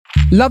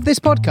Love this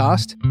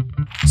podcast?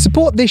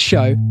 Support this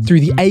show through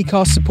the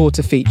Acast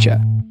supporter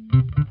feature.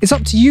 It's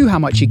up to you how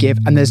much you give,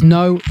 and there's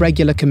no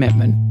regular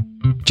commitment.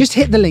 Just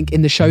hit the link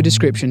in the show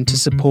description to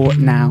support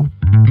now.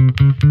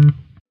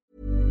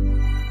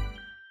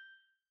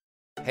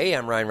 Hey,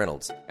 I'm Ryan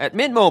Reynolds. At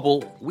Mint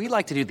Mobile, we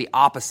like to do the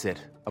opposite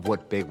of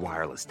what Big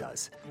Wireless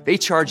does. They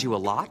charge you a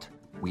lot,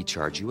 we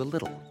charge you a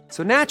little.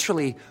 So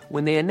naturally,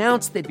 when they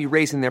announced they'd be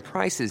raising their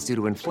prices due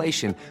to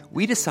inflation,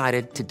 we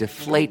decided to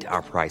deflate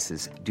our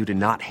prices due to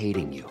not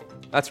hating you.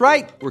 That's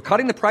right. We're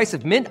cutting the price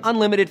of Mint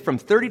Unlimited from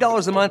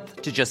 $30 a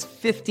month to just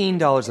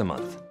 $15 a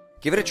month.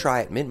 Give it a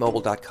try at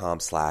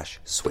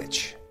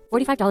mintmobile.com/switch.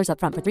 $45 up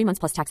front for 3 months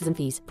plus taxes and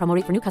fees. Promo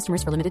rate for new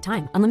customers for limited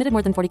time. Unlimited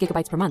more than 40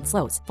 gigabytes per month.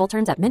 Slows full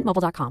terms at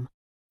mintmobile.com.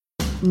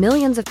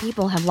 Millions of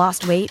people have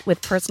lost weight with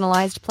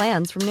personalized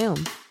plans from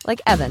Noom. Like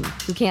Evan,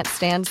 who can't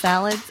stand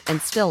salads and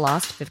still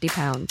lost 50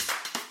 pounds.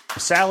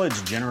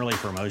 Salads generally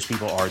for most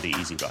people are the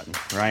easy button,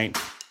 right?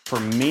 For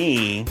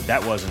me,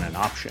 that wasn't an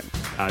option.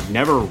 I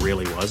never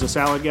really was a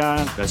salad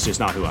guy. That's just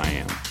not who I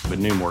am. But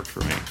Noom worked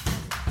for me.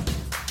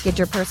 Get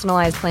your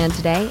personalized plan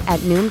today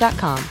at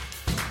Noom.com.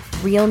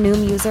 Real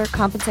Noom user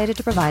compensated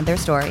to provide their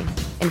story.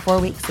 In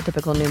 4 weeks, the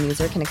typical Noom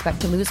user can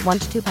expect to lose 1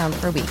 to 2 pounds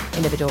per week.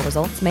 Individual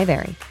results may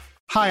vary.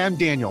 Hi, I'm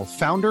Daniel,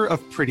 founder of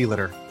Pretty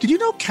Litter. Did you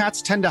know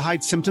cats tend to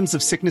hide symptoms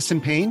of sickness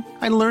and pain?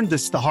 I learned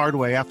this the hard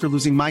way after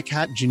losing my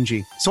cat,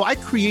 Gingy. So I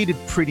created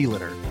Pretty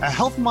Litter, a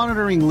health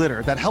monitoring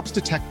litter that helps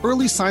detect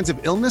early signs of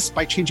illness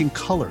by changing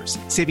colors,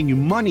 saving you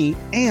money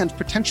and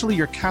potentially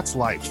your cat's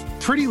life.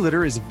 Pretty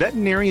Litter is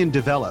veterinarian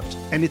developed,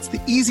 and it's the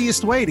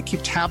easiest way to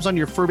keep tabs on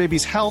your fur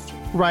baby's health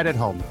right at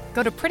home.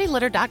 Go to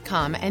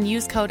prettylitter.com and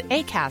use code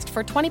ACAST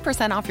for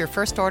 20% off your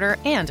first order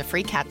and a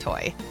free cat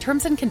toy.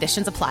 Terms and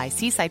conditions apply.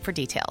 See site for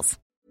details.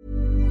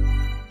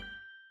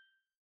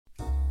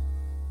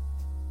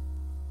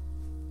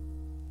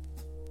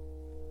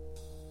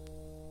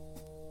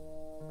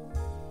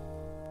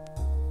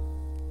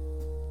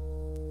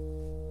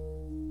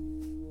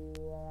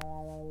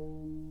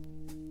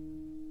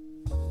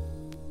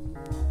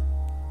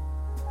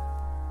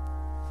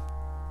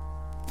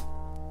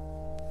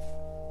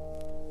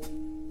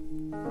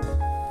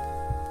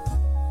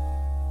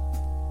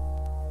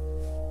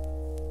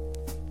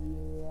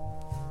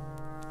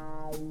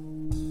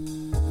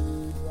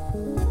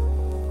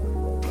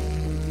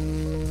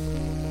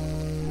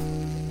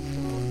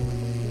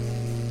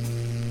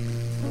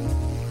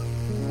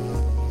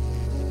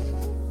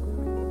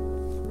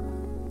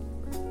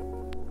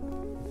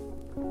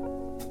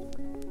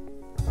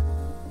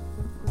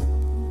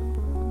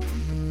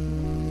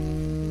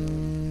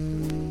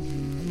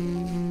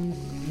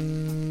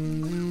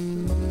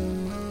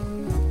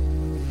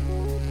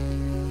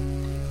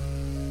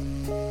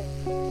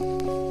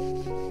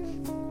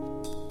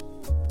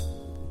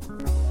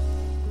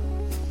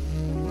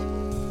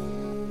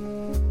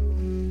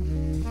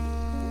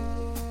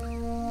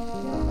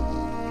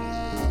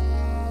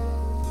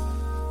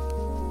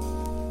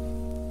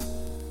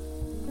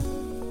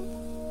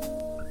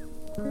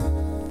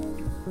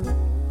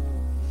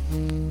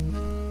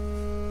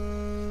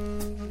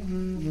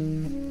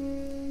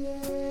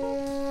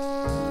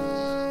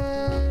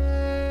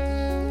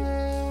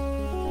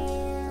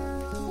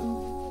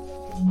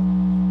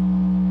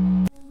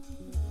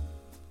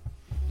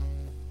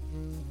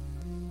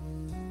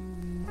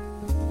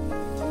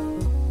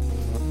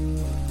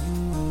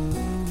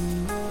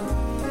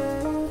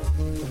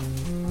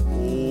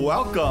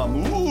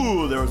 Welcome.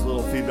 Ooh, there was a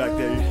little feedback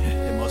there.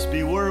 It must be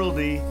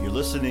Worldy. You're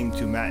listening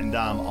to Matt and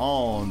Dom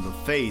on the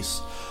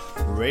Face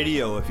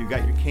Radio. If you've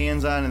got your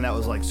cans on and that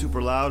was like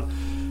super loud,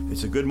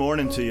 it's a good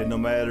morning to you, no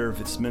matter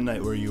if it's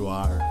midnight where you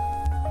are.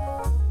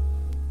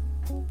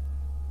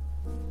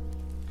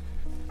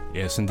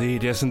 Yes,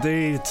 indeed. Yes,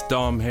 indeed. It's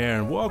Dom here,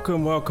 and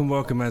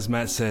welcome, as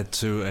Matt said,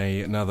 to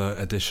another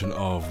edition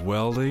of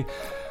Worldy.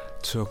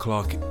 2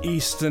 o'clock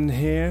Eastern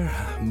here,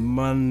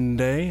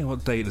 Monday.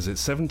 What date is it?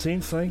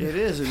 17th, I think? It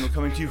is, and we're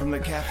coming to you from the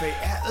Cafe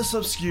Atlas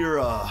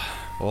Obscura.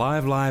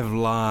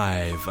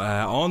 Live.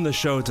 On the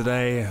show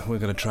today, we're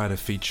going to try to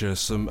feature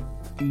some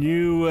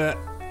new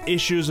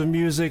issues of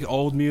music,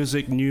 old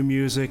music, new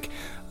music.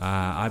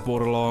 I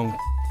brought along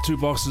 2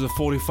 boxes of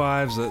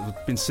 45s that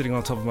have been sitting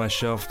on top of my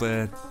shelf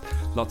there.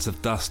 Lots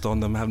of dust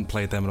on them. Haven't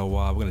played them in a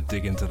while. We're going to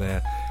dig into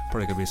there.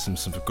 Probably going to be some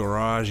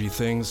garagey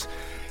things.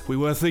 We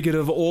were thinking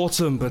of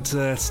autumn, but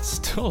it's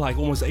still like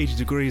almost 80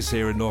 degrees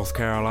here in North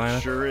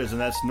Carolina. Sure is,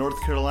 and that's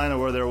North Carolina,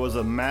 where there was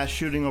a mass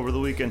shooting over the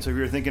weekend. So if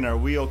you're thinking, are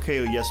we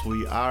okay? Yes,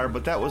 we are.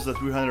 But that was the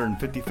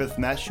 355th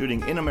mass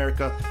shooting in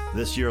America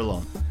this year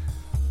alone.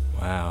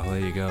 Wow, there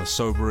you go.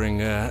 Sobering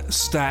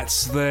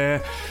stats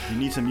there. You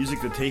need some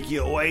music to take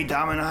you away.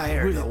 Dom and I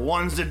are the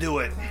ones to do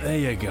it. There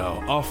you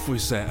go. Off we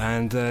set.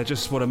 And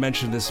just want to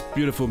mention this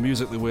beautiful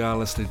music that we are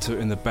listening to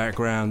in the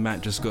background. Matt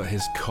just got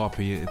his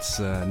copy. It's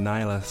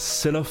Nyla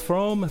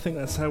Sinophrome. I think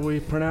that's how we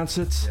pronounce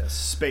it. Yes,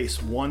 space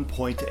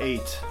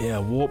 1.8. Yeah,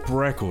 Warp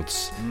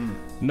Records.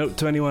 Note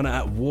to anyone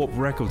at Warp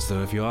Records,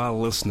 though, if you are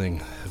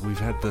listening, we've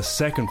had the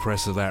second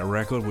press of that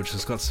record, which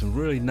has got some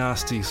really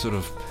nasty sort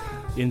of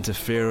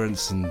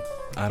interference, and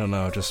I don't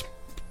know, just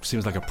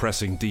seems like a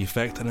pressing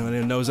defect. Anyone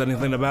who knows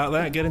anything about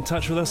that, get in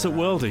touch with us at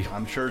Worldy.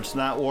 I'm sure it's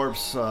not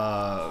Warp's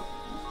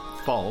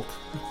fault.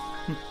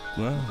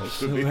 Well,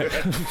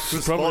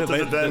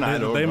 Probably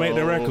they make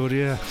the record,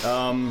 yeah.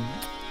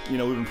 We've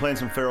been playing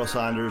some Pharoah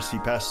Sanders. He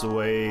passed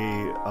away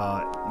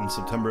in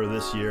September of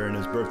this year, and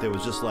his birthday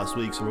was just last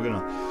week, so we're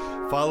going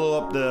to follow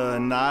up the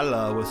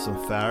Nala with some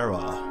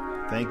Pharoah.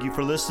 Thank you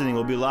for listening.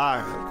 We'll be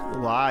live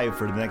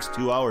for the next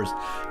 2 hours.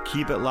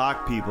 Keep it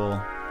locked,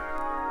 people.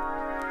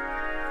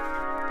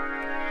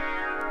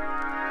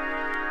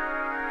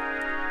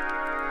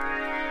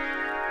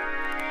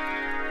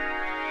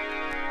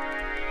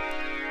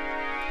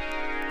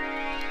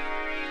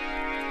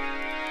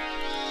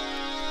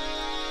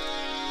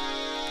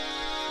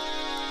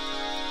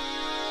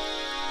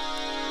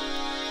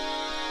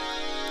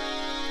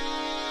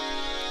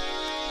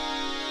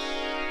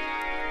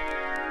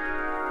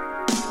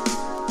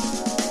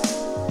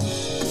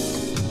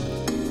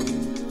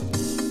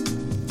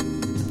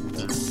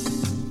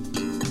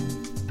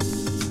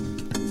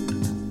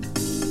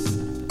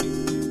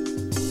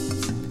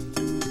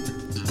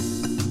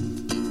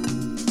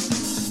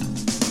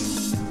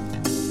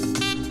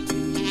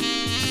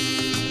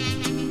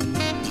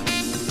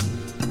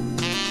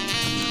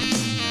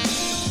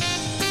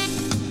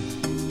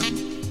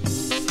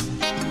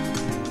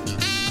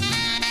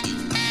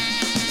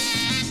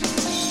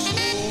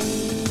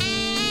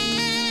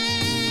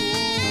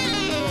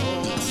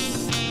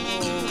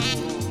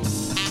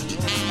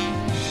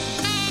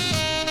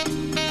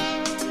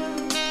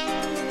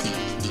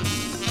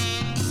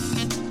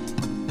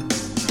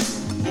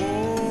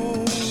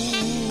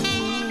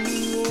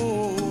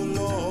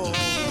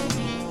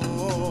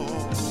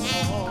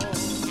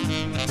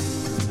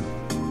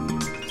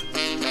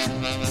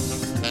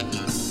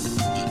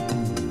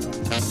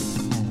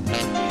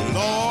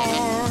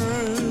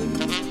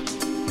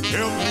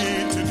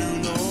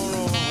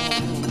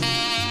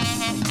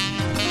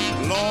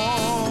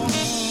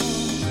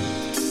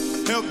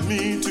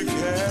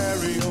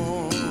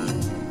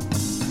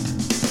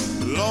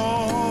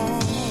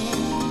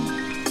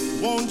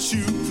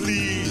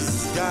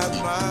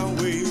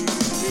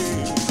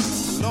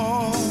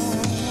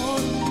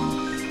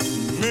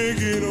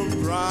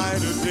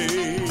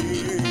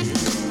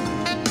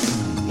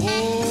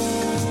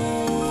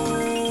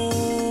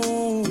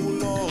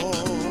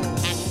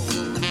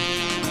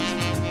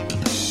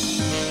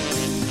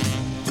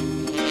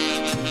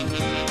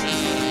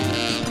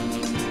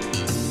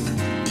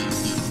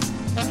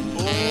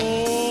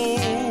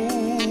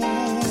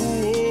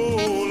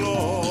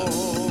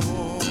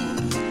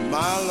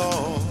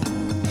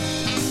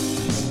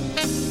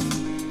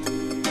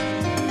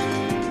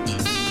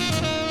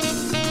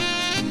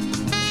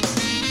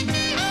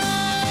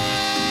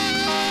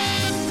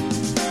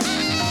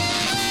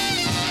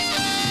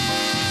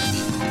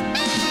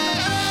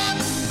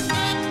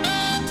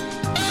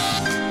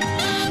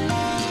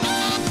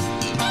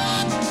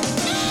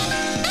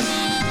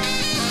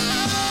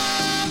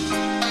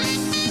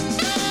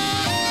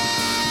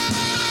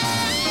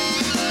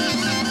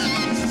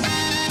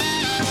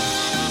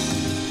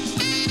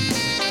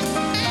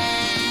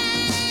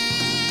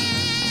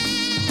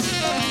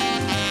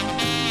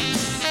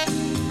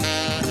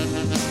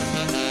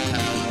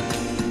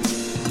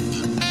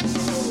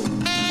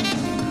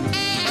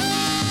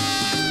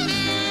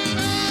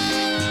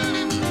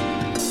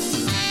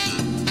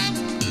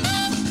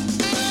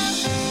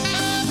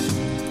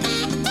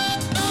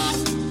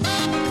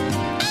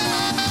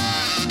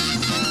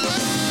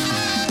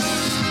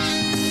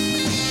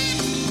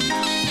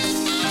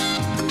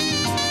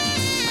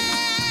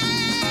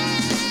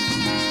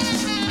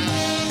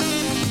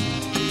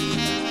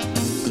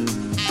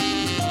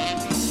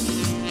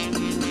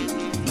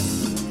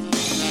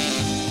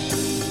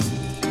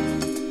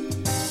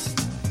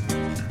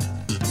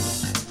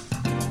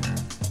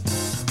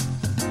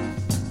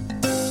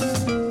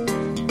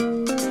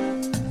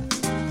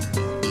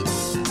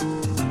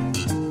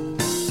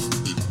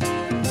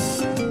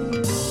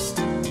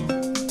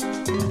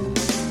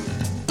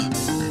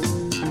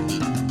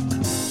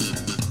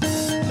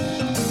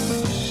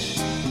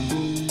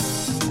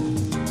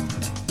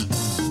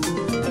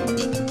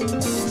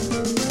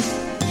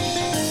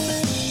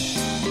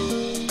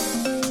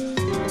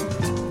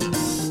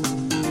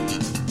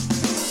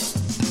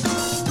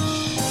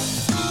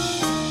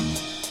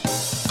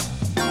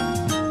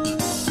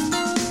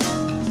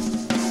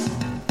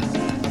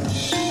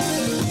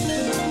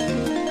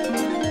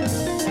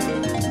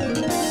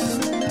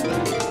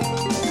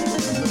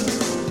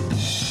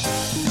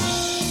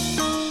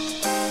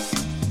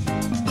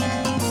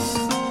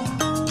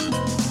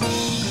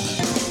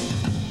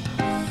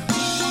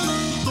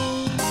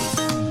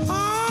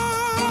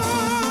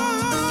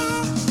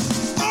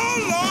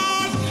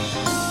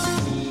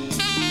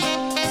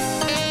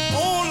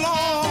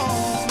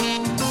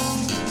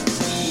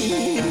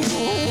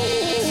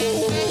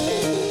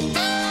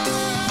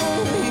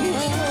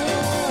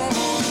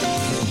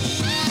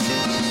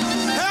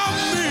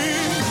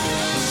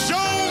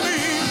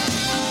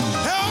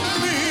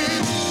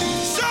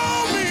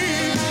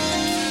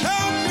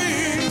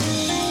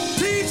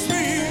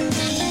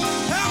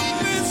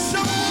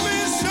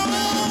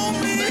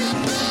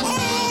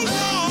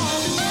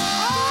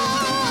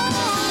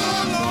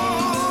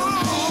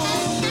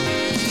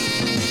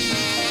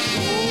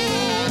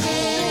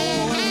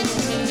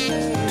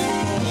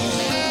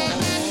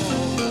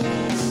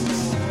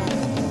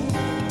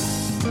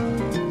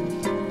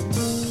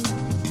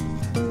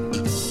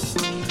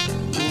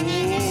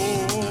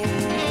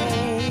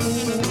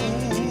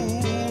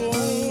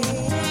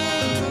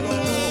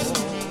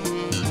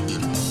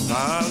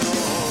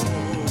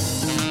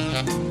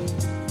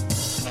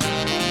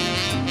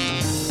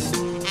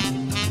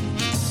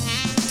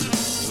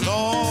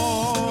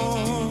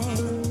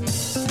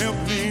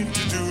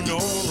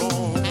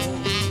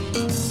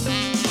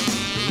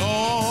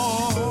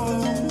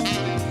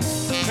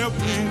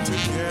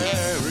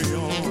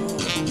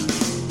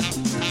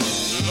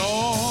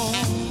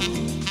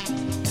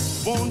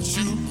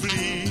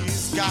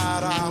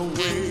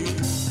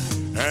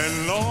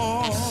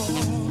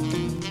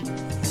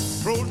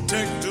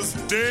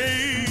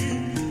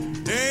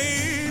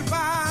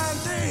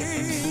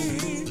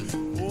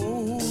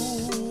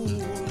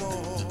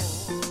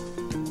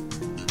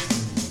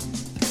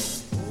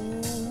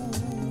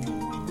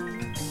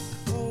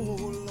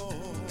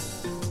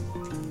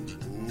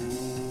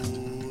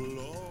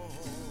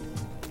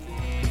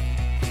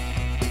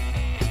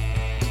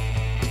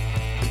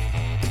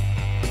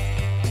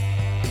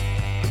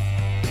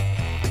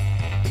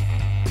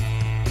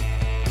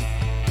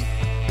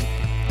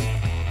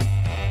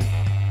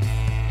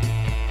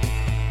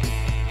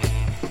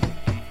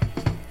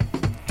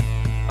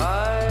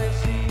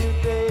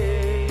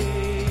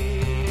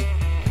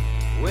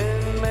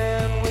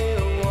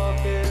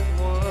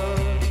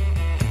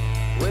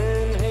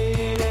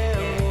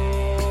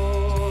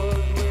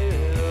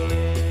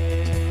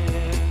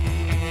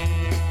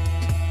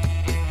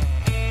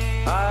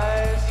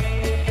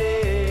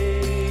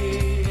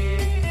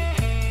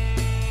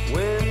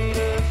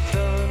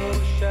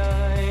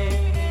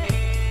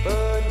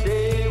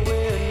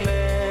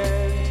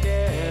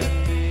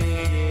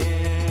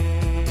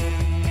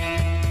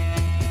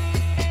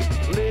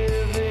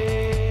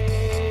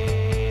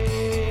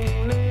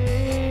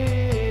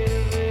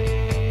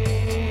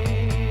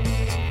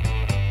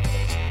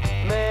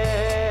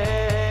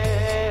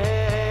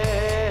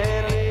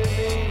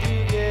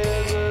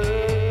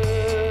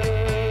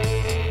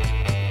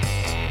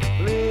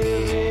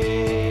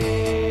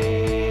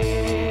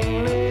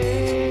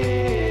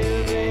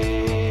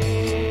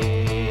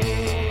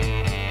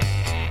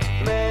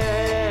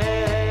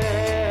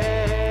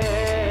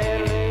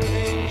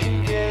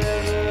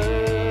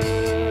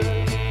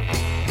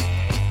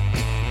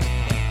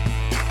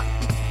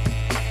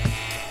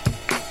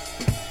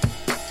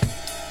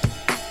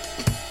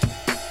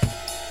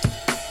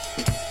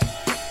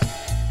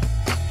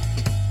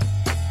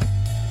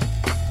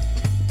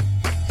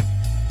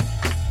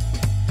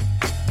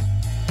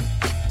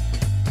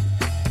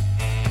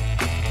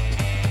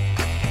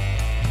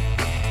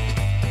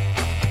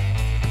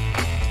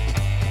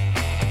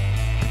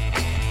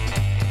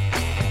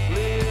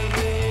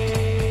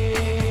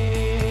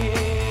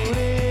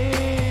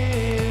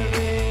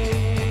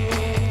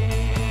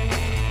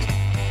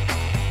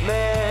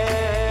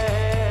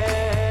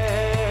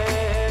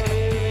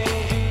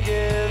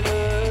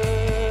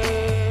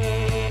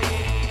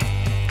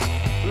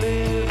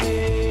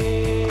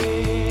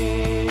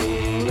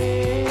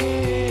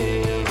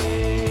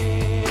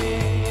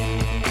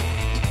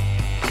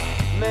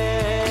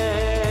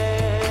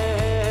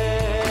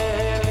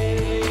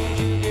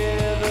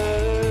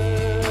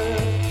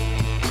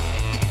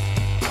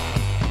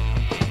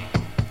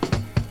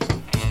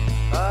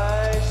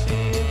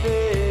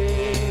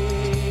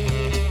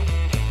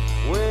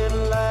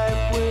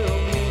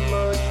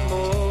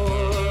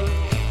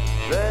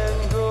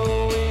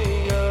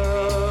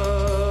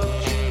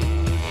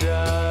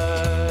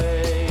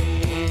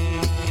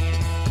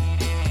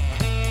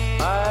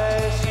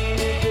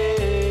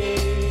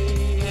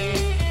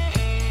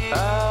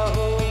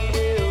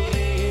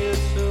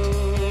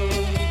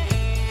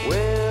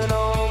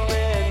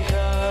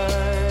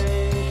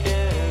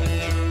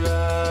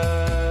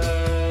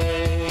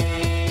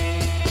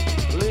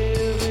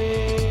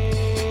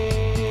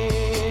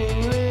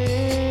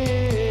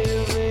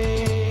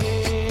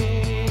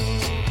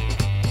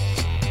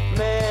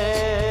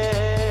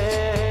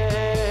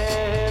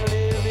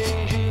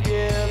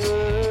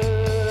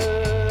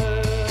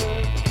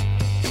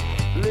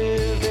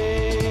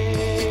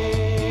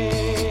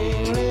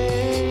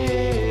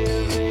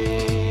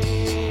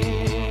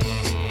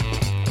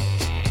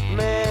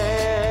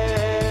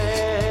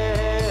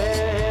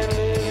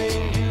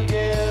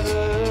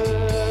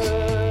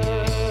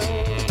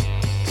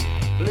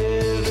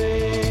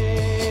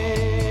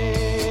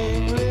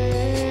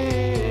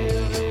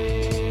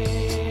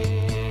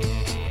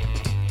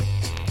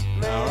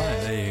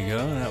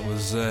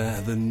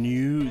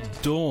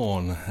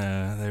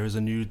 Dawn. There is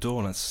a new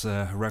dawn. That's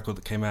a record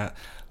that came out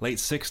late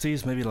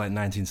 60s, maybe like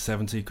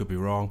 1970, could be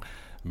wrong.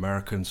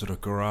 American sort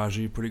of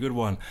garagey, pretty good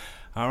one.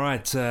 All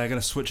right, going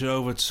to switch it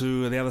over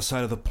to the other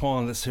side of the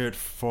pond. Let's hear it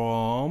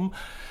from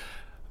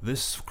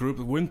this group,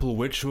 Wimple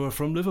Witch, who are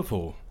from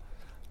Liverpool.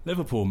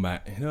 Liverpool,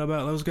 Matt. You know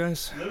about those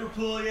guys?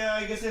 Liverpool, yeah,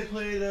 I guess they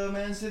played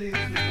Man City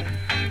this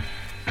weekend.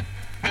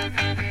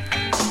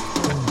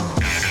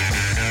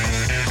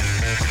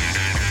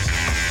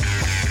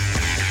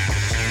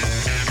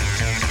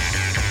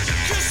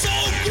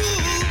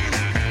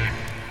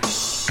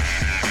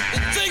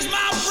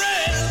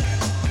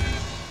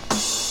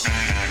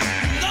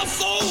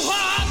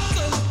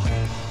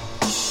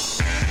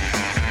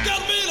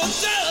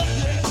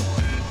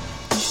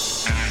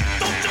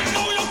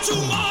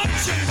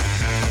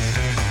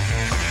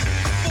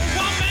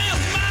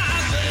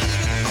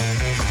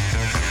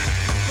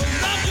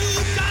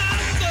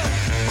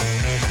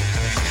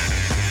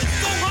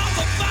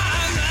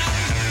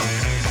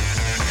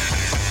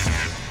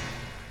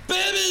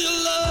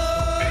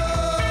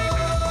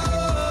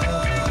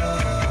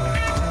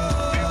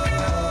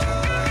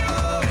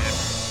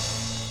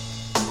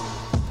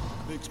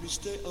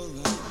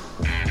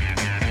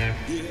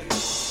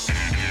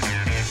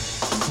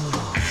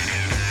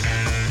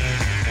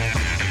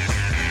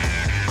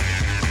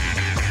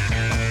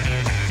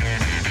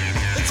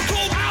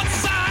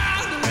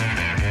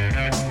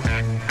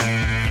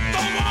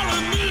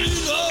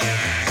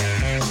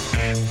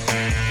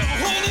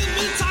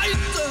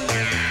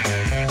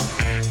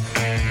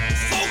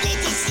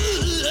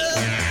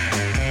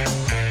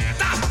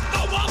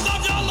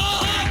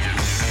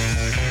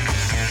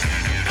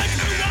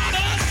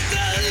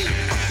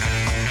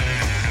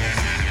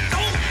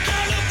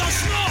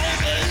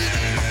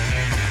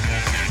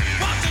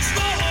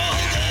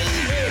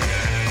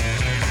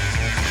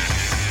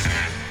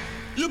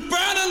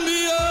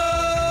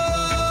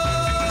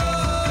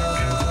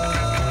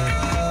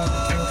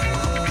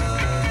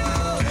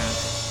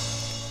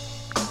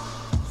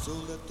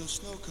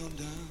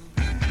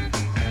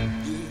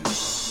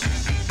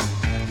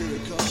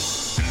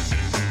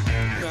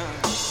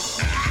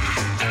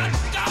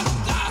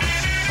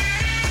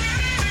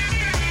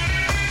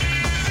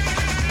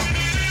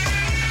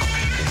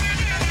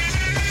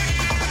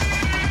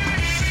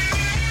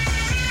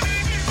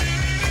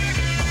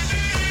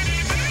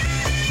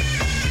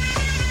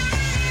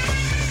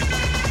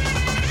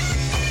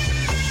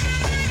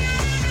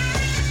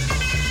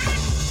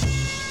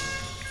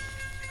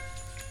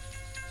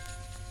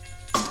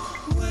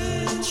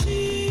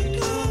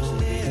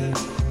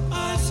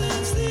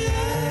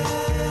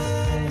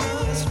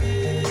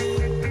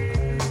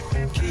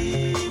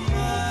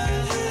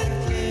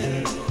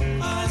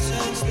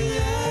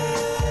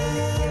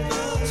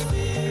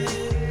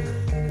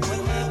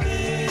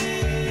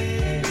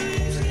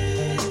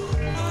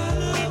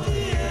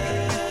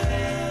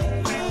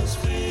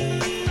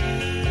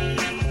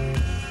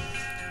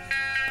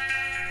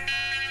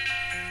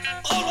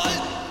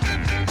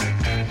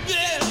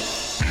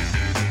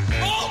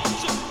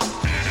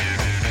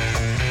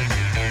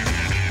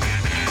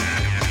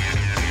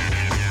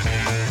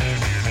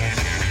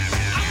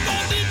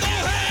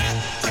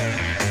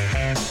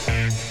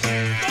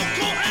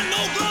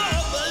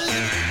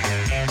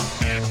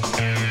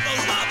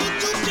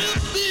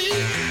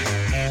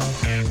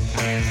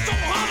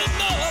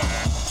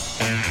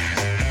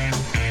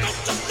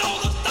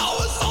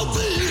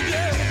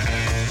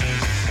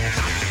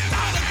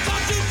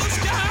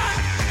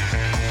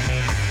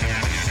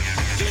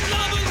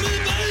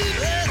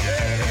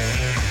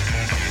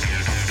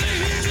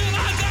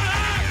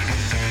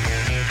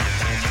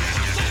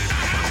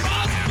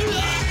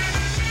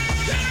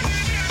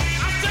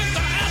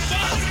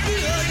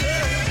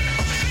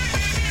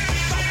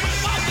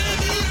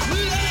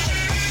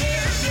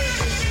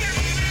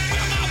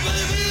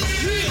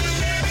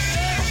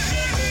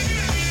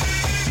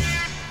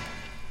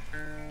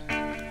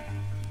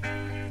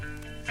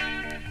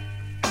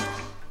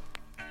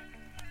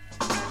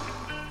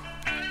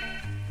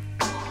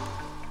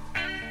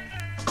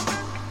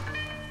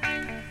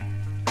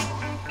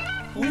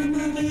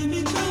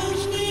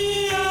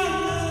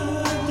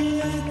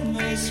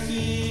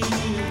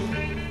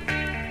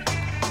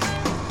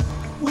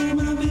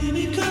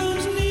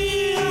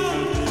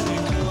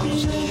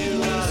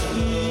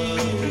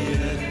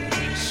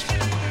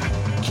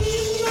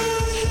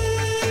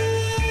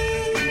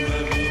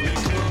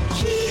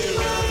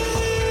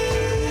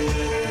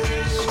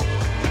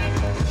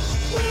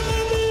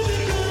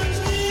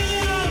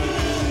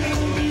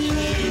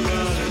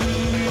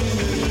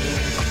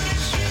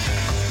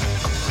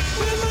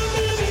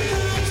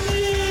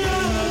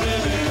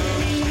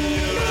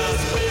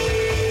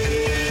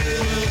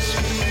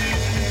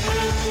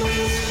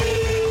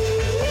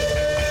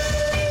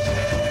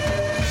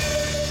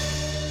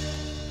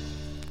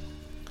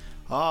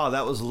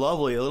 That was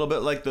lovely. A little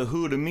bit like the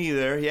Who to me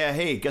there. Yeah,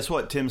 hey, guess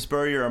what? Tim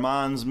Spurrier,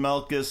 Amans,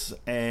 Melkus,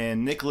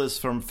 and Nicholas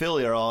from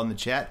Philly are all in the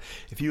chat.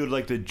 If you would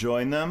like to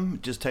join them,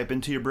 just type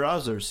into your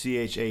browser,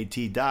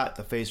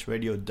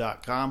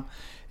 chat.thefaceradio.com,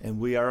 and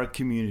we are a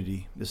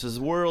community. This is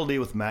Worldy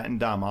with Matt and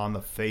Dom on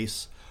the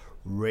Face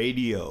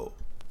Radio.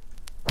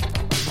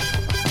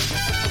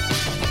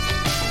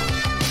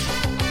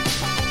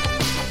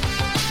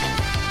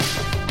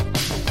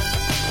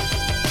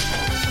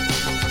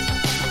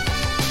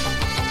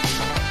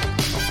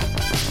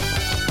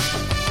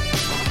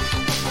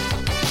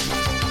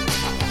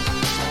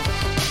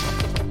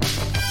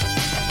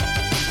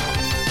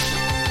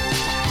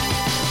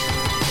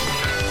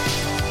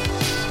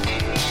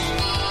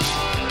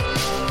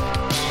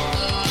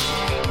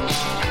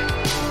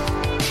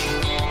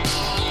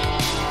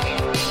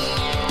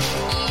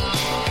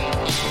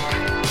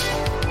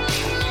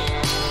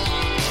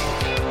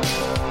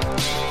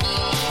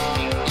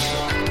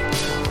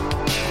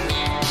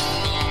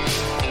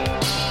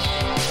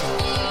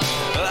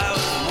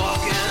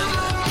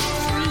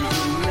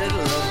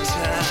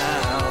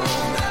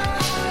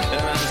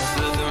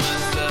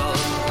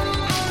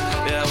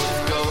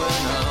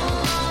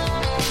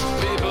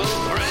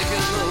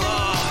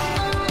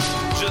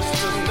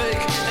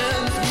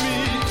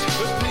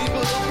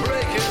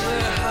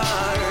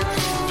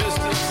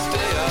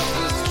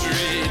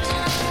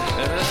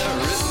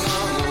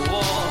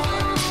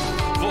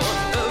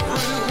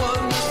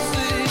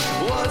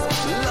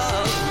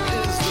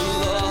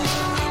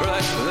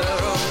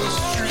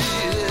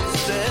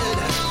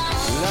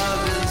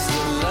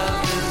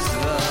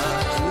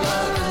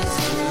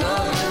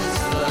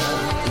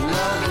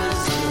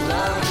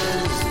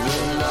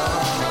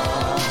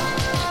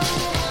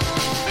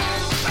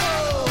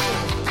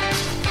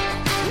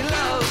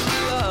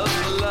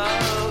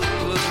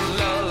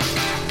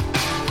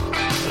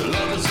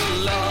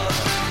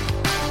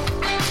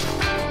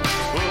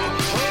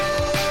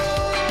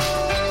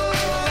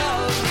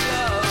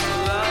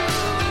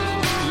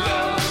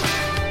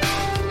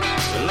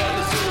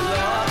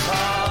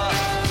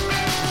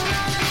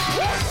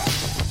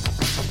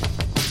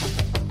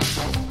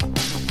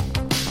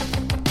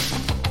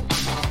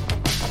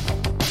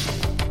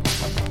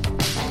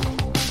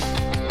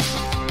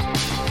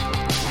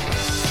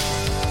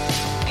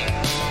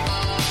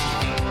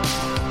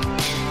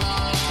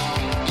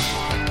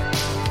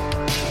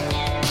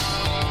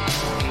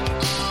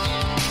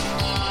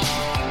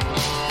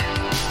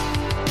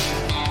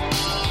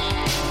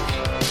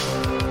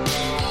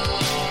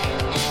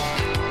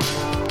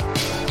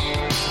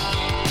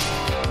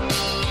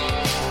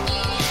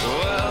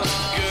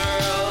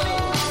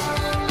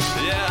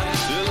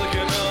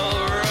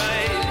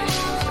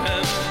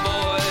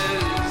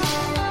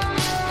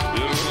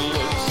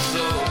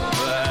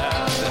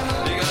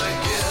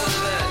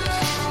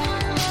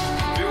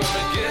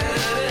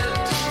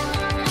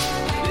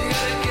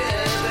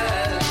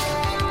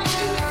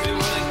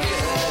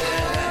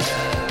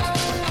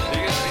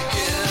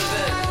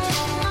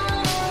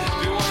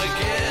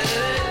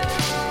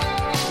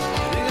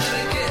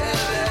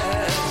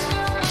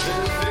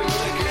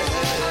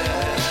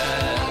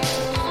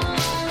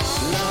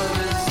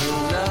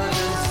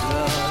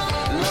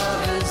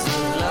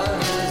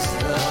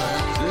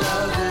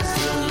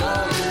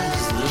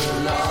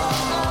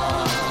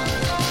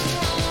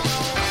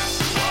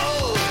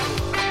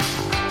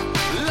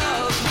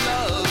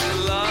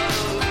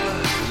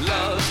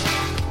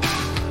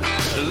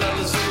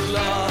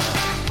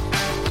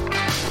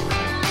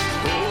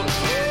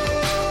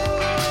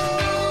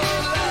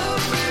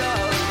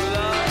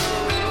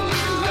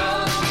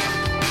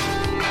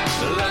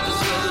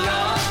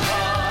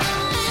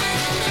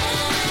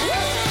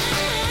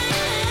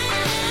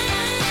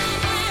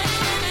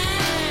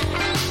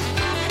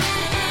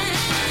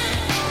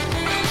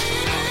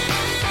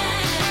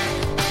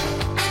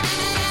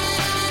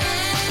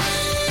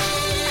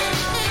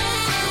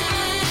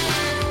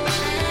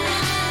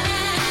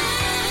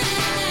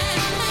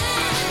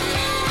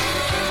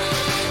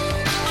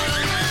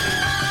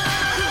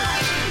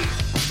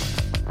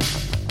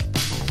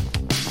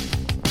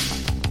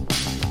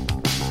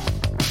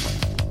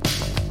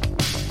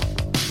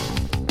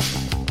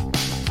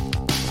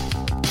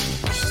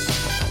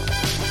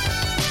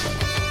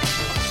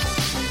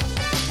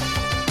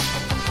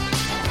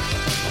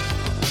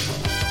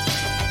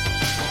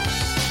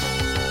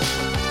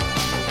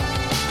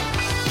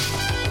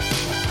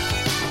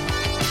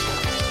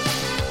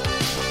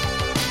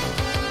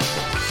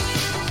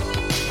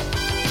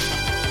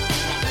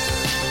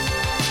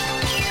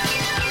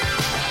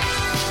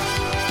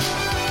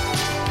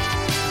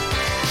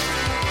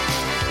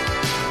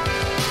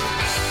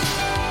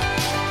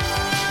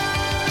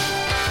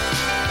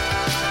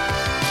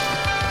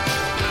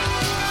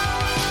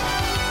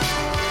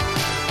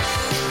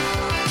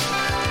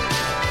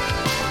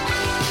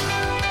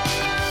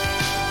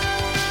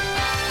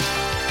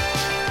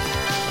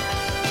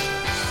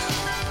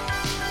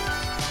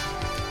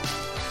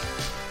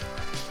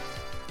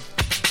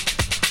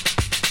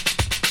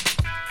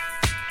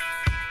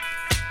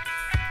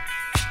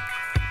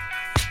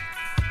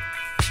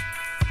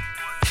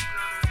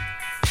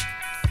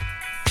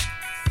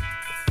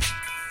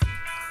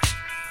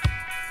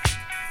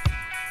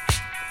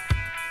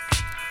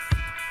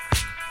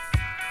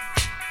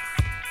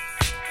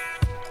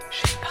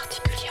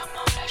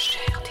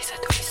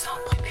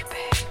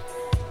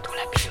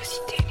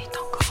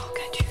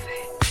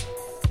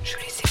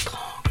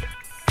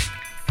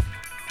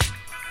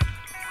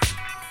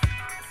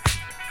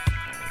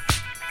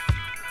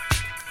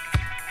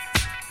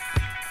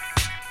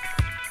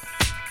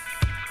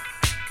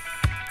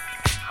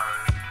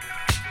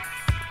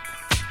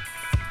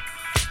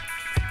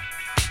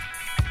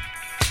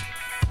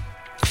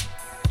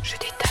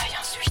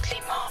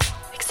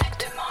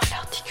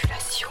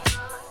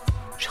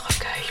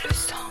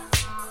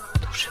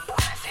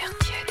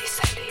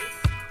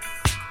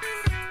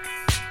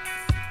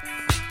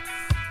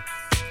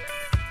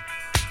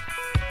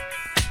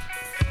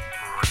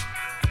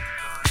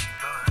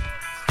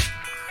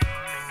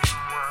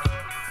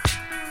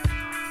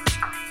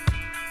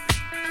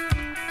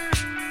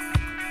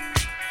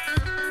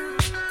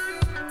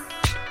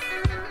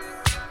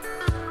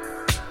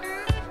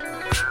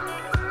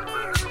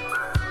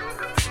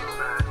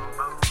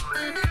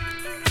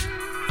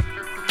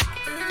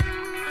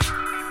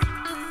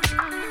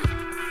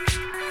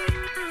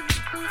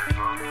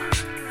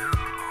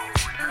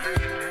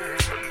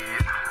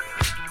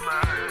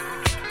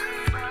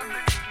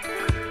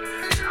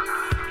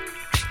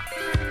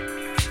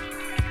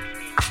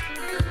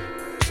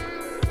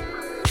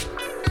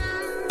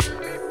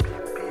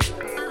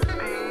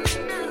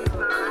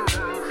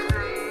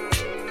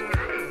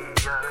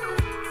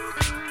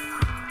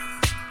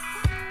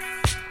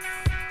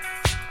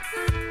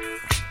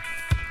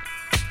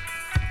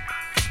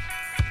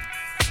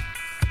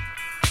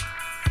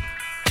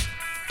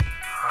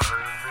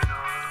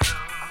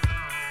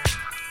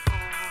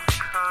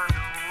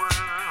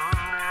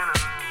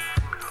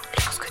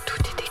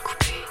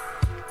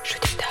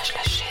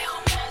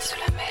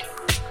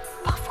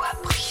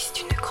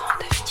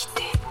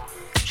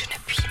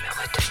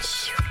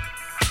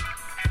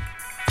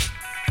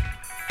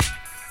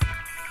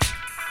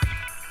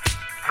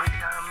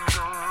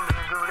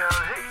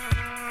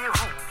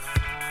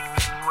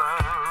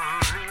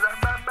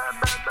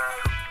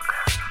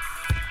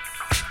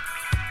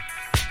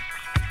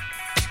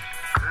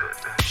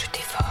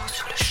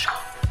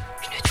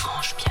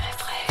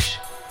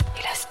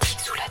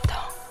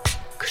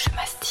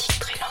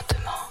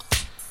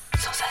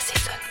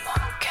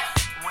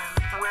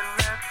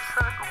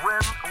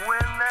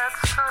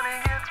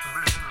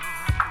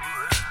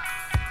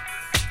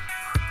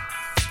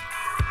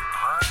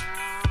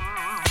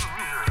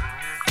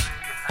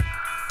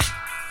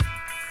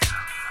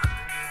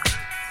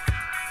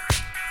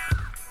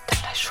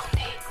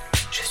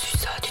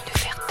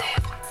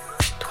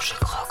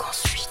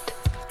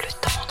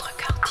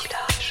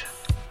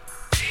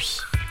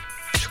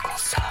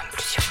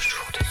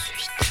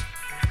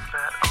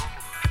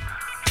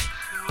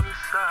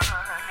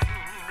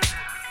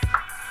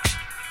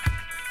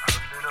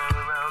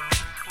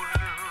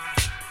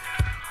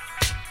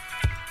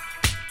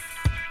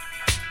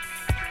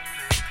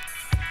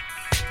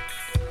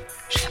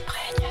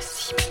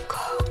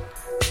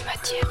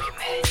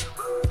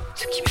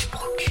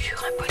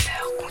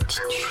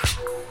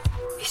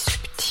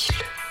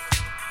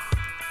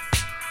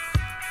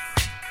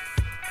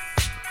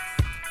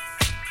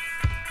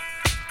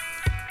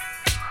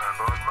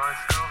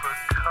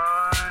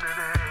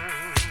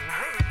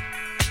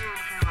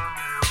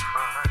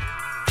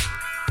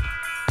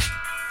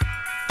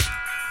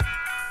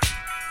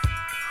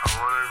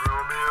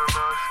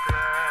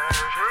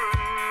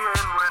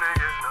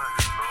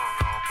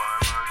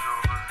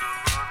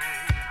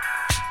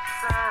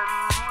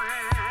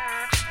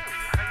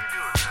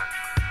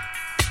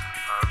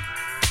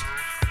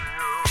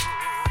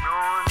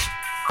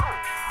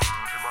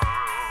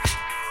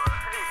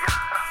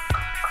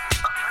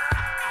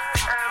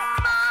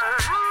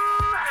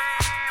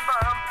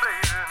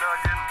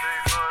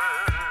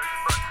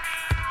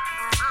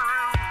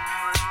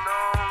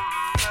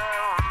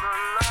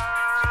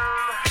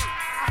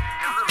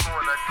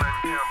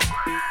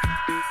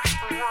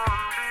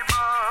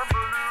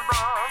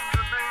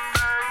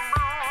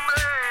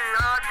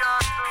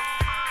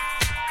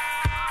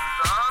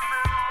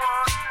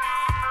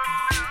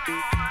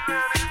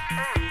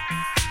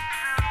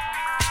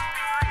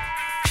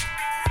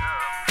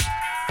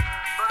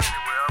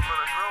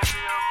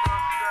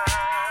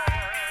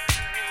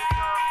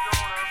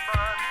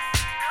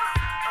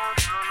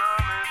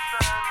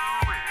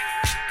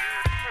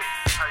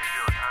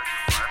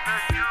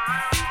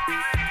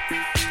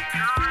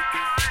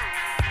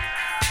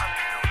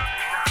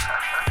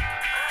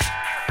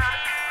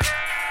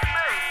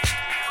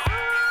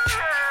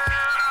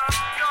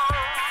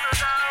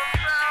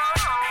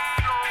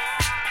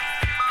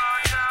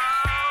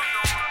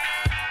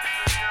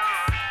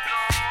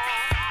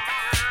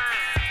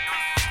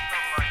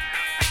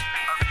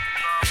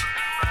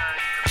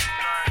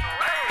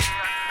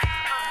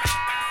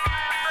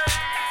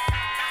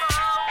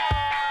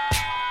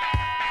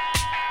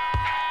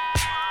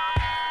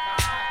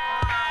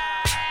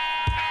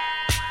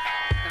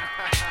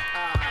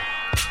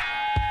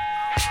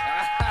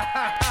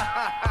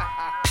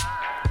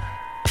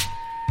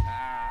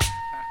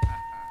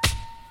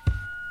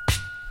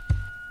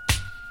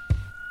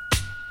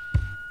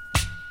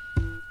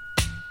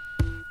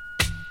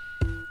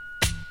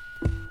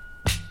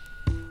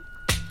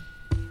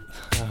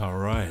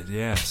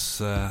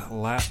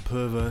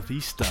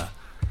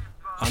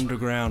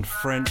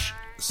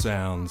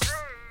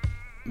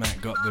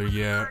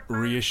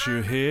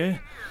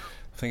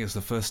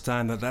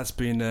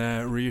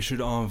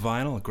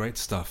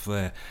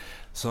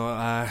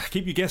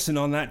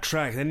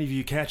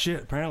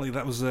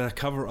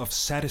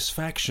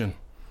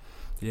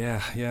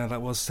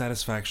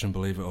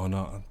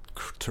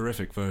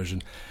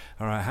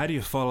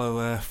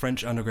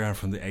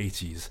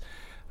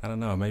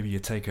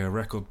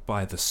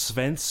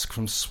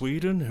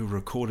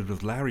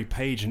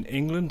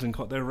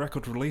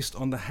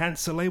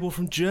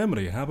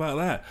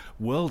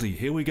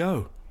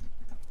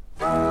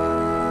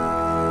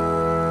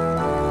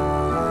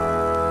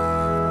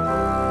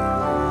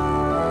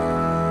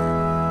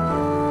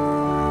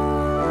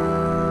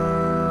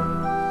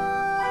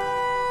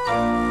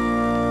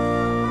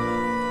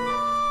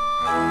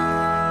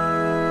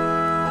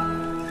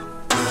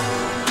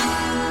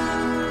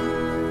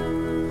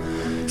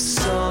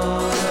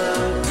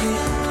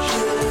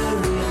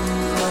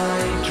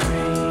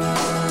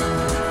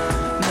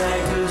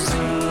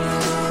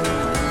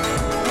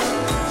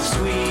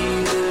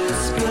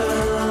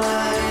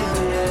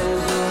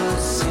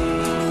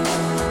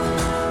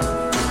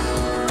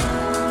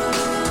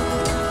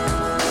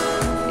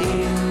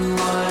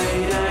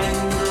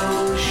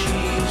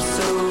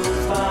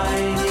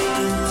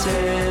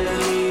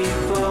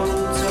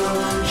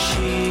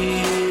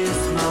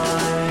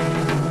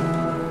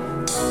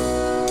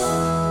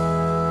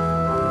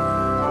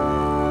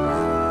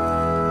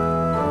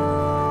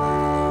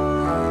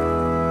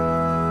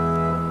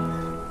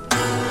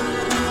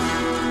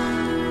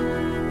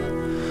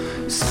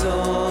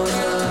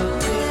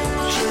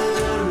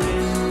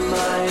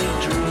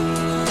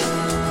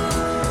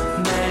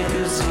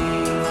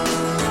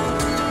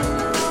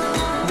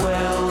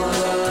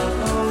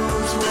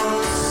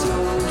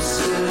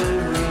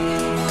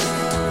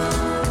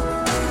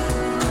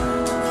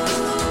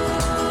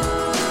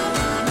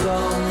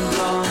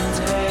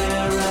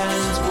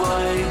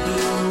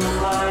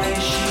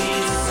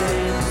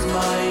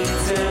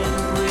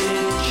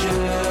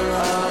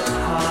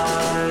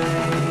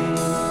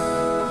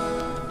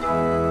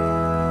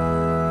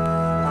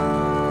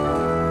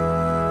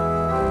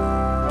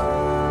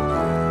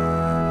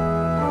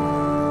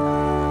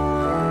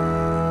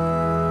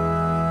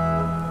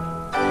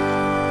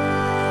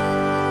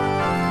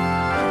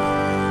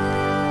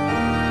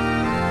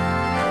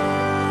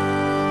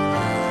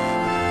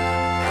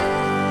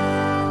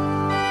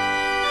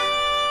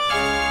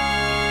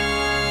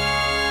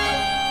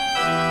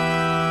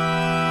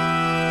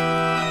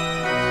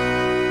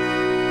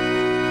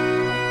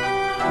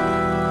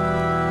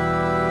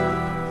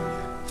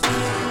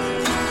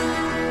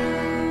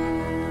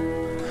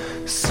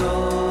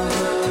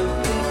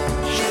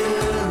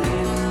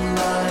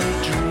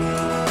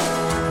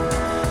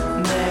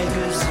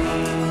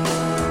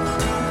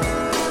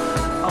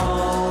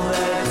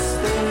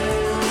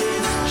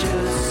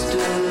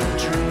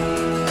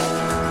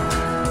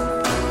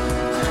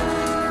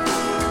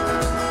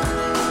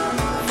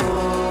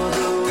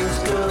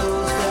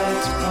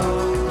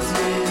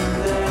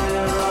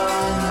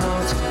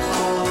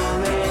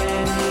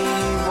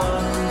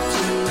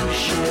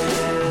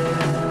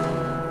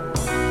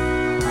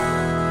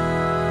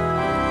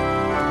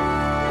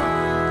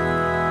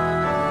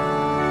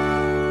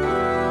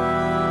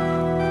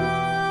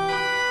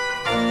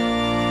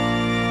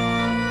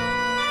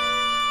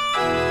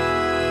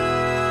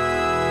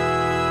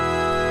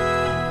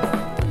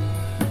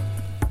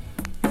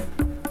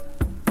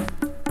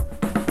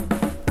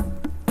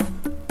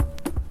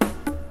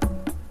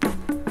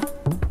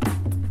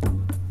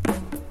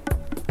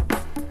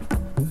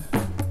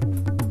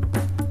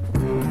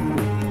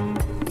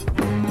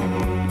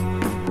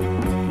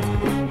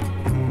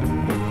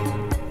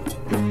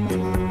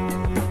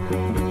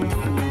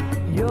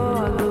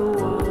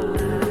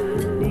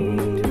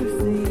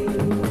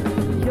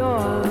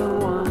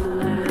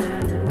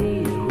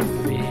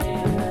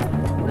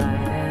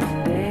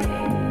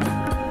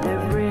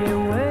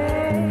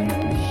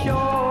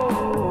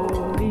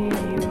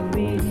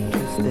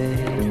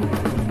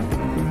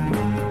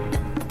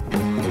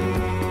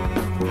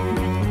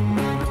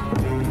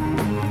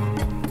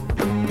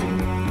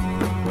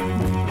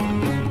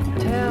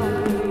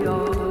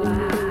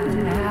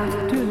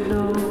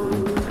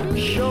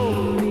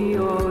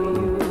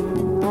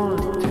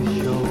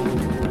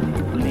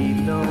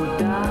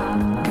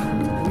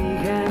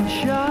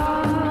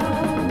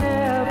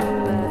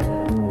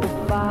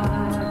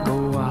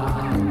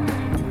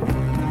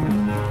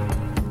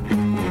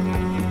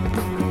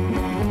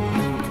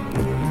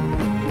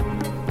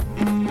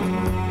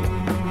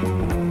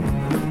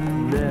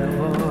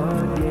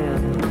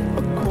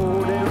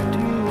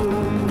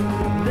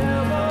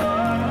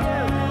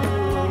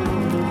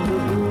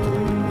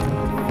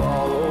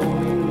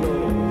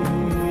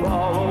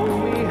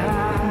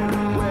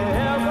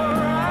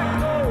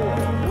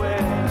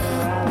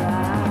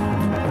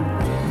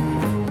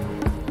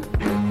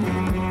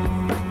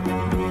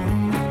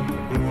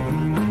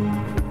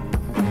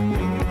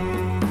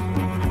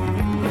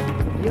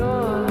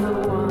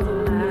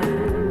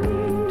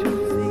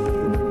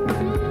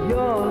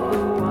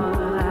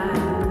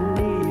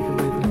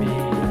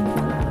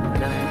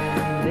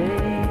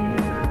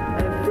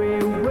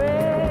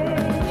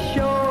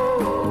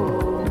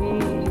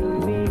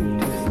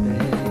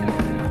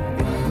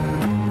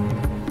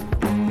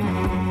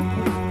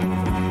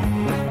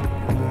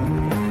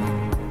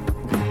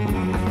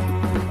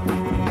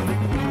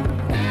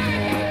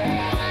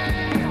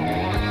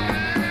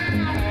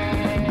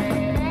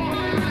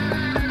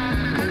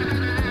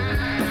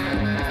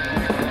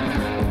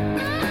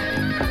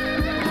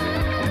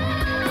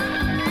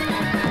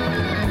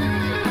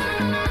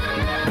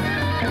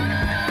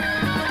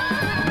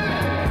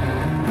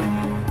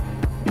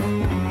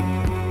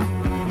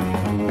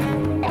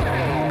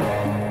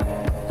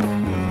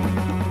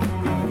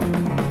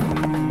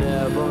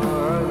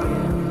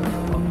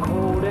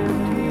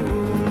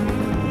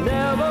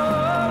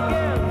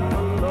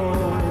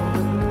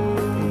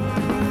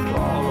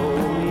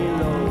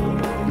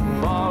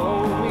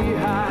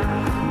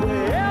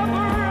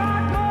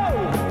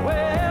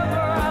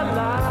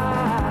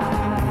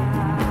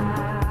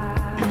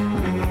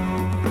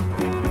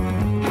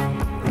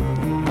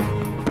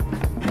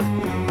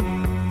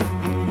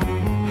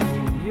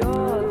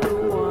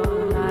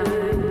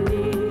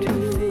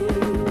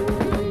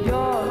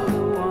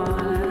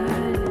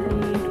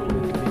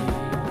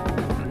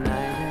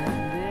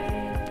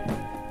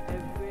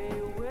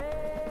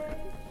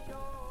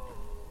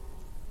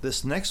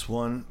 this next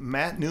one,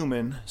 Matt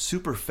Newman,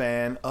 super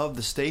fan of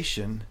the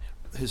station,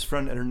 his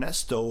friend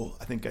Ernesto,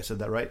 I think I said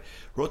that right,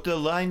 wrote the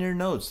liner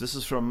notes. This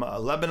is from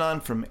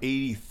Lebanon from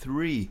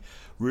 83.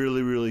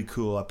 Really, really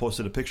cool. I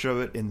posted a picture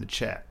of it in the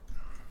chat.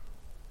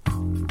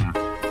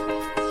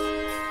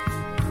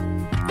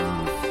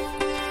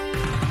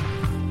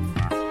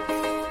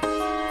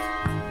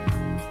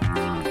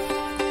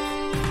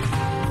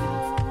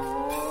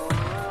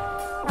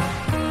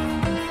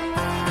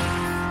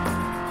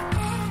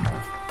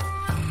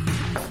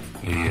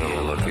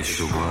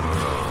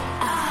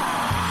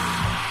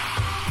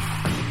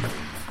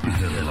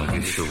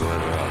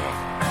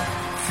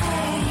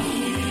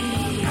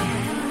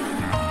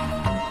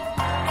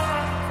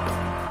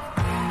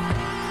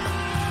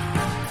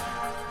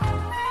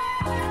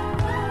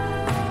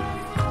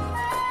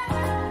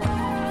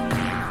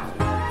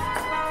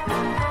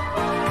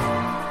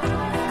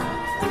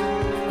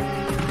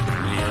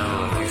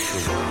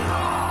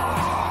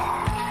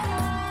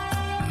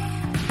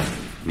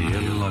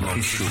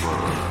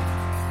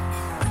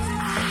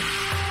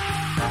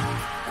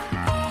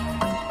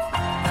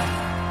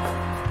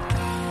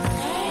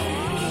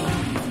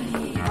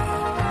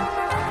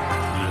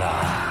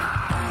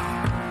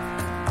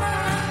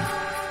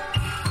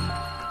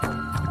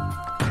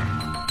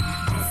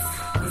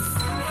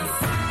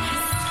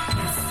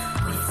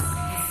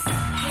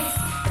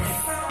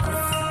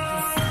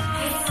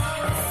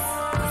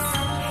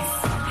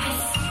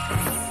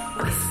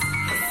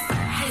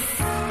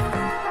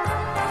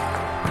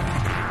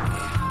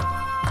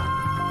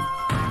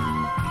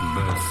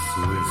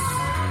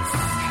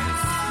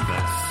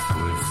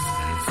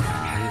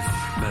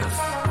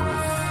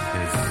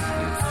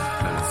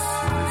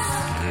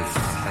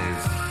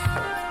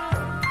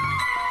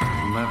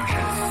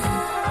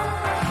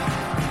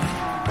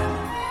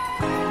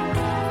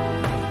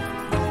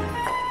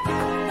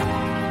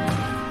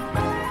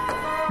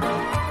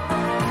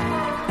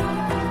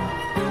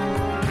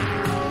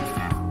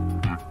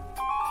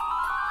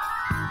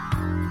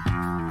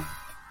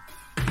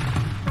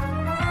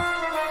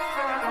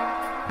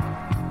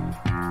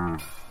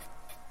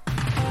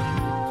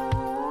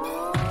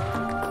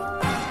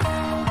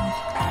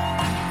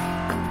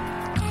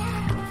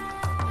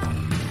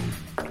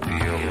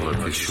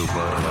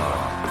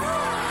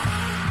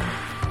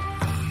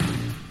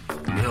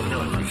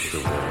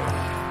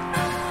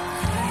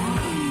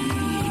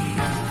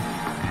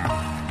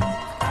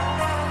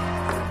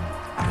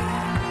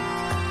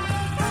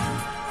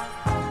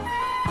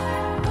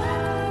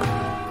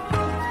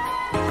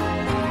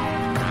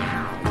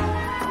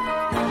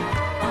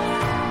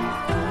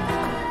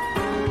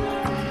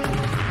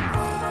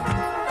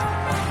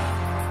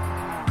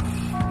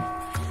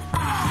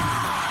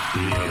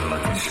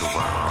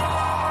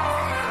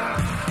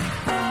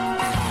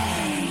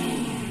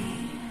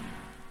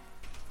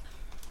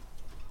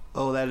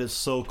 Oh, that is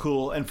so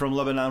cool. And from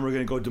Lebanon, we're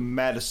going to go to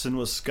Madison,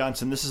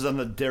 Wisconsin. This is on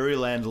the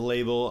Dairyland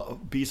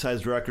label.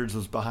 B-Sides Records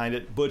was behind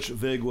it. Butch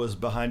Vig was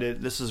behind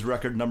it. This is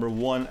record number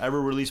 1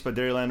 ever released by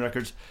Dairyland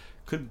Records.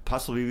 Could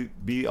possibly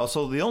be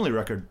also the only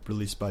record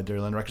released by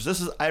Dairyland Records.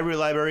 This is Ivory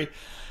Library,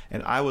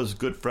 and I was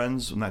good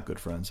friends. Well, not good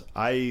friends.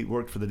 I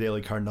worked for the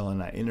Daily Cardinal,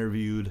 and I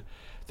interviewed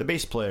the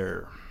bass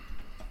player.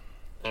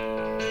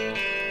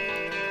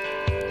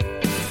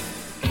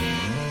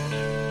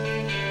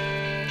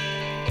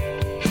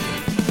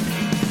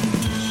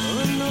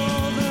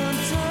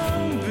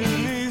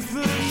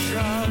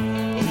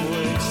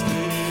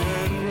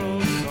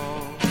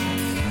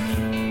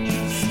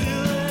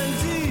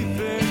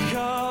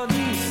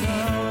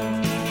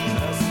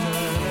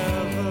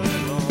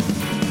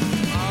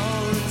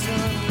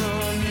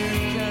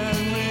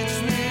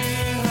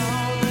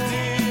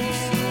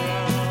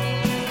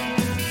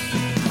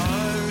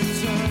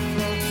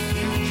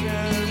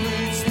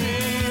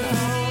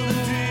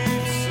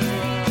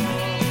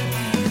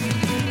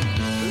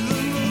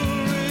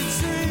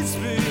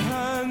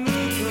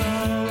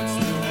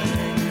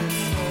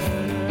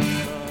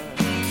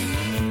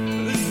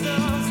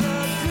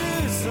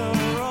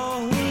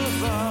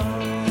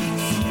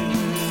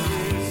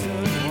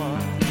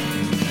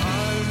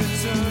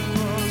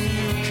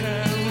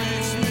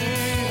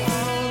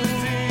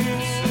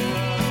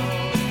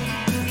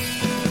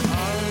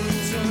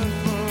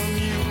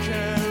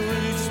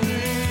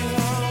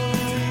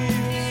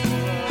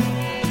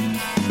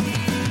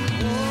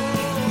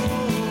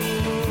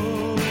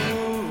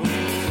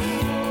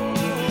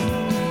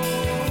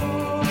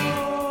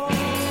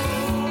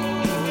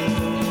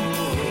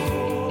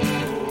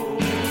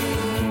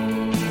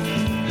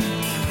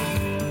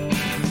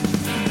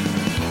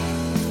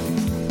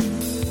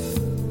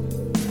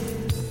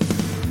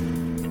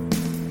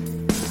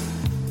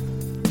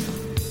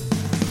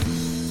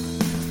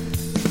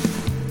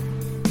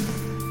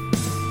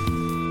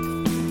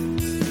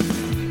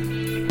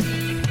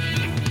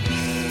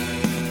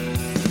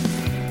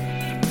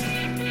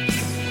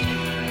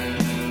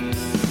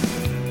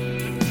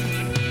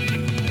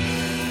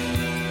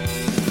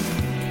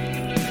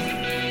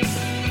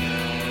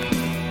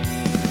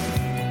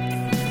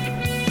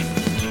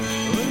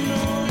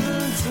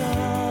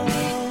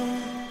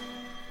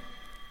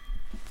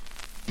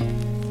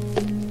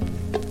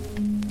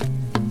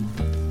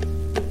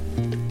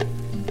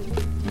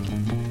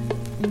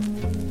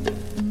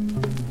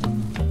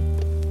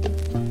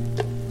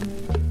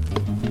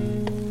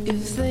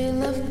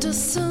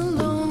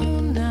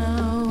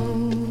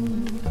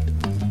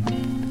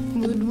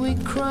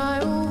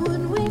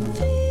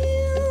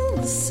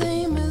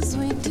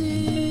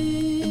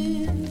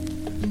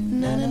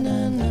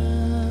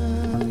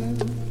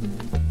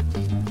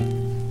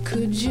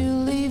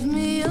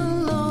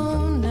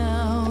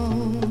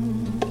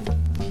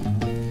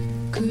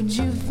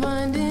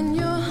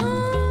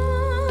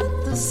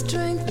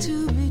 strength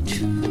to be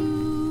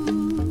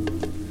true.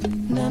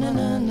 Na na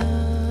na na.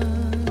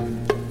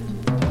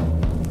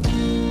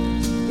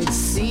 It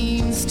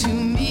seems to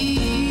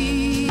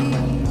me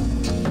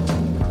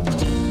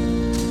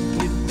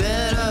you'd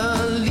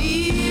better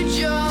lead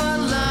your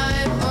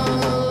life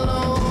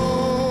alone.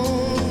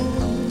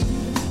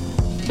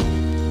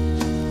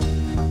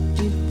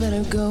 You'd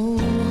better go.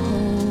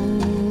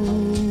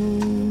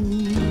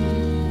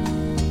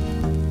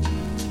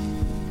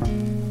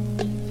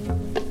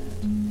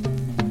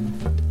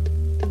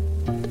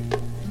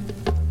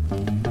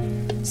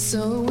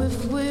 So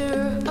if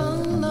we're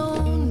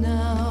alone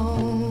now,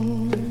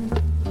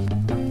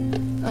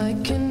 I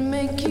can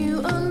make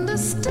you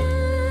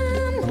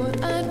understand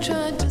what I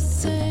tried to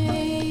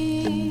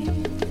say.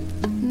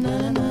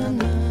 Na na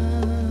na.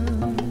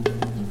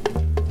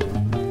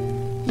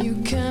 You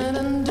can't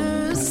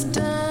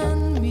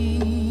understand me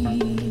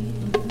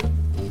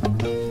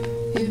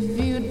if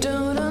you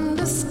don't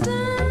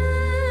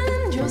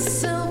understand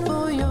yourself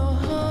or your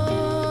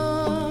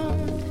heart.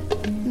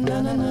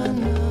 Na na na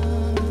na.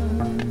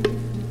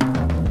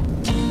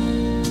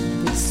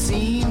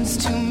 Seems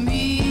to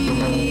me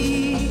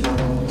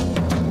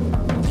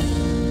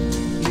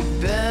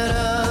you'd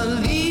better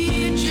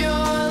lead your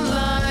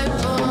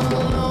life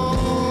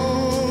alone.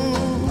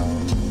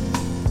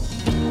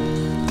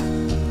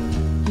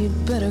 You'd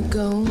better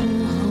go home.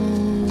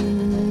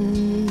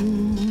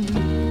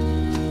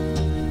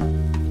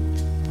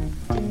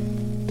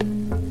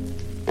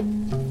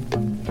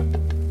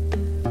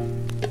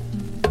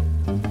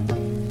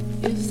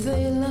 If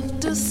they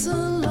left us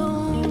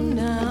alone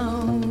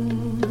now,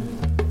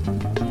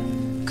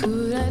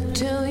 could I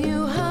tell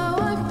you how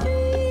I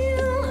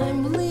feel?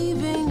 I'm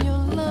leaving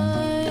your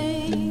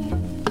life.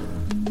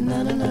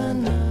 Na na na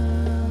na.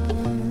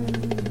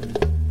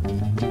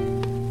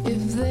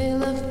 If they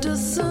left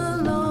us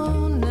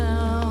alone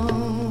now,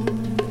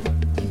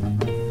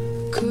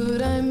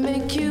 could I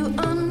make you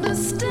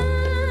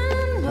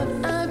understand what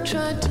I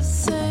tried to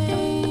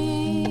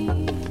say?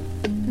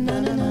 Na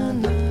na na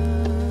na.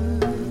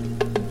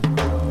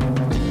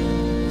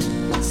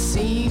 It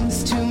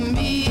seems to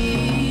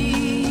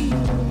me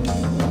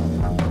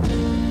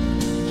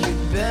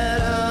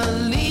better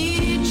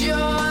lead your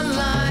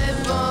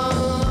life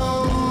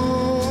alone.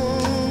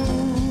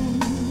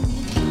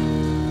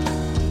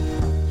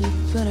 You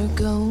better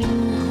go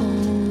home.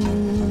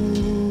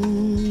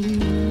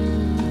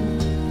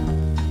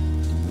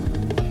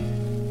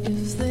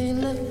 If they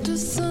left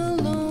us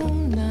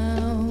alone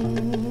now,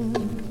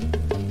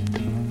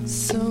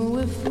 so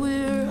if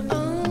we're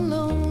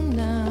alone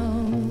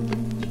now,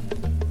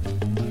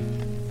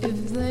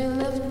 if they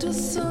left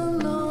us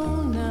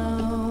alone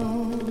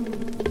now,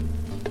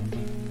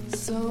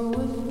 so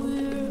if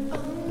we're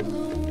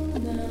alone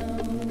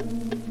now.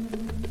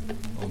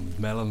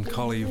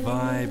 Melancholy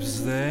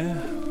vibes there.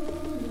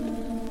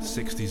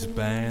 60s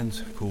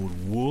band called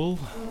Wool.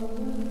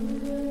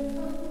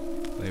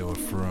 They were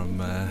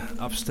from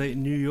upstate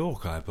New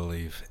York, I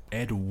believe.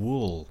 Ed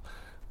Wool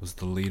was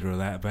the leader of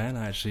that band.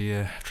 I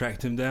actually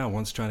tracked him down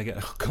once trying to get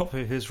a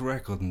copy of his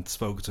record and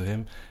spoke to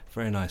him.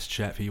 Very nice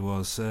chap he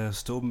was.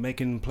 Still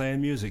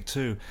playing music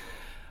too.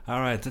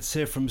 Alright, let's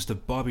hear from Mr.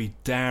 Bobby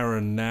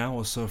Darin now,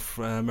 also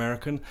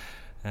American.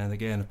 And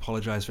again,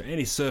 apologise for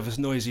any surface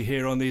noise you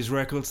hear on these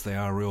records. They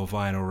are real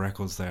vinyl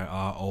records, they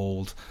are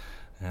old.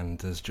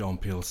 And as John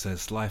Peel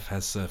says, life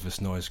has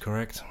surface noise,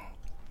 correct?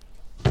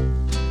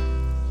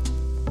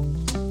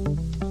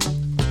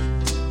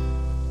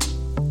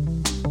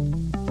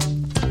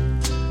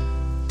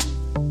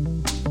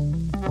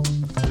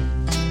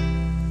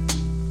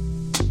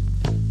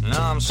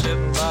 Now I'm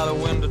sitting by the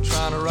window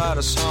trying to write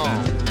a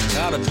song.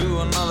 Gotta do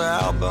another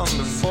album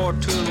before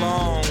too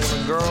long.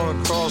 When a girl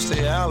across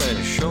the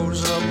alley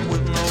shows up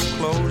with no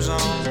clothes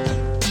on.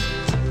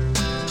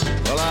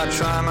 Well, I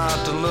try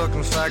not to look,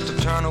 in fact I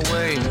turn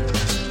away.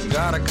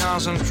 Gotta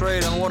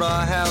concentrate on what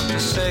I have to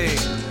say.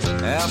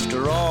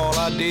 After all,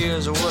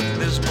 ideas are what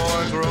this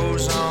boy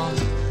grows on.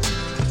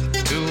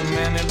 Too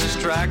many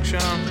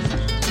distractions,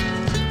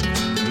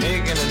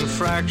 making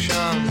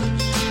infractions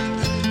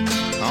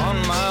on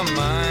my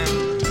mind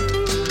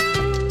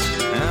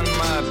and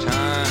my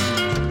time.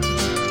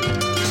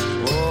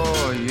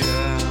 Oh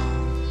yeah.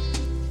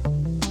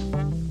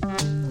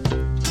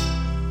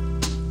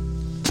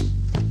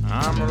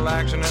 I'm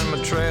relaxing in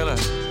my trailer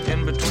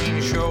in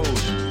between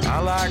shows. I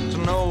like to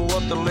know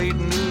what the late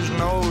news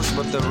knows,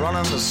 but they're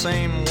running the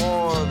same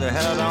war they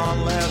had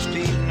on last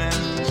evening.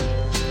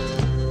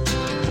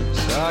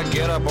 So I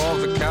get up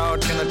off the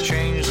couch and I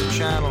change the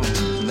channel.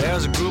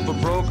 There's a group of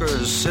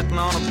brokers sitting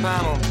on a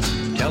panel,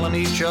 telling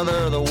each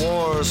other the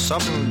war is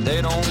something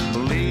they don't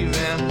believe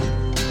in.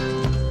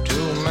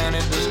 Too many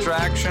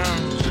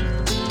distractions,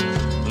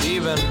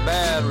 leaving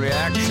bad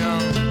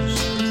reactions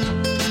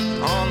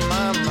on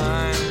my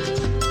mind.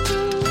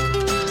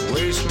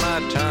 Waste my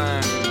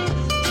time.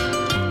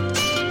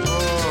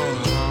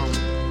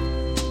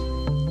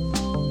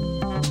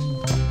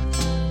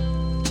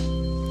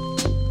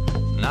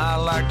 Now I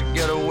like to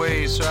get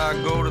away, so I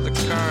go to the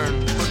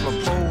cairn, put my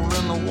pole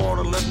in the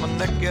water, let my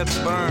neck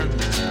get burned,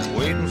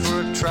 waiting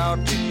for a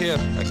trout to hit.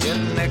 I get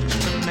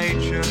next to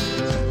nature.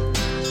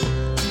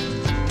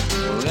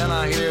 Well, then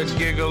I hear a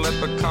giggle that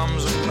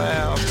becomes a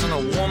laugh, and a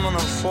woman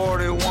of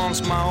 40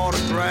 wants my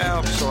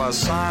autograph. So I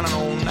sign an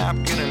old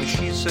napkin and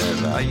she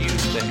says, I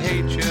used to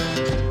hate you.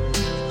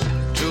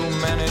 Too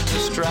many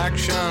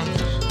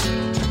distractions,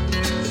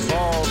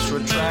 false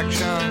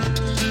retractions,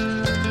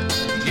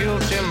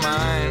 guilty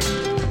mind,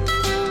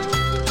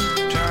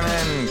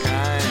 turning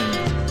kind.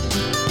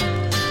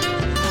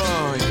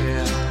 Oh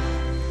yeah.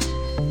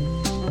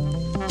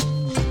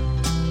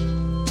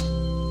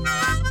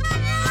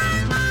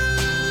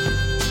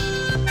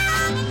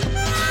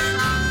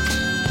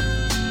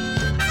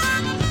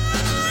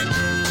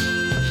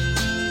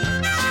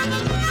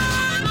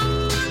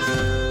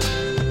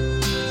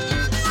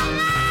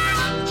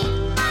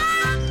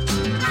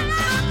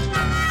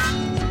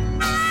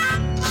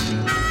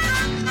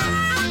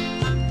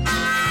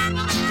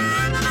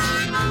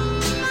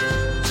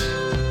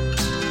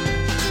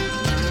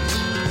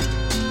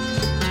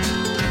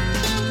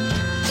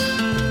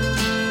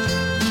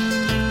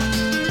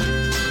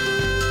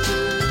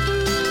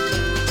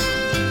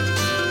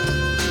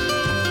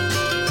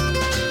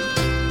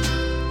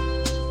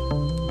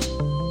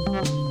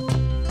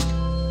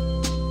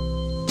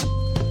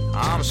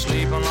 I'm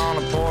sleeping on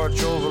a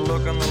porch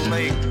overlooking the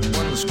lake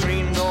when the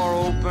screen door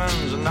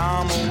opens and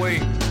I'm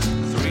awake.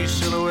 3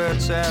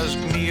 silhouettes ask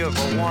me if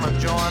I want to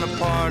join a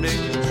party.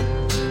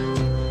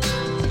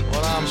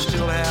 Well, I'm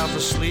still half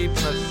asleep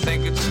and I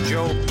think it's a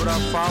joke, but I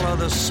follow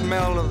the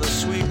smell of the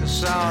sweet and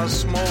sour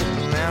smoke.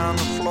 And there on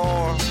the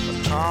floor are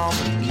Tom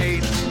and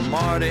Kate and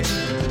Marty.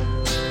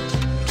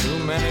 Too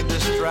many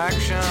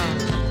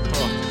distractions,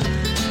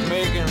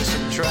 making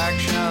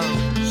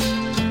subtractions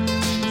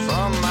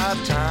from my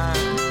time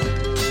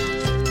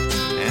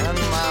and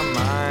my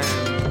mind.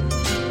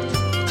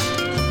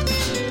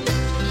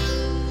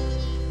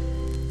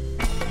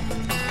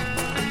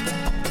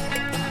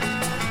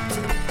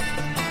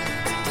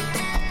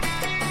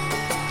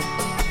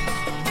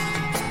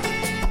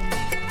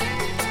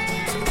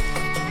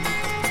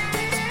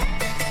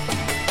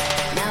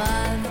 Now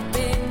I've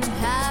been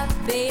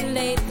happy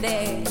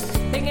lately,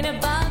 thinking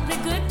about the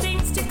good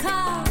things to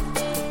come,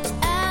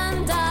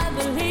 and I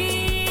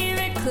believe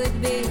it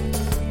could be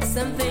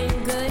something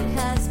good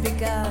has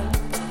begun.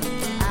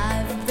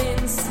 I've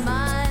been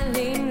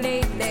smiling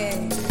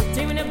lately,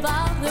 dreaming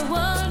about the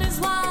world is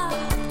wide,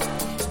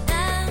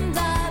 and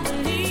I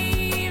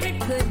believe it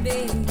could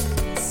be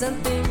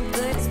something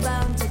good's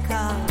bound to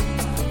come.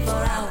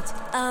 For out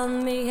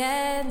on the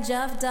edge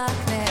of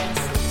darkness,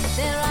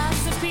 there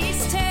lies a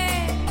peace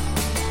train.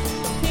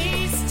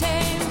 Peace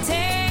train,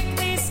 take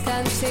this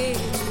country,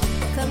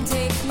 come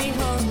take me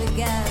home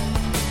again.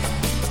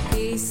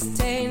 Peace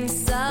train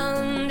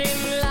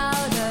sounding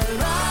louder,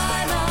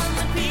 ride on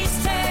the peace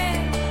train.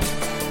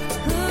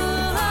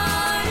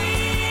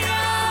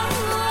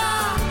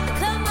 Hoo-ah-dee-ah-hoo-ah,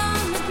 come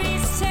on the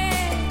peace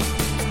train.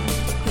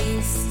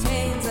 Peace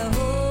train's a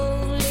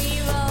holy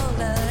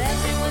roller,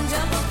 everyone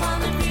jump up on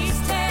the peace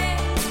train.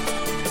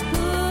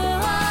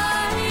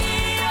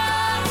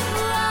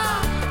 Hoo-ah-dee-ah-hoo-ah,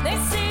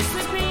 this is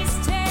the peace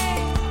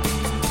train.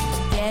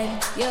 Get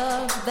your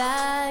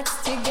bags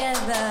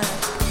together,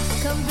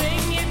 come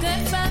bring your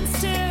good friends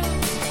too,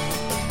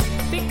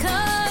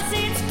 because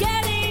it's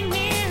getting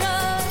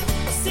nearer,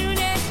 soon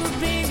it will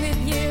be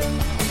with you.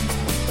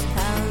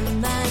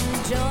 Come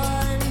and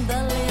join the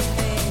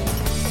living,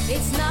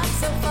 it's not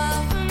so far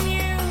from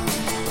you,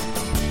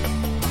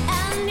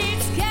 and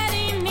it's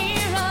getting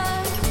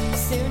nearer,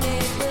 soon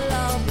it will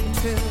all be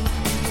true.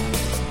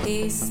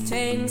 Peace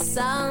train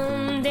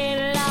sounding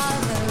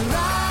louder,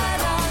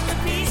 ride on the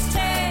peace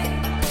train.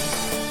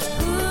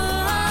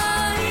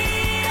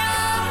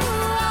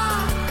 Hoo-ah-dee-ah-hoo-ah,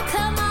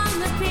 come on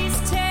the peace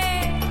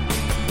train.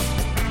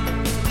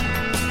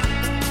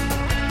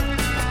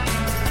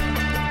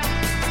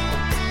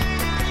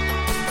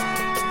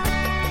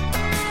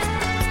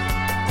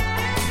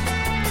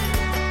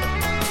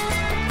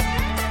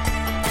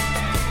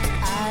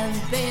 I've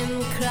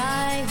been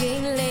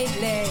crying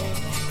lately,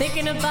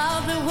 thinking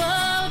about the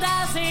world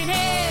as it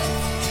is.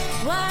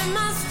 Why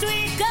must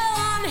we go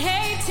on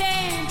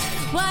hating?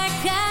 Why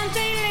can't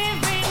we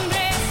live in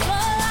bliss?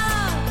 Well,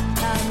 out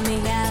on the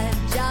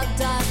edge of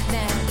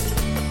darkness,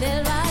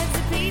 there lies a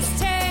peace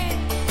train.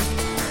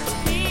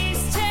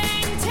 Peace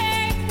train,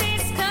 take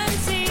this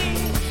country,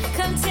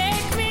 come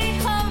take me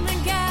home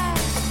again.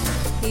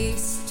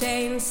 Peace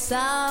train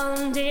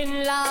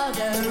sounding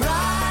louder,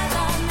 ride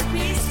on the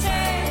peace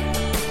train.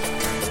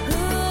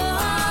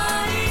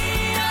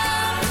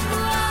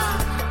 Hoo-ah-dee-ah-hoo-ah,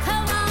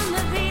 come on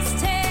the peace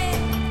train.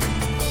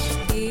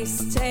 Peace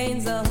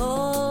train's a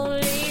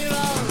holy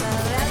roller,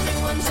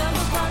 everyone jump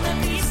up on the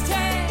peace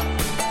train.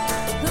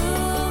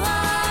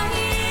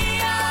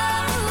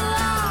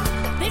 Hoo-ah-dee-ah-hoo-ah,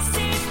 this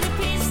is the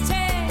peace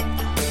train.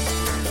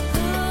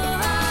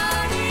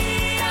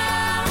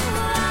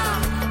 Hoo-ah-dee-ah-hoo-ah,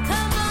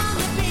 come on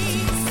the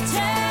peace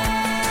train.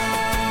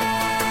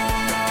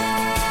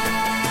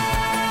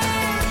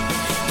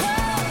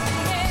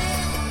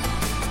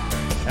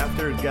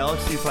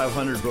 Galaxy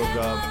 500 broke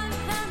up,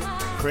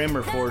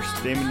 Kramer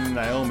forced Damon and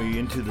Naomi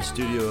into the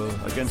studio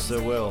against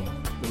their will.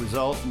 The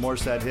result, more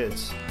sad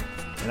hits,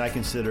 and I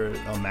consider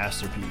it a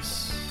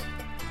masterpiece.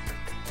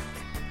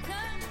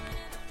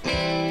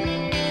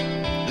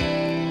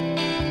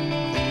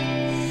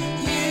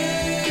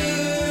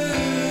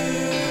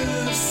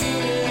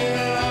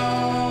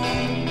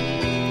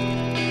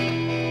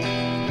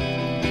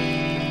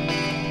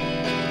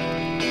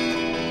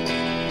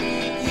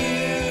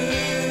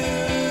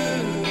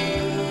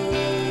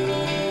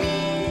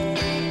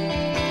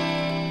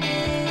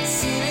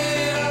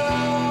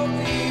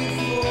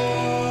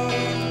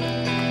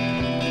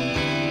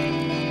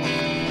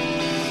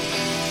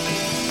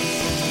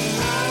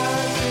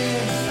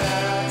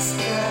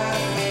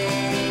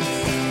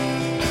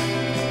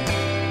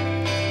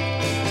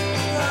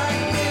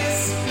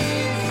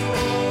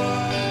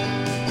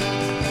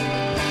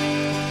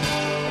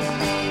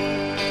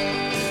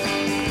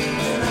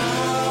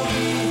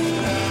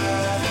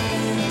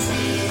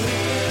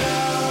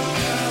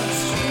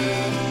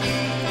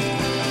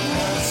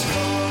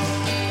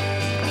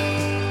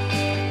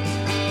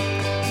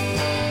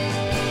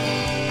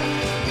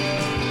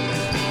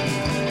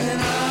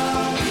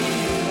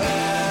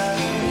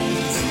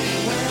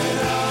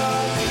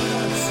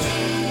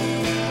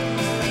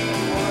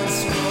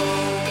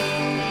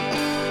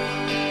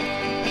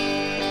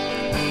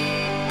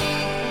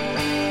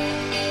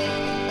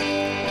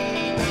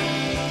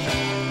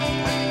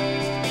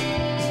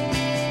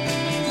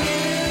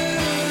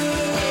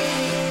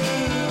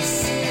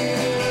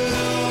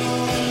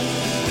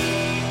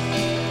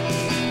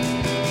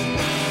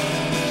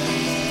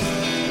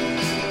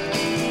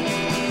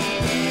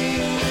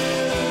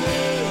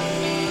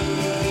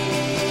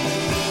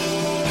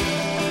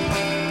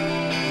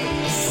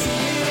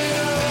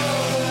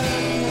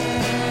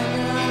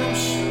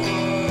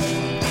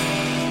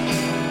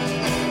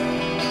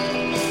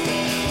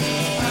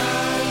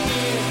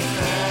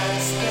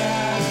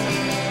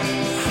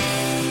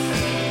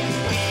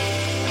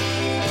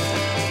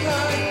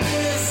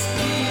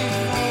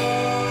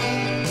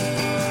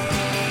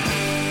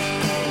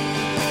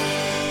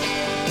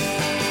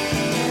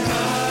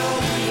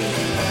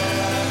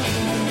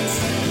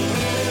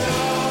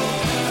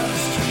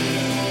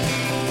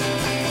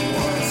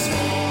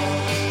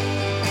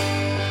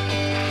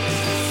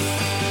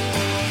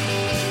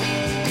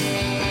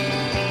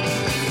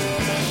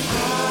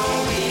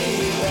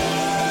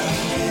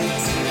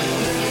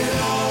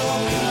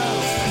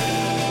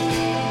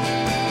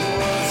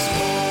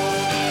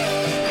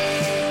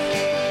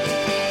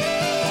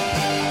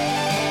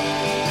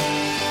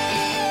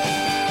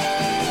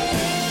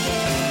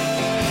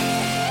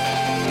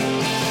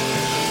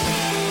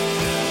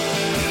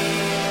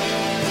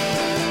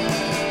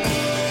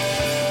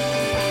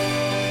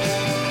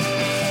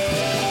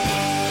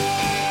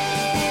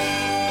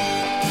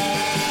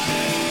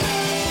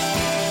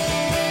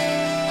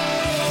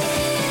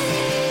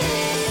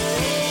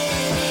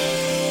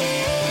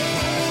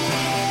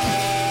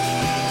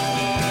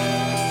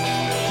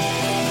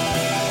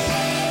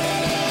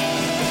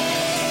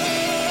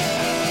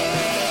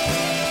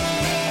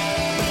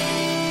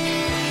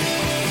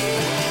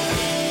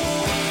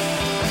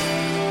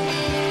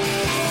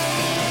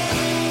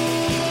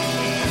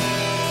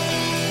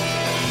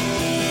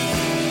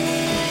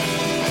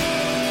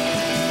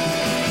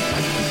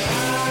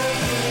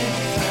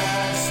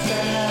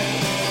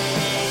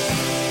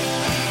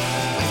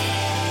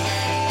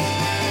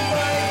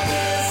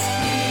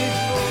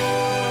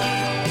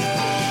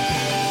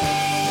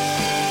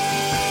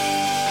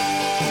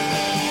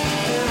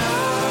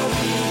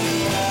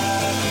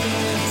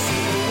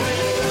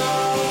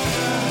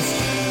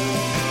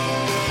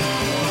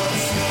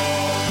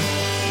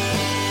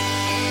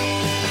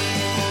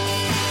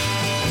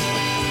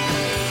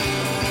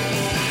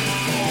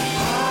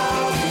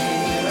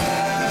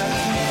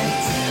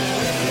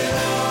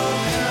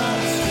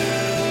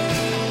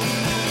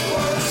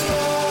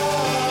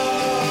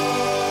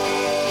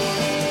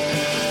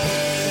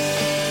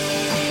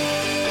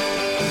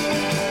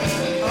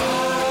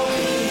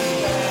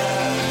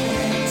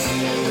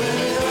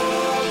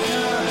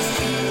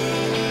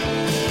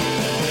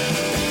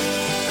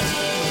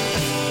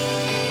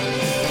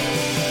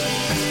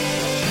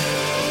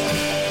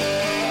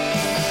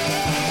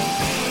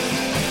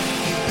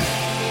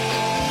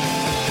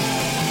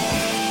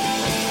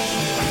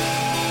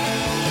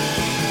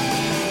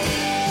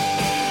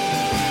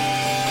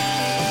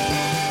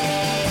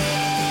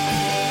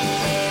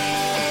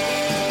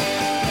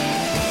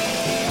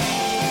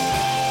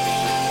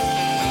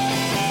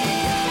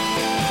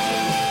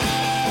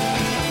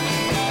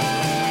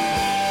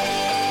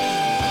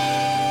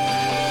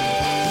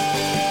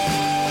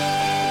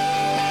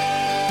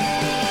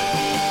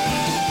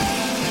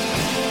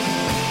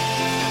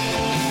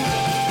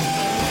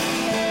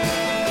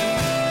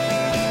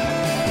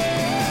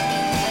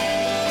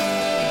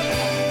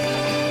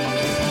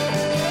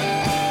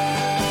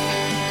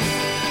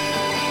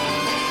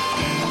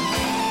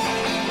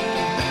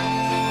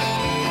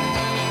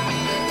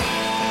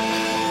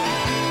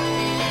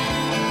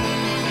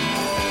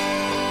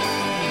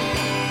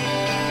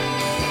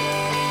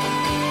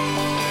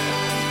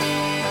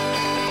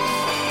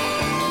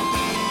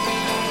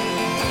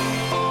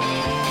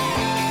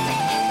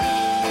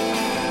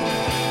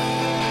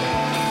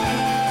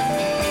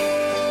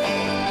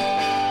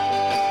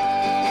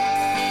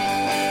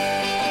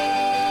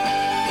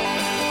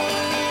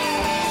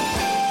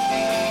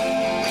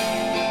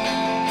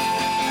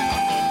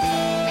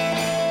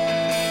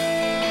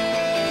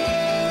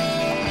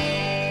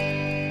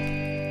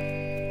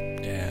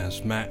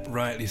 Matt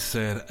rightly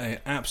said, an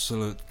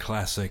absolute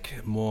classic.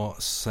 More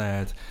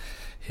sad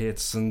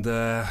hits and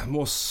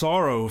more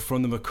sorrow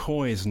from the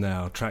McCoys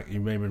now. A track you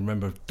may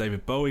remember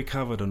David Bowie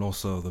covered, and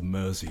also the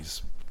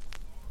Merseys.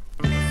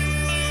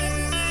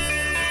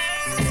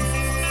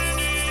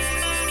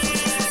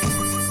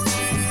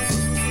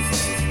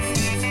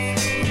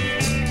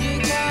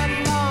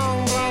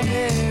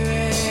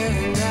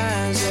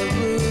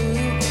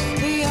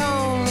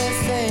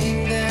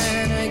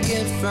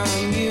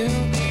 From you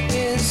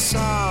is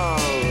sorrow,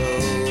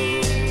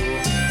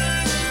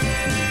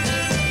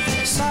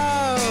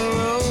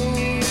 sorrow.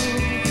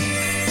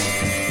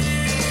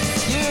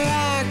 You're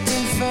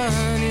acting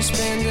funny,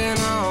 spending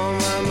all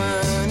my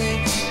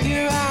money.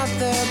 You're out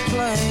there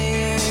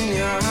playing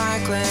your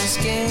high-class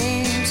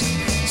games.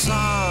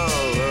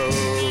 Sorrow,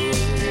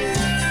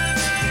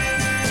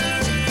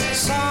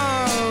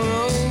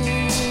 sorrow.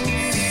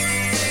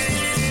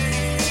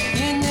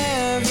 You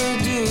never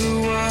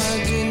do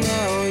what you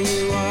know you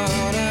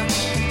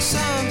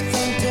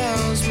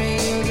tells me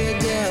the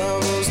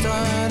devil's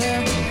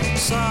daughter.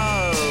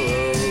 Sorrow,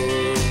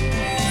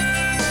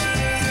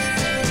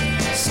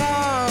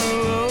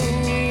 sorrow.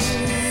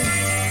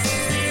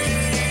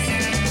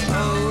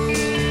 Oh,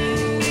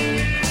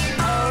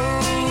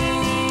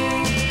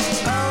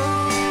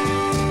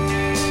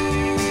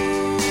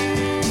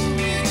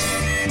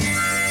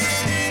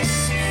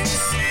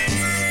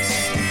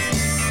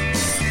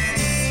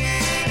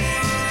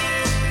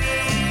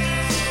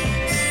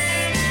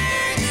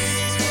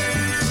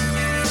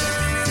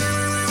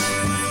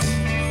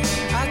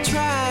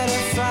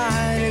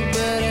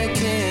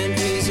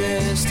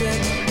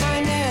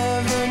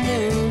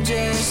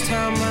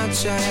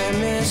 I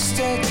missed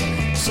it.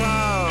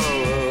 Sorrow,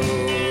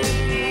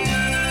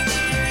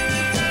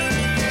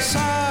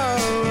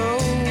 sorrow.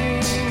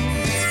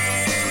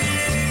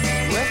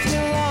 With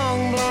your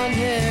long blonde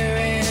hair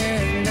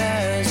and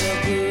eyes of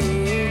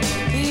blue,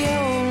 the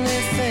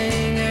only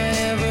thing I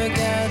ever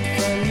got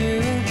from you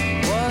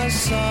was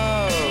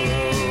sorrow,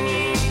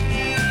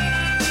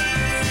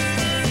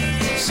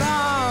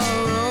 sorrow.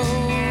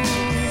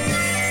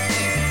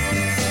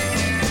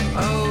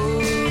 Oh.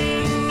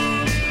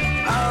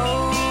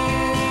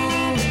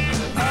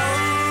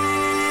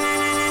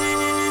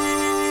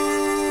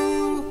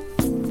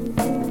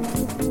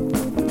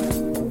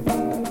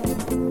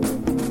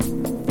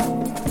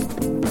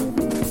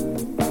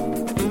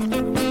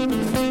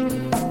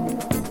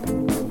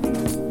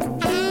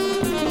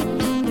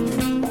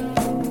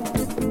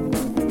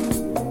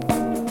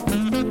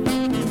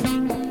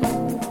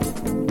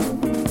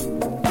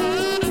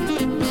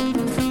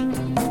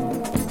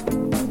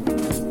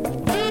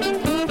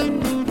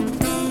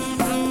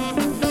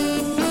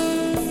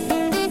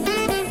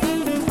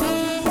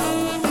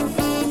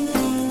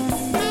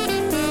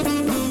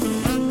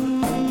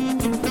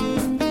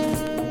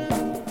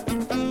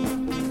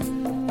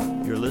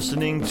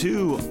 Listening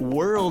to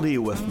Worldy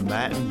with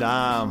Matt and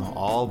Dom,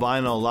 all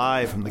vinyl,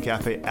 live from the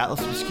Cafe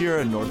Atlas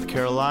Obscura in North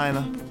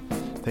Carolina.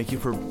 Thank you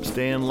for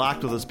staying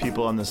locked with us,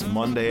 people, on this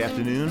Monday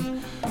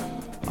afternoon.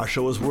 Our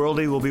show is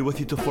Worldy. We'll be with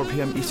you till 4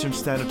 p.m. Eastern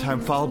Standard Time,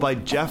 followed by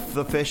Jeff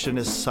the Fish and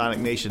his Sonic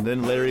Nation,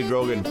 then Larry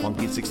Grogan,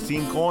 Funky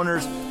 16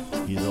 Corners,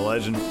 he's a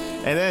legend,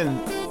 and then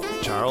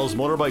Charles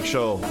Motorbike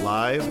Show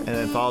live, and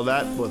then follow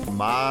that with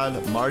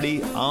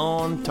Marty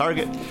on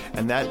Target.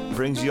 And that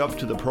brings you up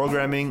to the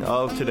programming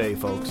of today,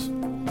 folks.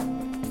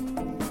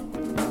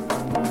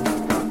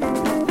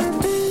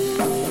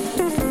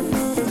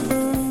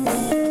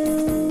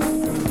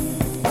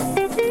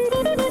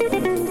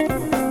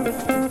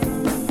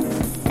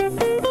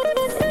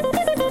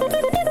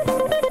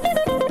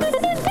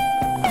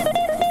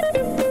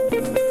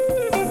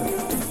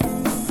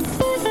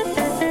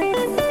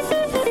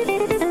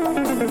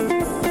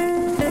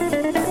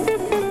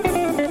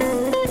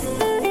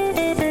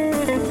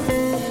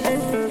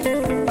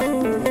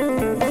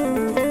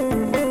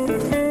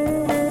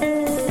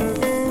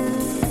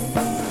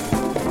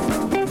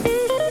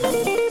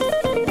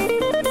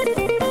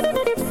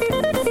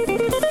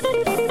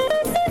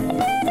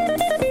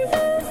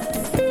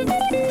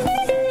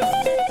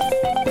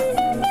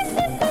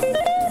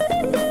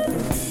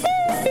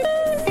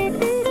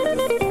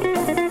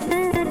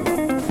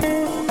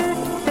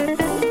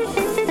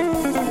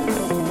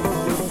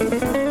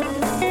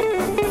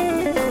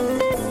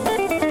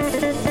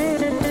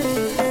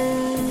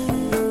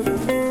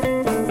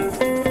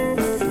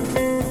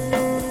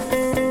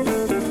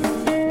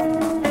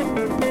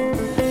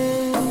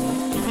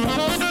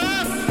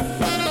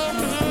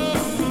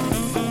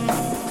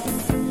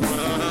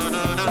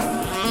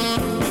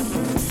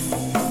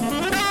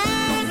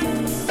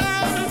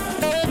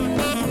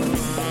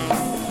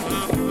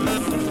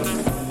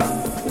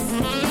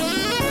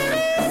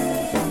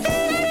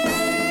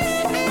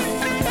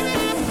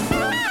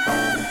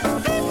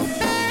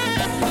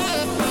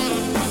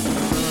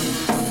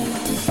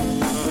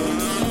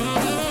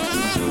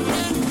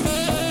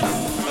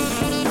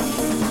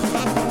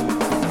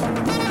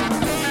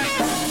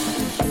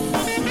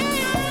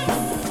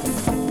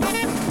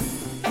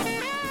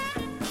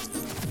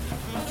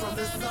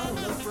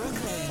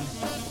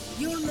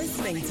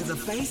 listening to The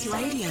Face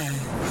Radio.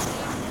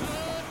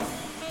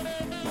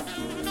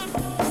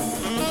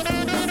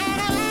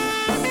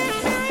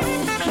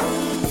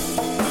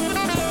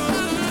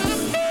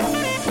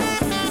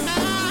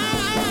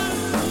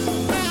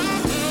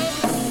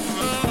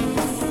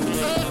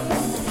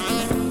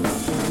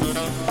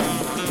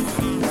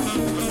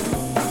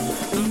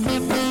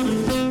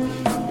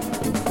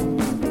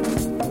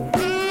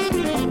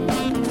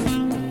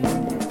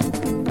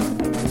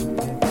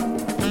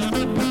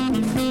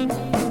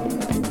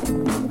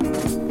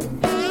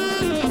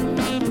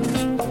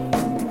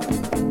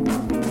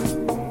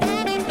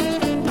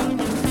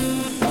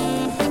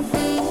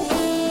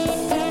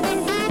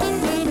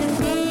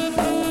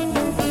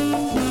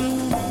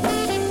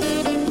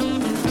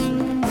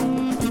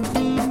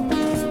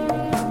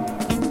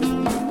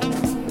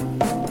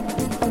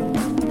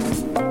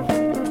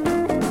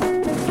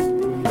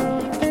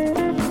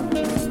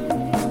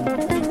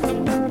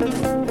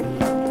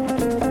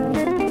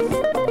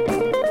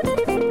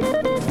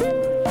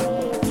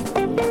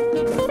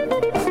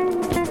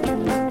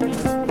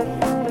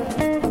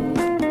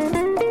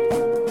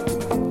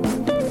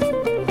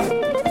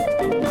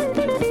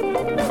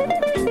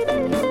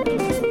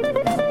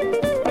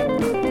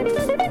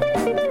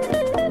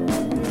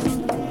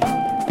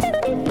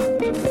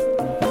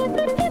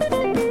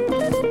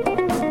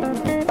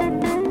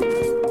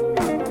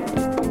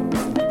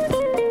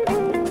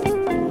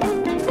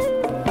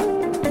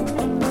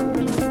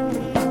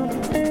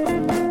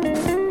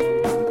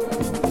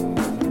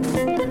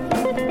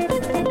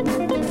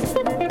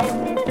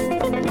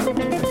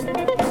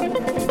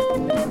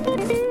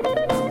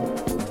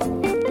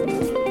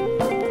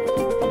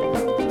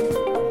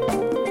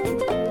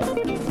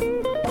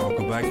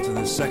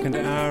 Second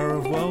hour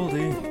of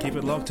Worldy. Keep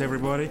it locked,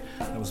 everybody.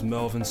 That was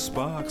Melvin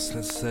Sparks.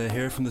 Let's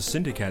hear from the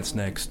Syndicats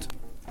next.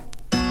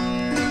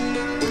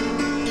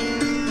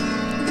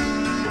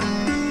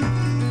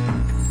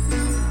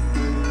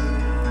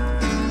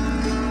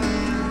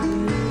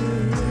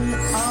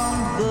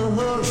 On the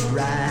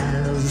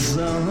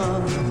horizon,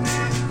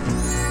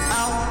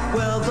 out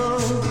where the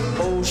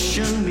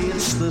ocean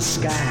meets the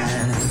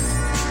sky.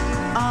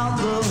 On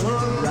the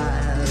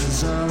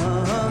horizon,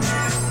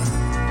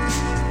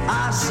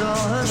 I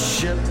saw a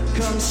ship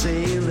come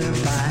sailing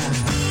by.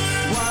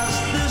 Was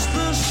this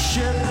the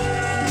ship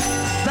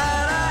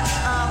that I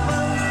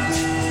often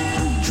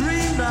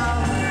dreamed of?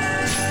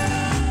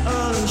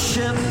 A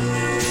ship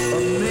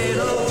made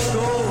of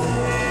gold,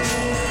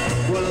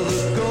 where the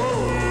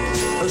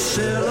gold a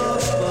sail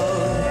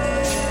above.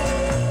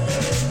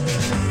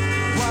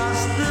 Was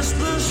this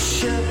the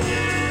ship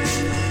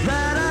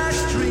that I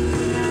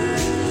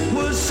dreamed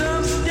would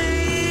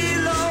someday,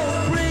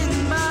 Lord, bring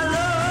my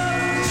love?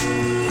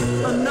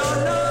 No, no,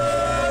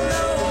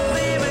 no,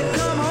 baby,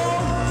 come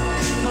home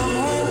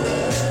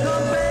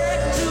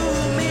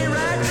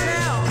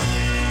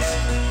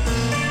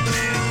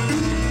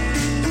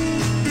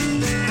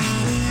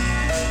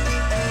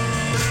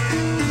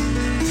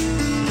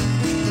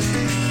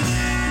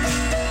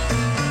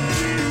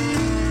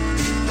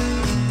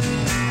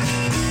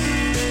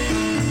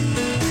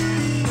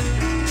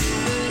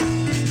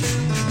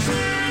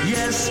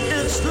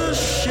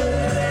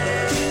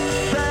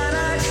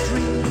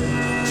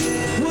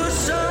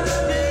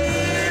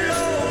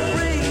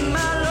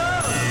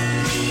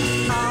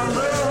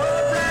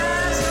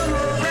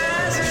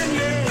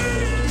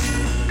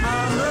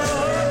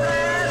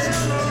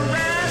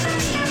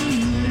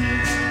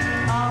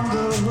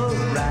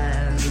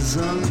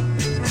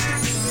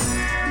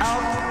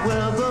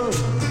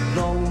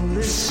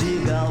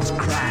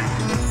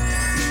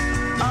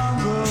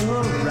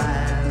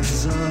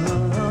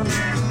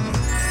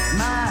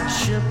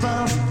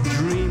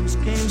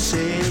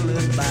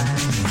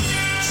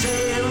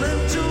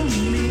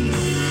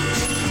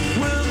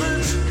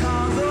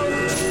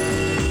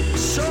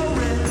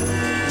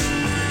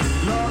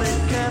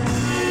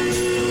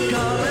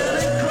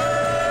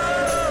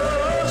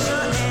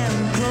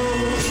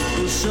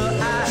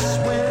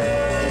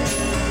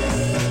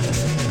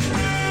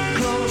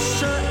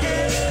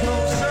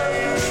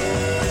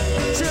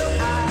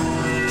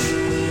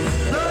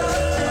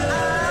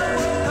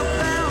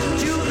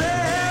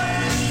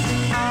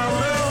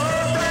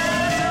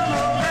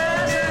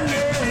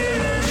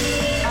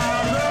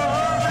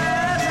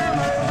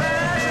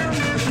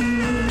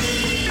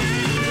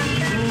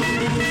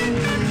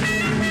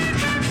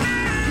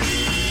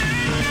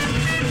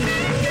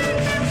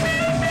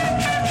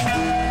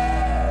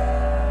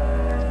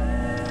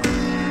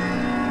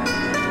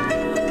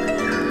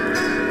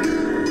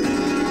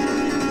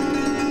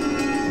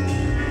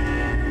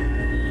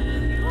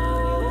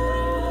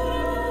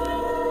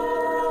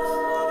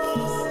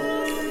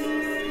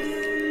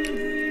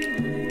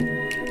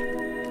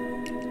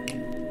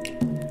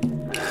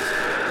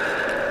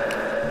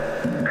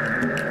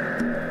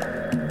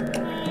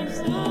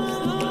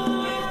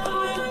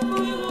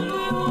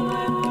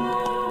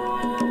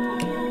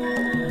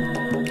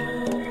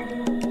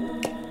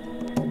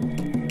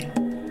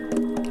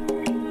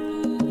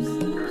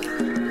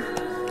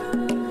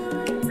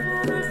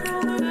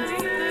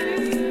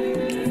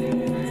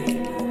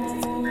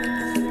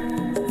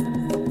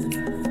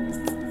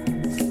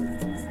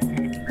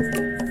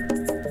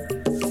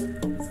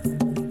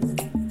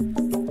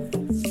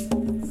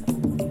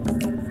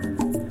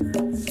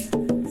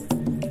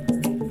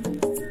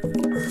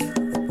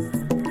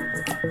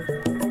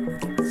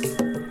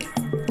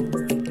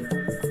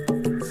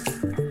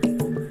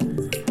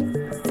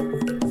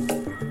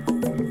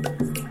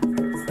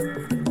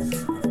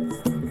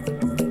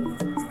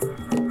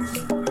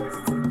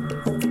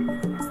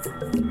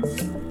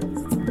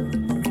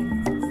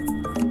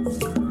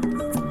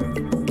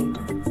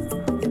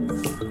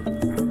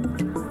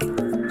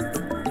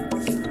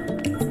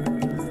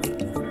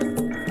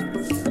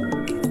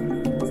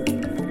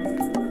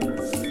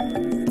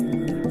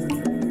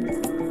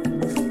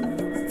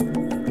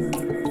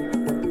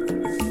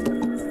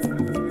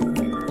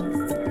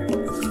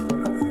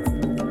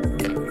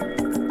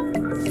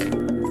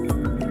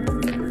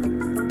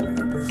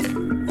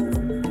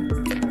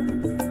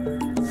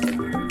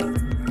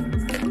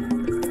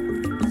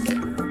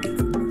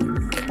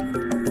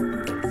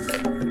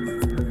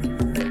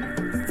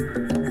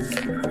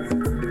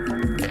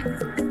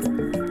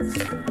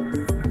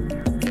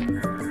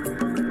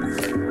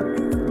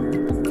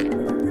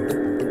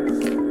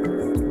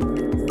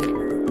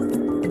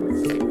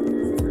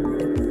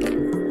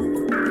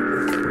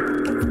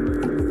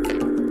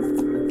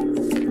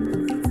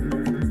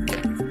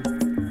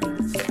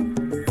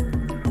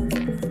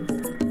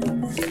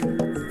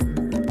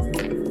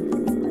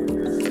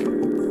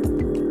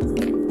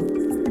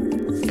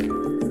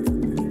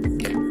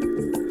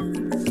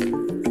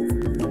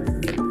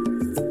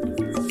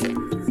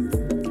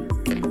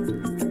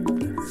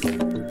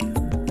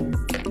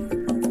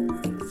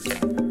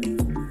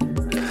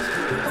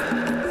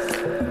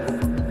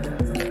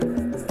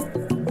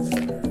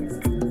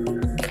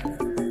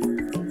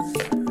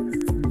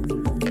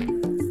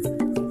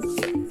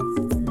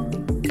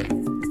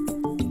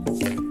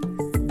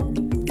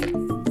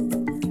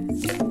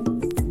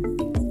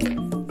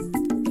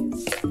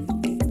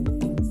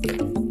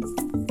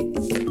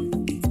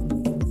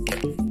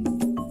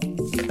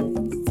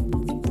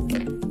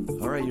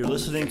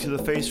listening to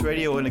The Face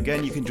Radio, and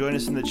again, you can join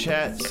us in the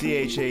chat,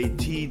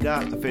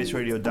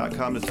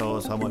 chat.thefaceradio.com, to tell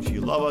us how much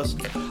you love us.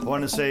 I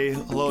want to say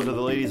hello to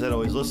the ladies that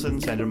always listen,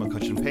 Sandra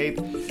McCutcheon-Pape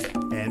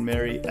and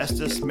Mary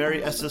Estes.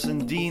 Mary Estes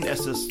and Dean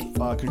Estes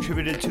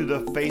contributed to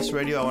The Face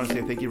Radio. I want to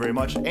say thank you very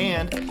much.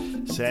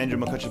 And Sandra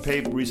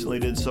McCutcheon-Pape recently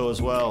did so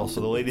as well.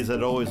 So the ladies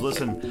that always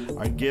listen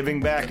are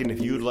giving back, and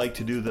if you'd like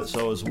to do that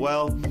so as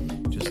well,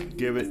 just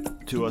give it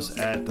to us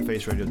at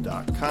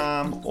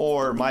thefaceradio.com,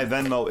 or my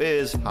Venmo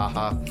is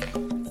haha.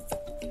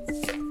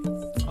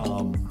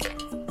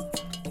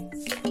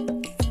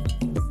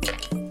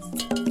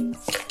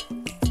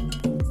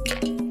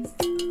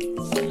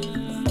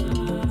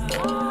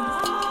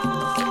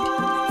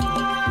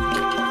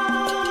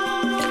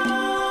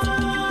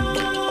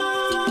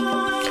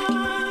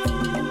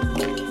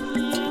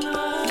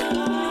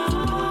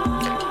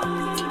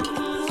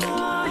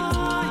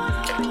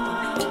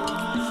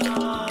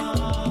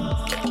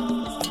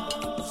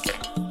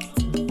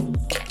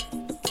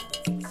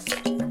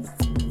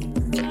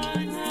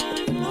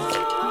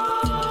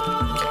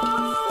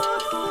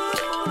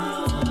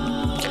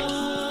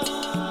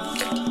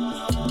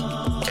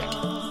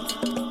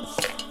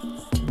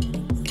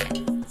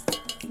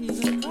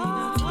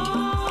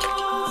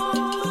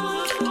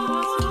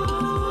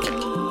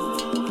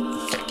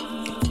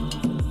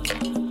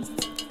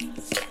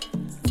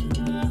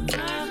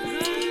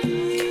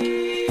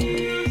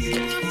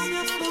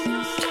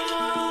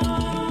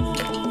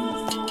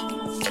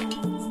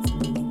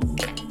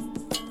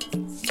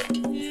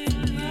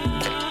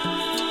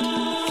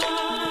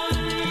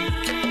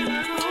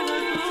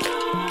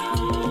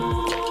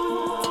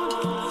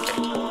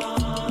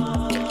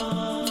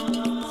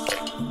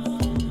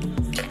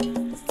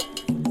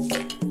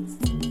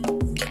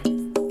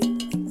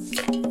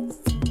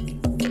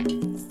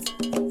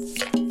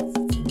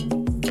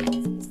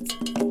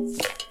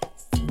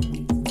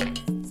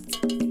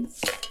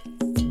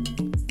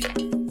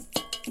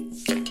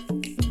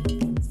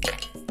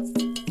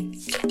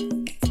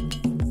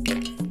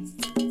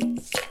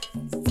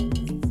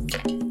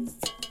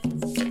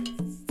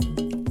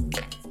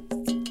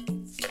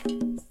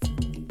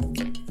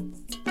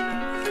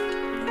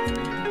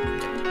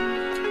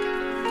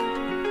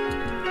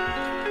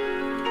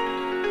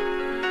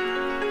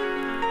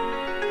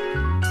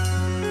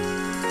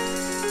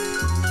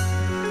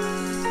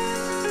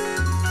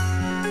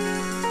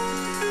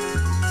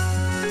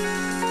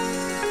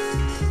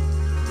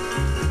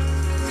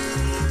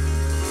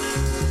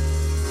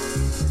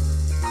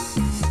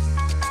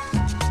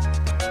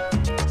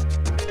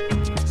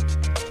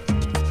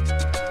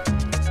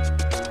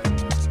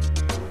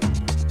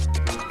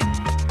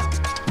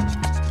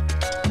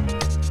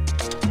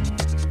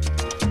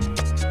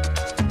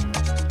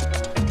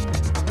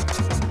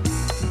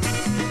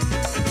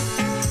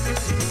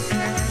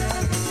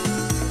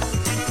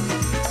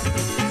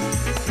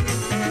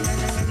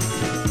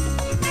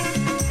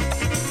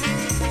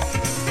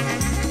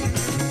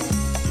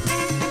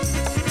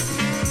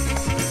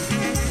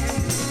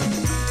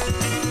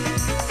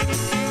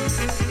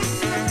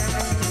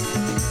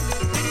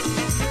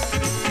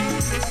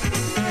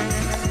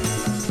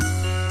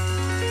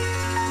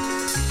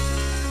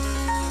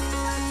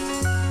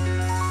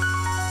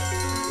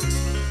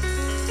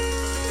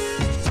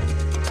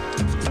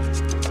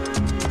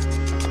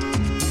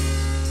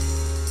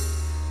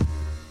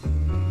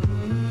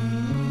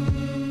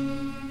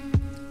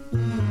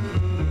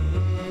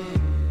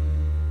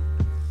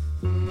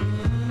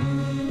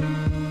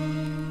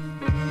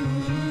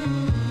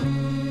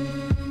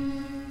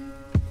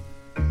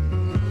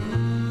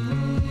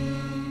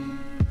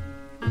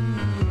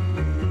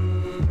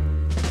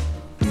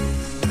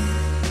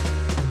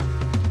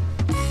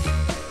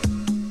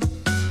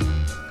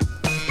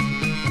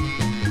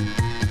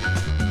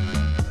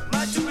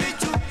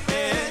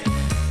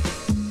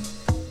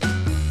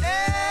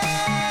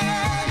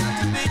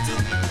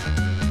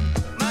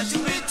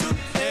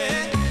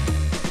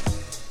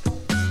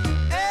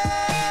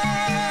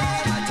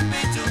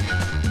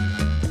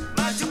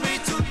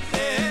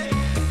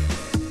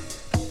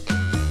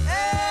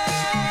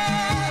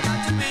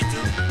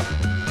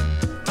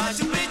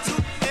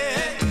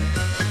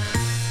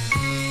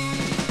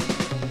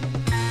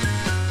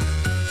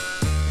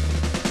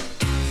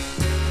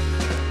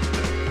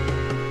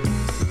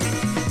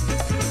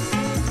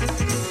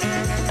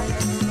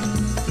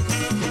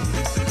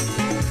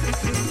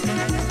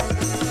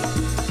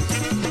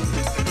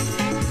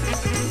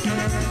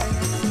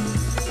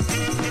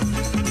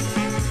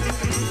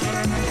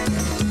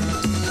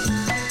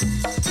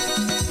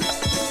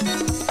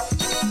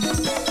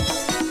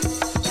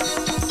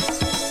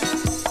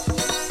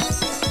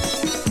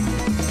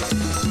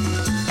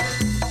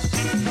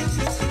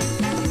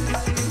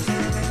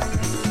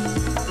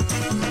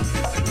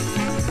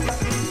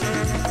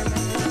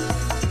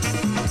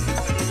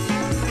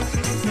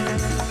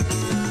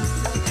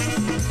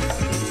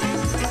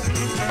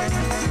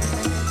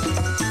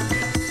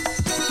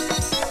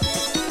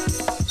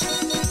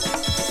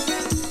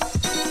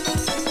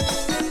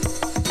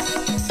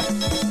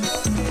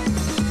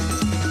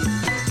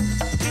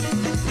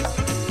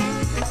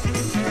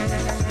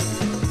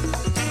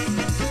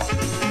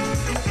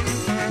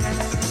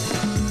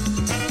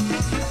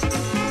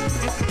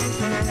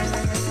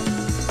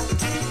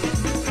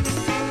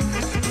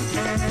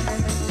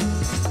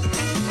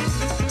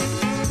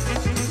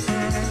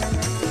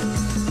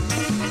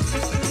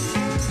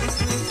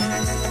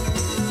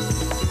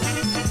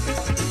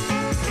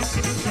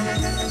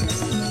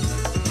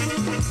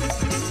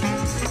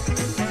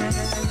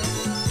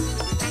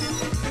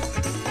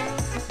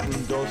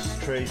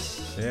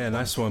 Trace. Yeah,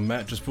 nice one,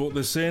 Matt. Just brought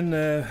this in.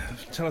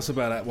 Tell us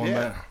about that one,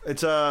 Matt.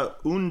 It's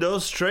un,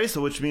 dos, tres,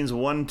 which means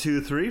 1, 2,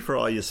 3 for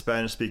all you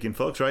Spanish-speaking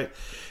folks, right?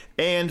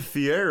 And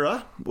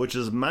Fiera, which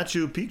is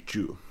Machu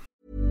Picchu.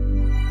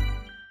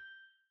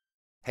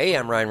 Hey,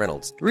 I'm Ryan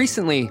Reynolds.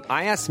 Recently,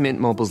 I asked Mint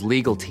Mobile's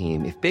legal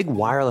team if big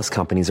wireless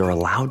companies are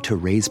allowed to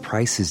raise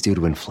prices due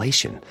to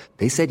inflation.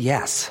 They said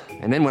yes.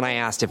 And then when I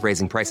asked if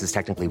raising prices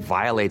technically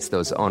violates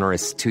those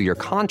onerous 2-year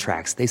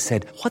contracts, they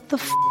said, "What the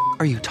f***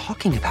 are you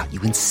talking about,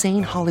 you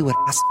insane Hollywood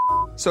ass?"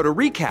 So to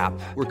recap,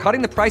 we're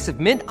cutting the price of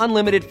Mint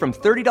Unlimited from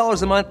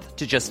 $30 a month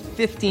to just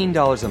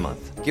 $15 a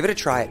month. Give it a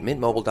try at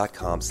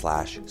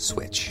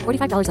mintmobile.com/switch.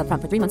 $45 up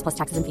front for 3 months plus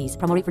taxes and fees.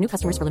 Promo rate for new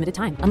customers for limited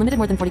time. Unlimited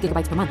more than 40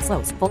 gigabytes per month.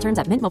 Slows full terms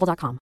at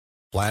mintmobile.com.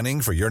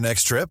 Planning for your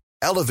next trip?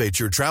 Elevate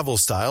your travel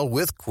style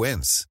with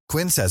Quince.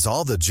 Quince has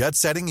all the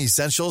jet-setting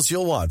essentials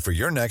you'll want for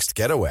your next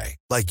getaway,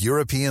 like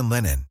European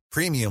linen,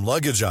 premium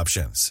luggage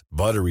options,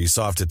 buttery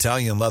soft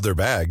Italian leather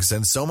bags,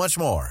 and so much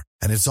more.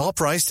 And it's all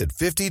priced at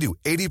 50 to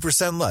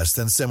 80% less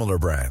than similar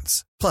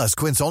brands. Plus,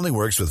 Quince only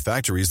works with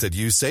factories that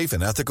use safe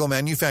and ethical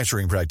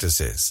manufacturing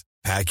practices.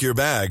 Pack your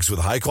bags with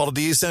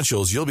high-quality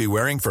essentials you'll be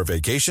wearing for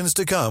vacations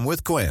to come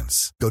with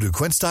Quince. Go to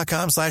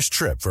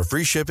quince.com/trip for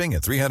free shipping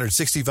and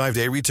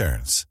 365-day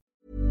returns.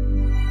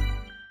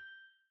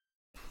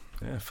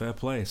 Yeah, fair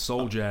play.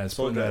 Soul jazz.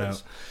 Soul putting that jazz.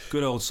 out.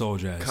 Good old soul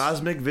jazz.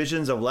 Cosmic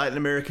Visions of Latin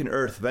American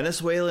Earth,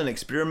 Venezuelan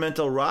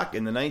experimental rock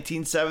in the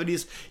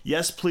 1970s.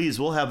 Yes, please.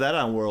 We'll have that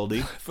on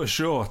Worldy. For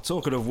sure.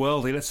 Talking of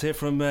Worldy, let's hear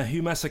from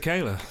Hugh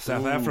Masekela,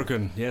 South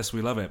African. Yes,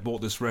 we love it.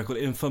 Bought this record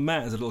in for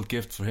Matt as a little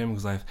gift for him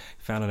because I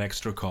found an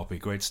extra copy.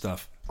 Great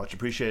stuff. Much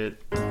appreciated.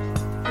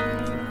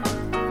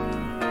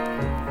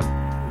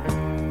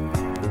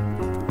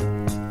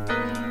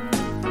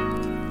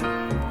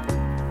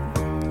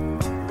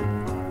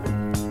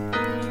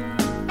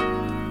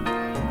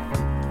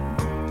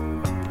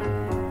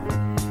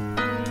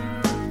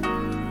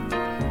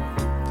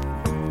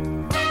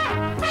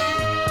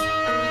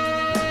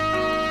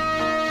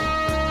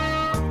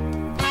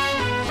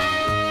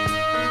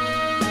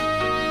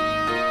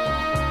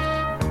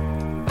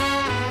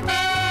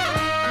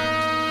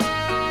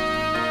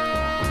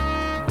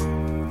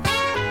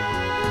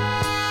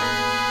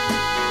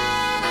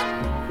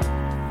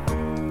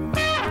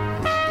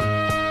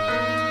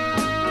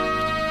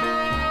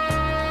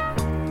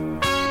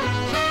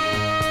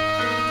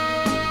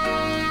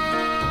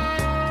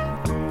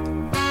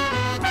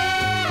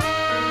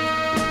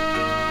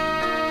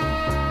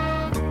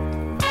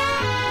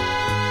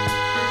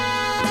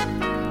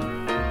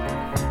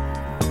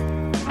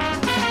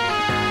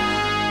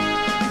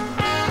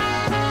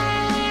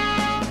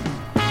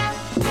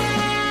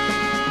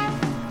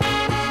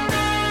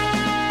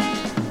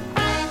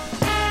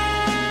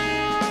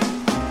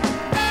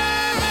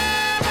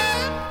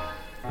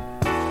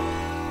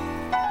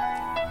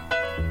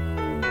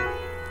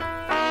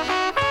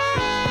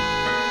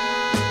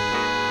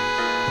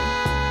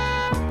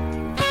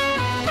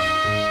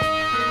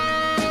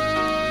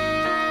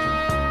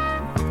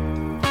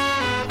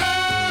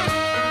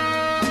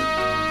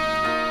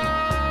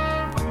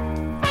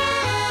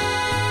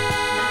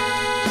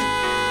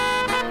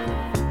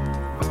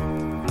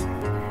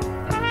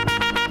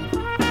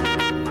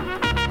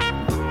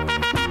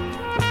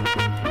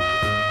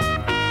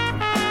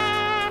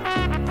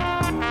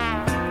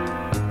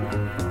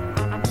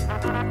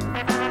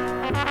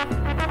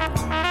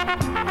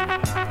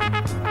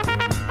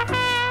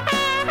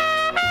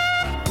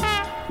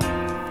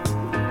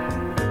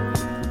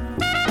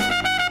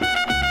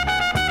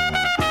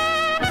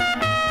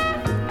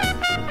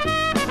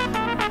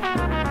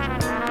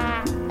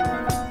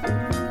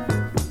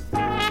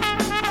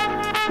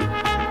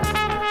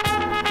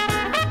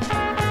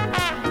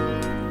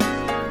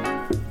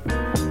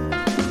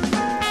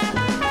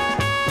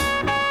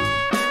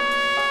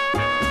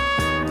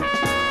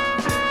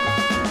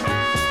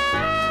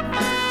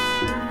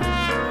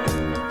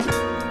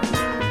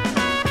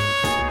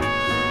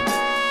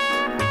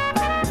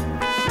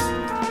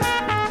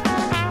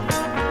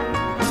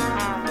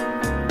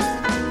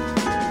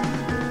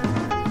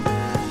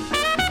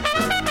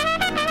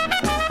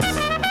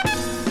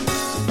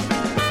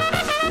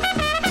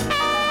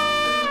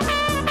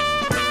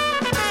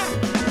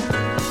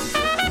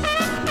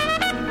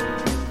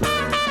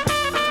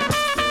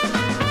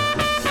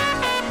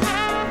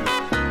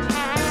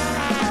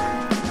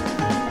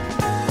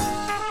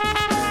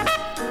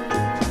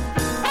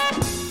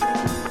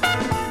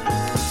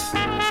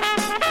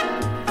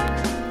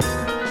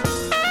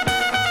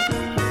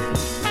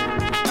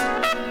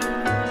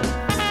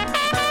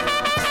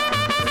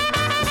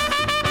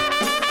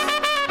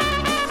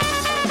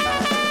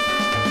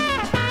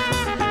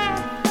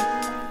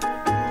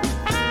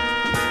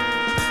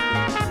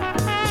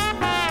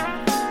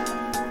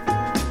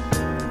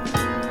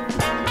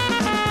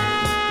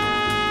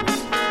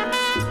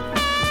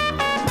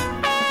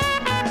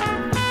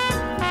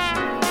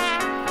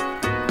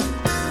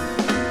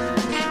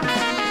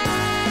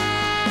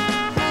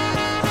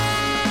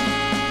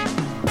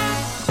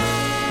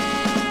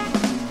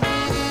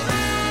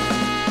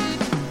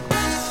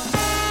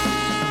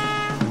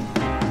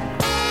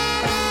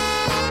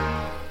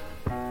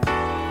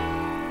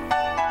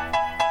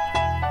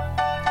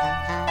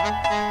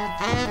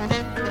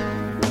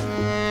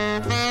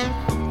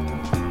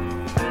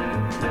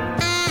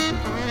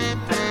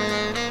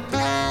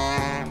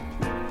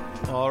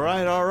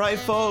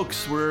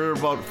 folks. We're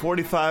about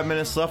 45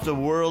 minutes left of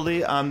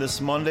Worldy on this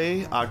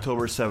Monday,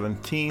 October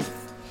 17th.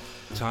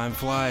 Time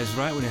flies,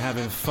 right, when you're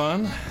having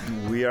fun.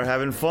 We are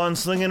having fun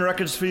slinging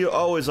records for you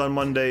always on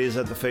Mondays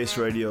at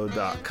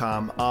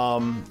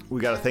thefaceradio.com.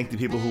 We got to thank the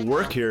people who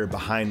work here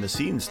behind the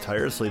scenes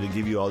tirelessly to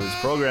give you all this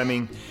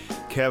programming.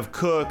 Kev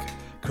Cook,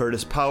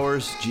 Curtis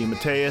Powers, G.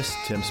 Mateus,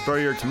 Tim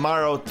Spurrier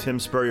tomorrow, Tim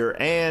Spurrier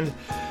and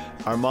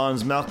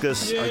Armand's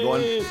Malkus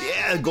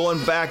are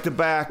going back to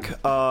back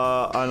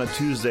on a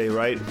Tuesday,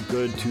 right?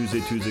 Good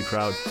Tuesday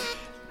crowd.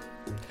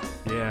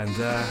 Yeah, and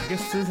I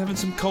guess they're having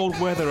some cold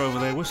weather over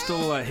there. We're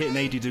still hitting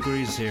 80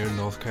 degrees here in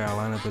North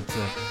Carolina, but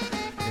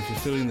if you're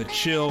feeling the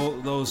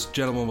chill, those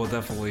gentlemen will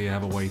definitely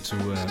have a way to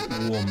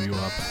warm you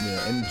up.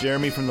 Yeah, and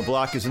Jeremy from the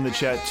block is in the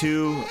chat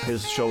too.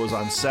 His show is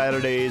on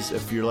Saturdays.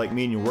 If you're like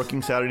me and you're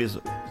working Saturdays,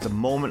 at the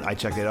moment I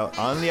check it out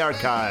on the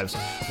archives,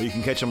 so you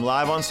can catch them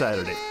live on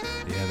Saturday.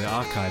 Yeah, the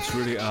archives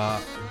really are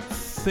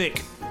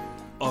thick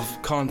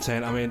of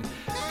content. I mean,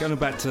 going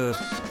back to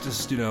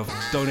just,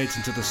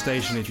 donating to the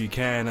station if you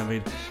can. I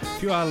mean,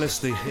 if you are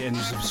listening and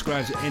you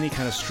subscribe to any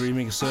kind of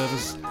streaming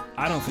service,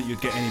 I don't think you'd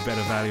get any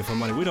better value for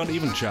money. We don't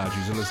even charge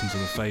you to listen to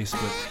The Face,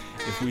 but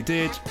if we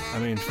did, I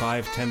mean,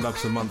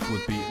 $5-10 a month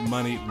would be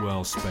money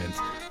well spent.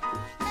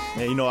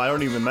 Yeah, I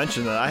don't even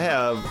mention that I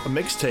have a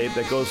mixtape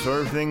that goes for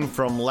everything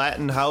from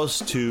Latin house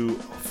to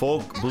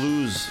folk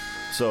blues.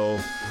 So,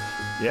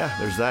 yeah,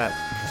 there's that.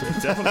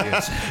 It definitely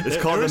is.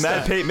 It's called the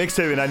Matt Pate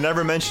mixtape, and I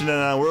never mentioned it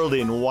on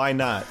Worldy, and why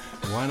not?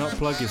 Why not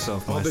plug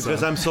yourself, my because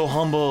son? I'm so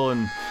humble,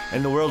 and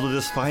the world will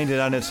just find it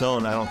on its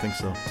own. I don't think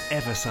so.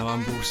 Ever so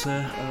humble,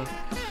 sir.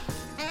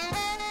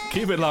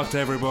 Keep it locked,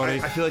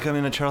 everybody. I feel like I'm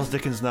in a Charles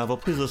Dickens novel.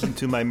 Please listen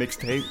to my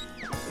mixtape.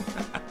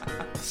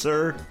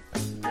 Sir.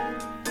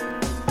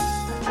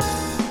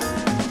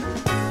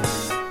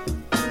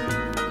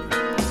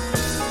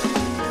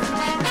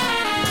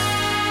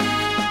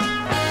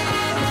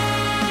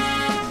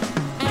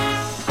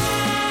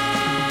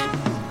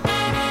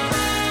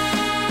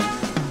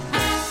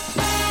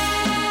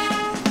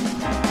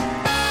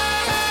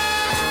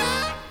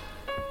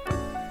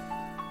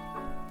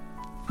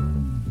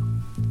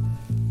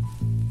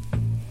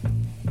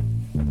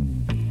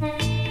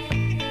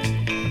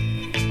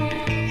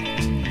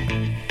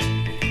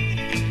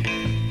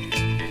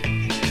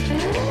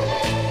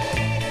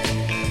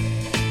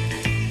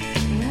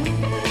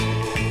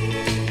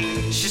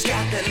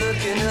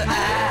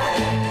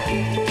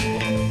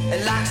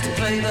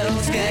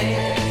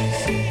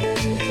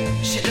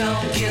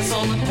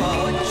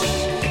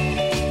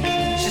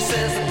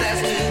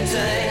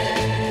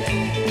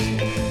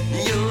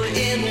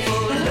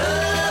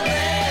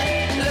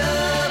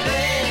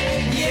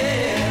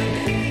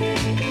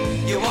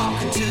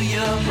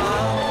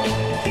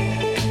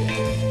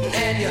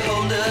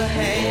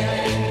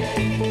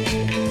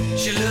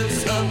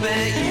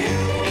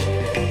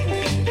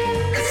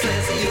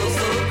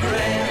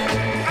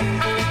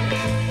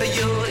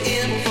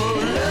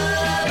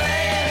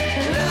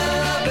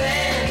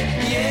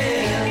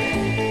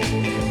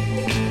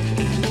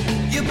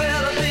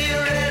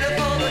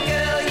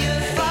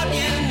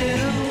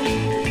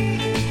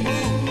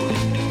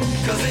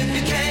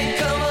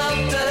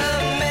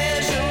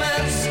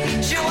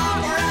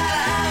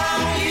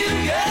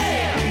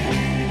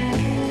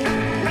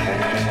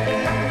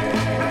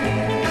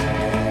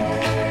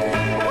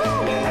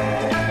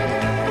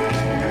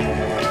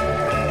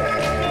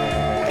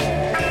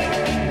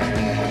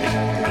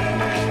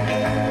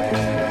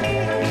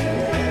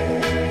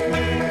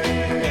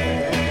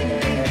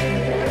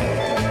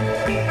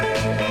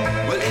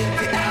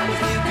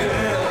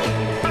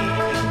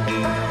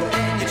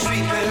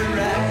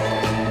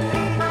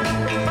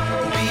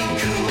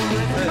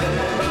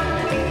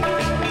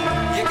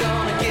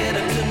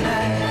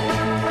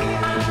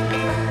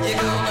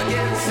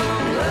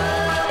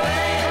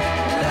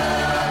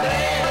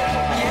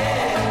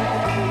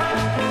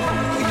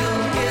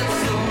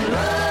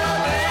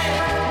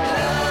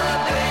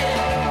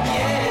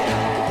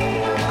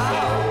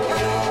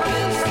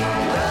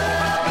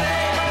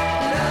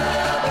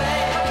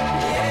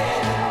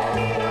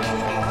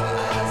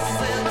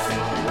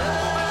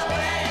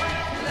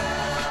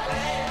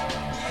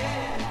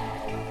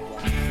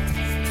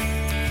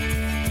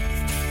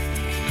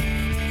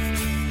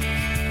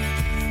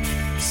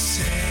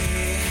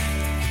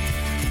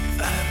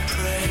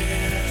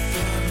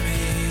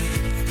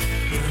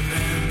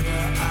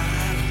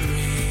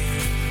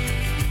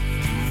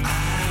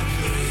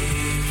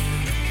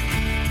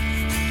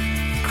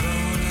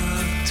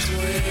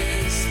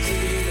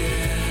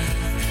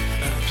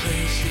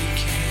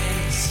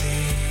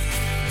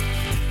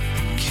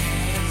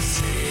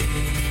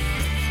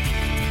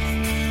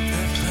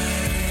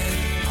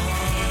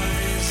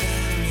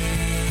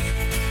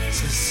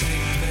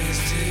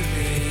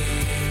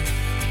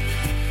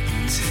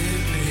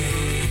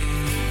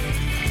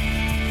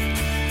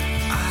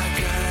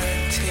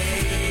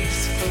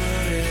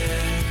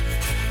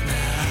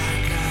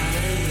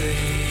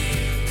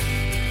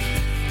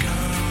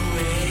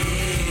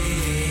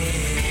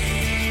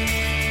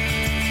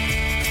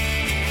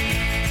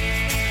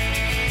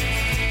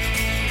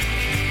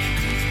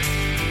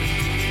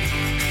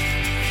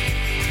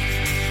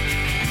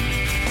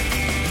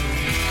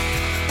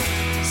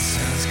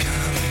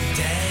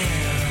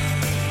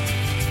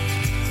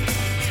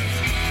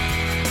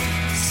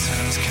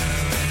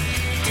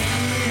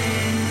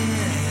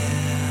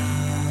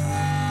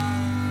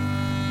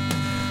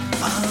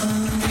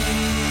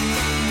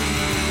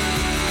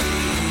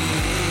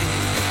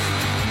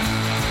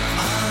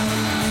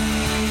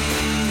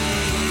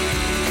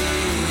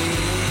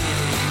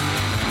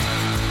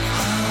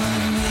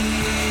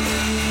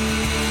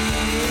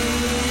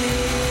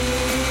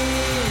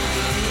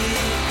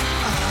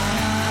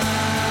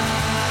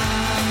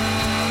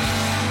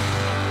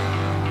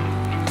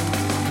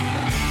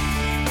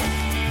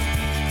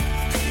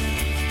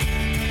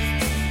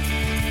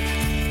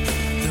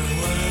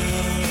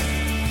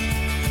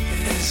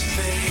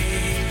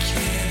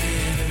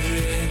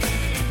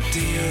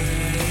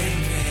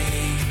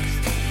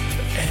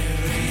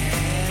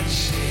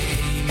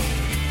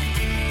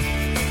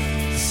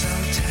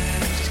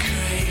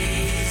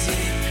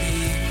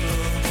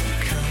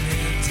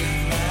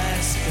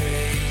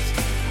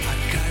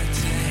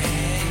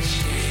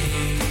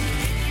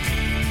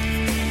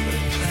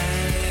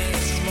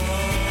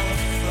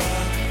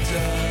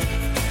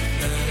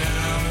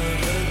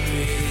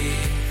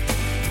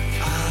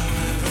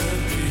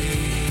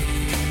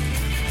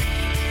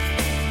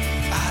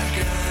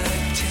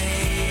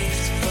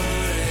 Taste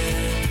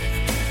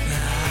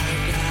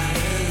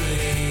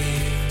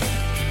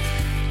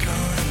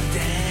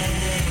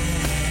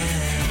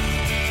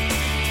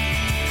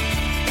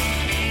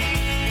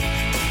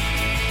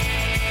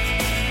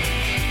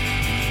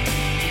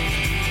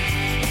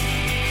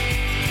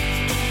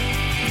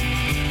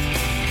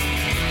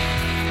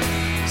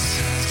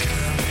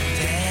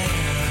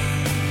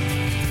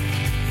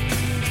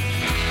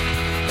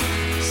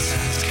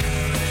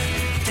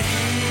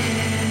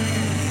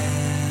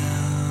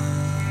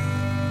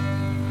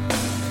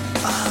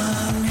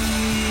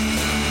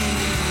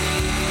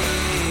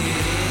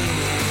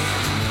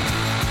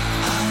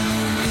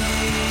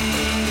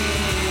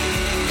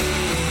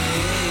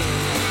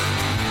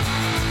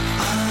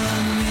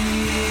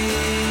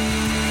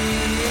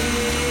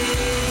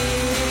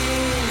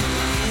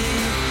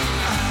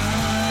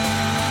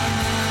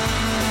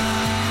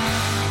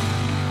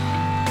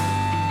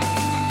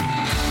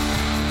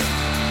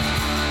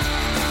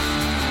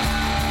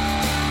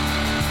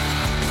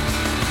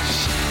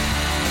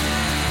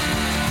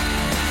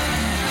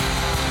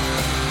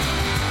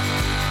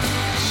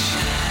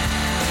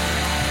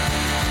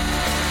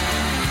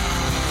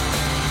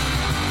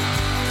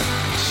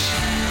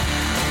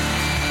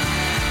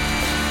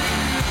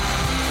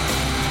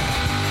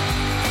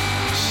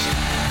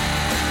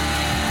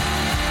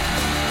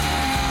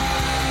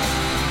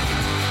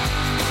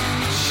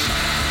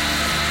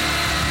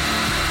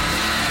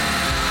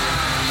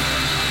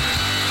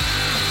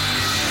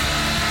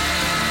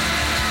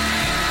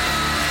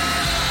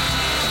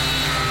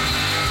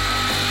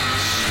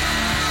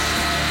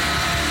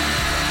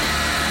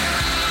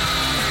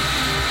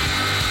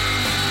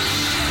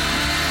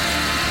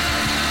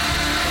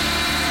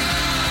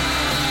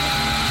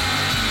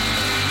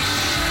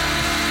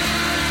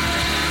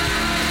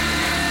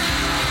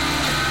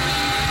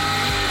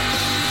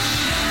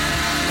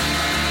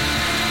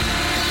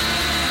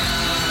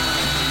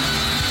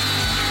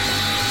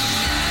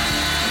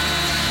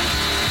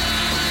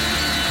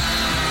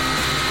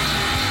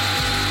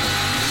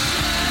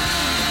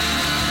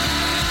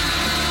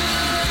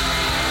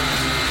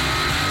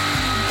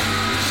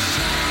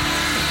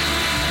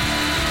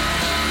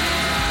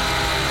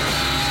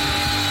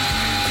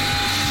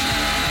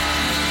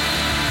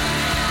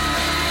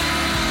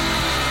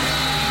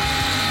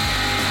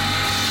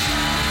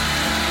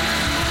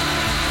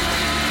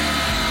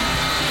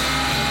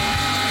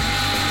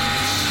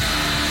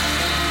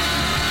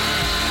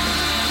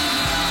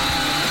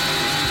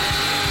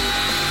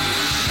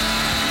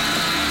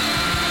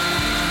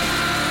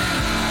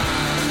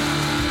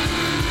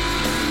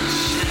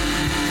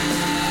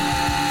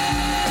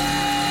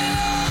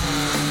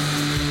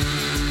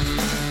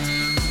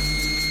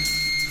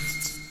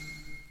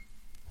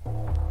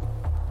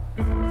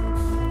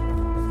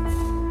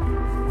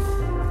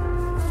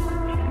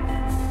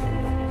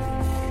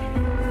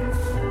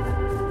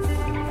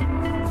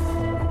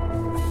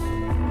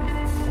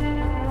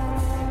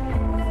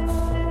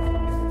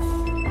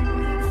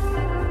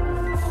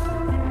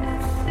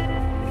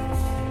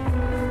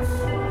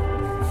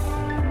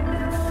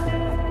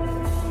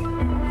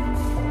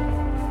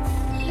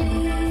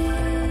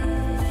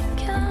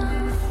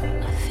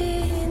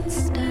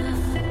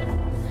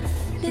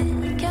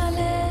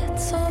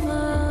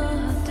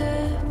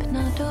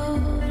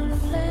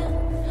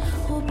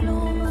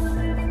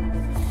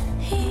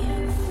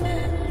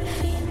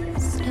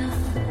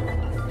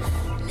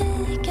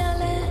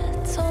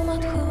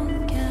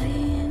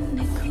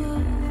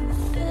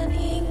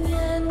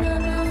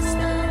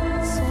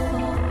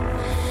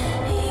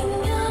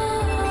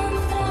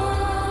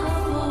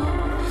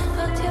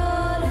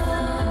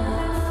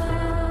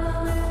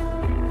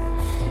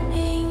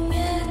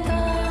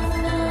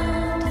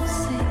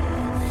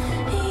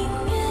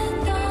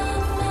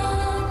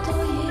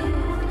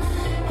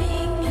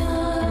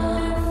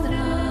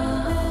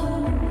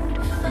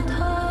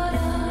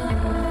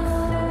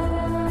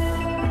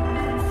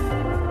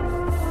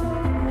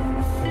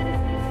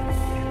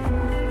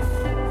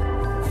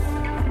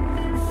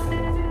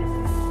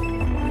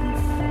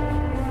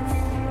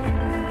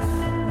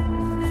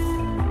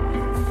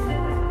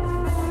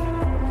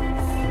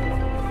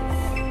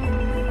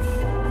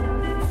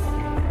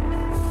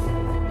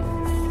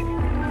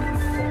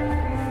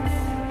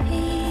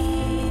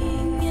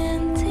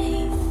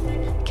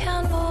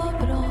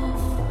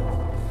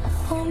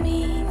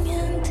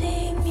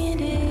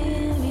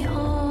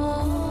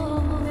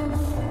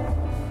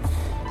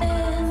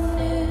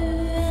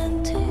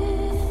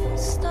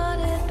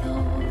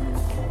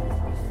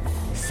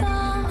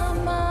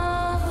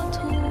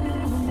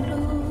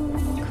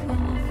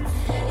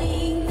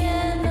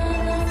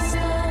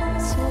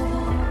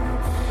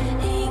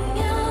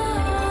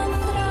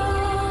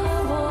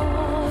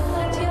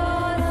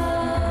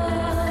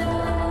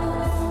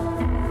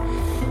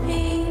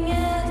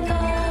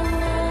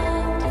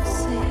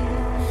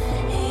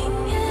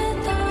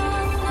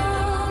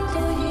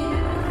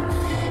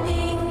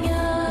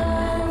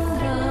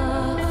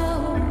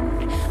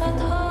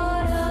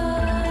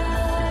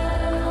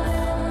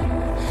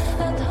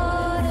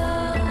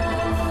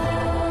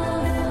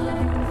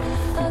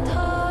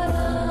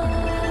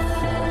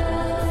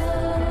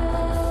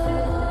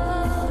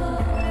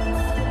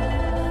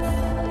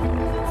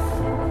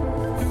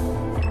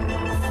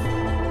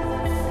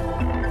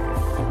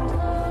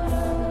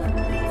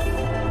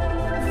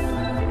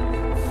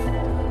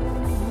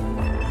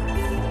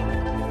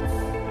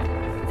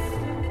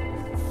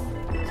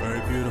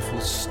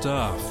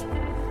stuff.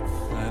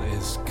 That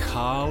is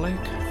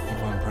Karlik,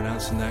 if I'm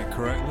pronouncing that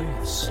correctly.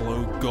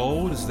 Slow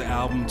Gold is the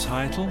album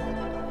title.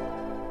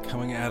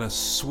 Coming out of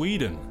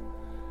Sweden.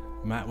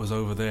 Matt was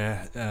over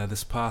there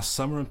this past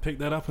summer and picked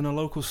that up in a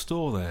local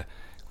store there.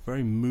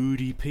 Very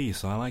moody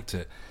piece, I liked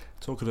it.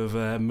 Talking of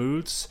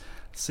moods,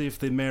 see if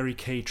the Mary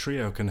Kay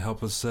Trio can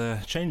help us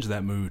change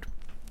that mood.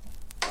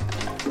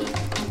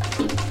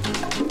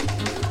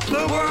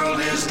 The world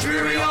is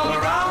dreary all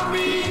around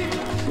me,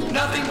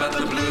 nothing but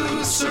the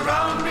blues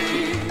surround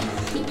me.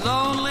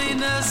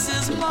 Loneliness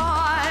is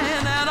mine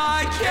and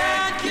I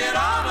can't get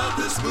out of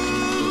this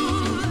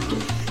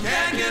mood.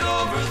 Can't get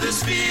over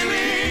this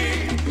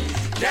feeling,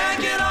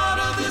 can't get out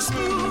of this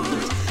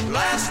mood.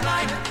 Last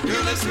night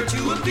your lips were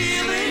too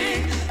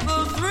appealing.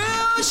 The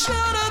thrill should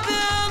have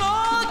been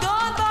all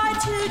gone by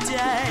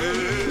today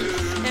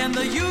in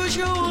the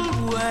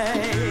usual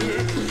way.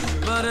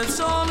 But it's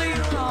only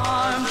your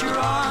arms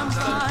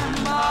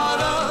I'm out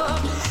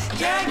of.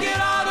 Can't get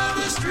out of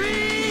this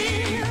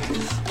dream.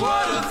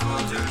 What a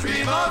fool to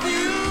dream of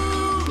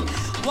you.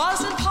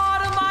 Wasn't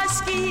part of my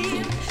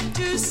scheme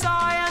to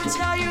sigh and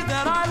tell you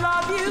that I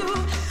love you.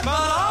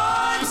 But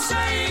I'm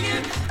saying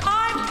it,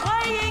 I'm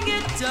playing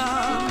it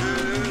dumb.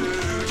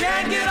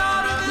 Can't get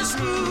out of this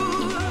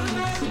mood.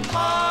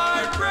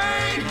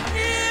 Heartbreak,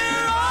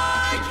 here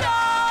I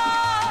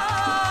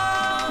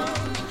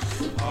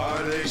come.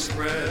 Heartache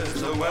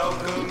spreads a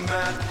welcome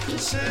mat.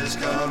 Says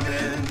come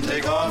in,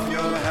 take off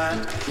your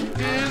hat.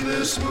 In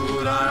this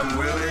mood I'm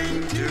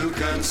willing to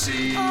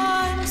concede.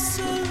 I'm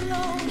so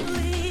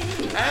lonely,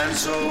 and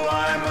so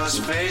I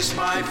must face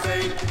my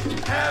fate.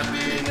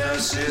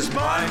 Happiness is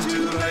mine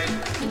too late.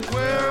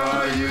 Where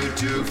are you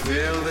to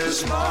fill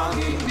this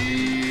longing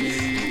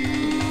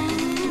need?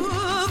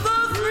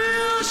 The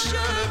thrill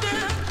should have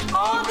been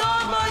all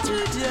gone by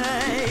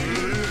today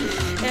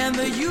in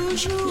the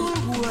usual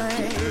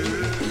way.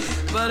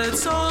 But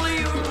it's only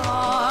your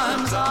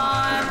arms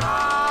I'm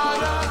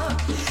out of.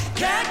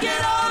 Can't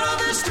get out of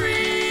this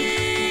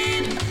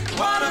dream.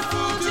 What a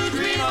fool to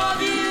dream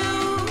of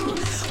you.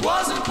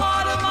 Wasn't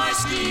part of my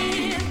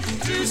scheme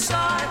to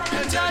sigh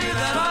and tell you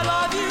that I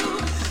love you.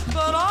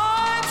 But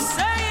I'm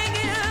saying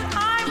it,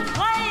 I'm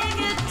playing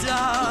it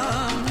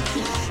dumb.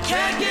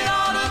 Can't get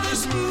out of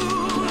this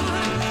mood.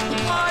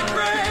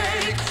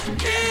 Heartbreak,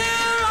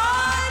 here I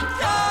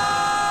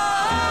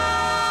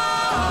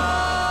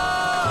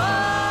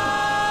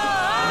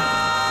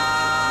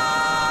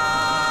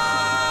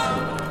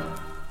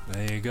come.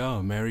 There you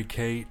go, Mary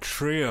Kay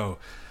Trio.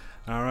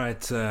 All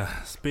right,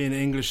 being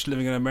English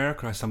living in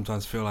America, I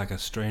sometimes feel like a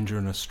stranger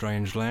in a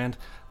strange land.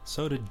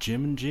 So did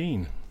Jim and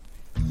Jean.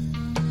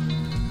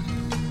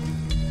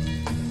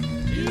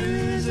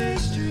 Here's a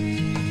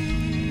street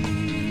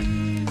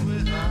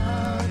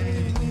without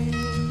a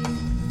name,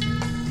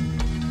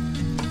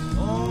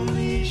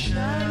 only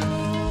shadows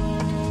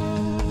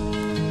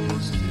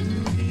to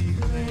be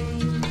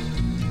claimed.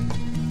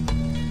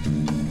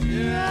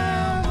 Here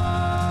am I,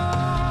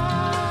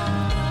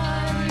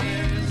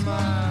 here's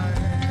my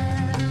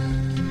hand.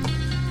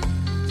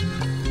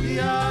 We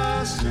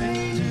are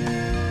strangers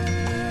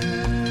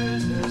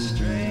in a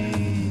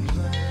strange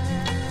land.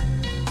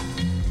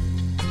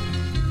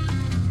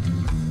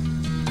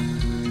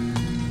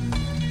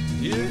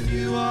 If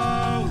you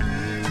are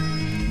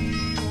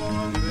weary,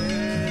 warm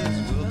beds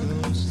will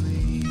go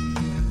sleep.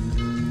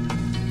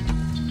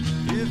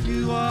 If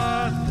you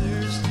are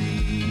thirsty,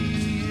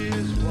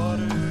 here's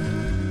water,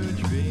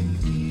 drink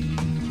deep.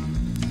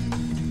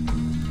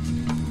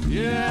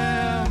 Here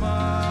am I,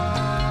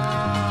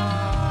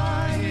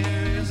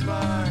 here's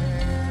my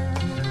hand.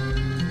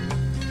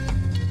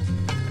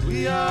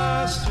 We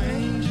are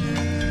strangers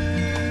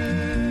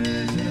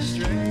in a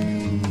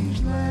strange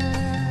land.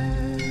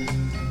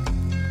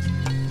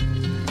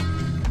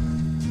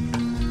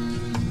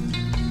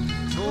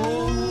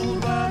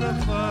 Cold by the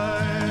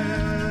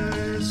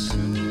fire,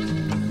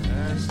 soon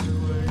passed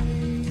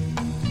away.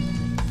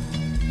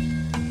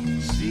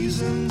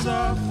 Seasons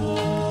are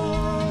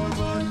four,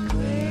 but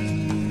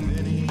claim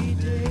any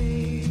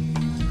day.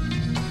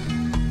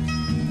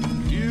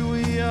 Here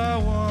we are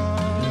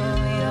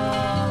one,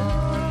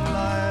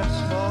 life's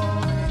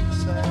falling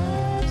sad.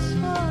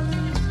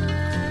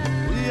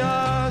 We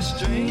are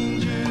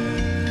strangers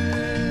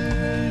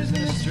in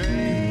a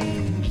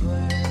strange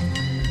land.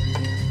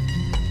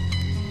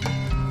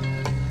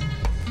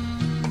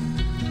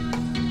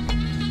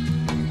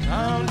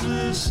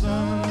 Countless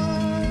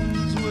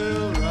suns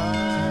will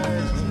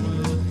rise and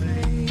will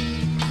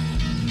fade.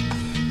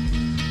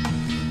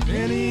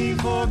 Many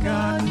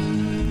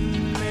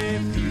forgotten, may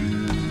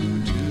few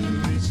to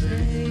be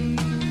saved.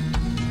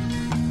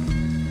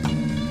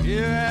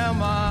 Here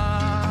am I,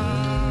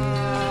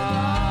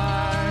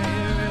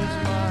 here is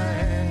my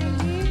hand.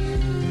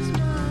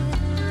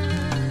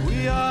 We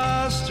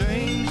are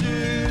strangers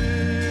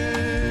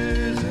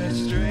in a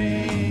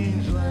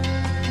strange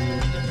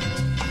land.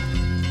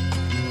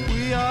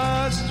 We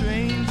are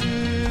strangers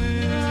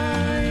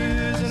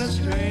in a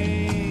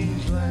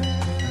strange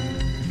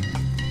land.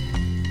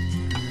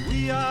 We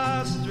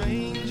are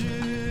strangers.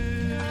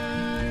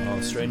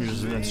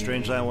 Strangers in a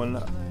Strange Land.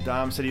 When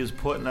Dom said he was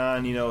putting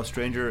on, a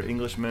stranger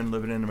Englishman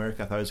living in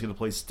America, I thought he was going to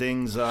play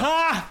Sting's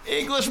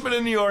Englishman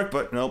in New York,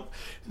 but nope.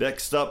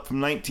 Next up from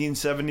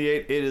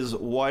 1978, it is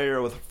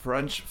Wire with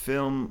French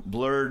film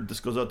Blurred. This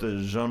goes out to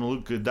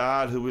Jean-Luc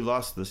Godard, who we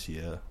lost this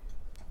year.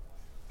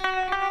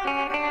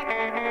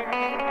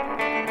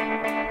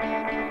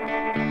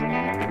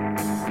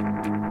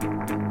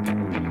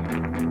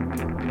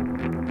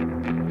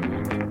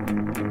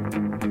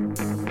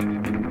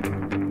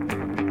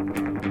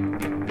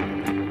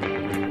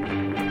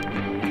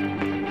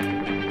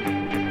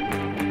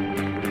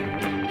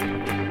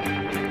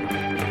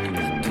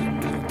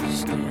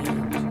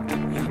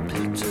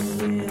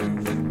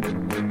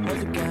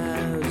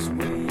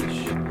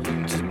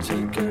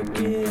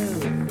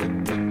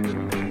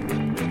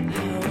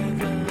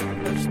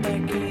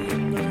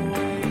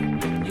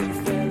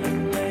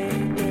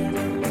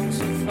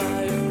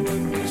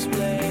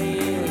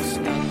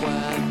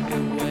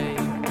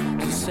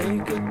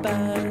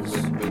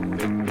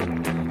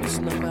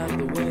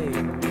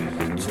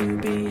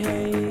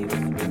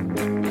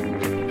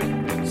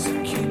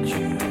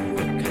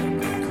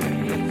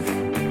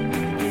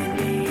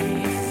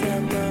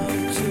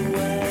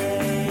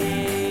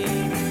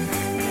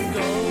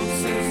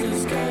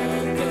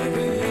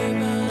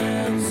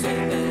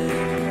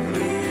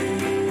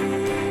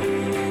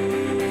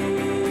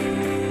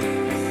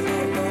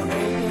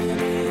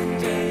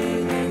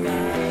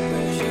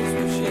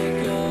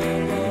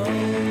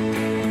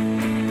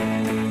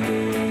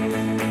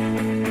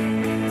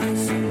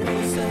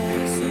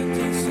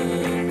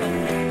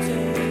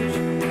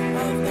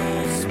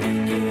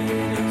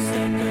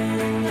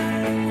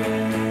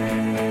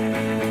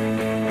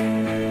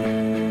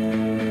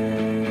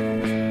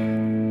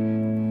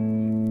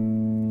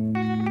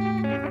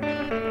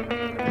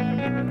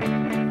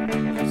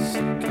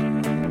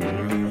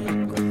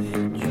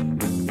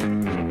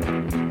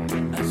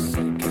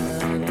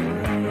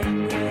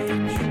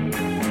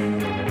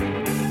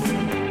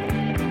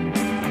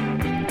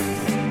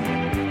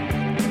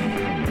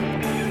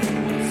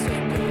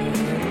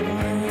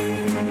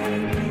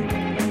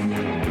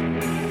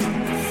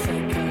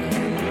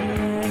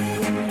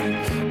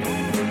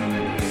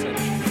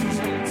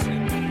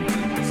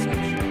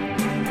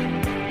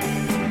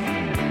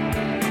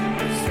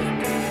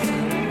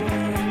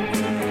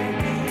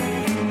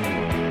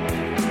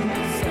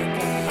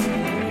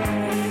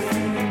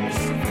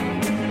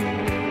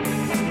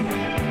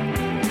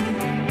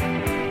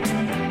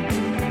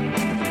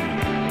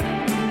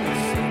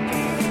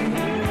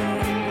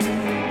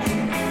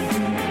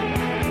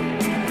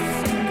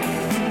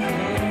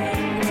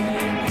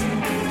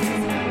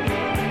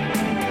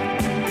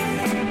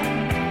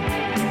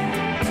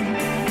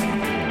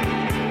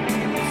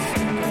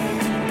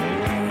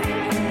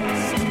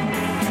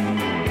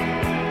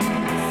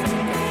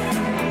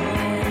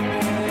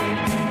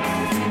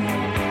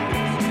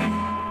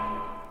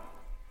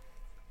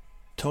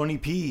 Tony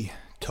P,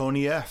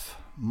 Tony F,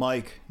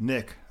 Mike,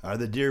 Nick are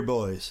the Deer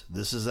Boys.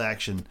 This is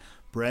Action.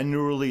 Brand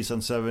new release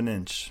on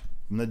 7-inch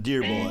from the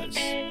Deer Boys.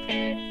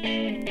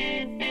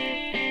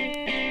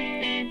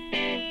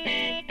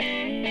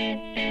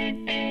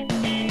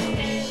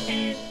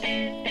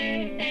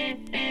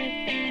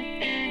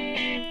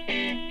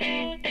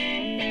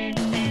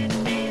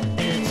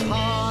 It's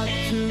hard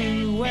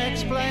to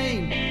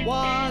explain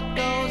what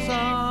goes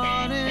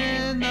on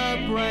in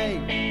the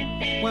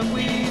brain when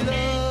we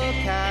look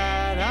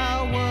at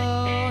our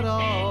world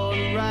all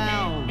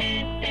around.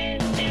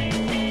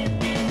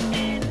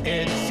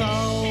 It's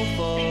so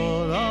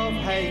full of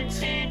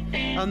hate,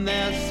 and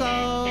there's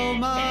so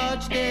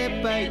much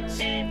debate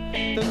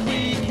that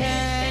we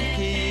can't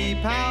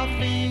keep our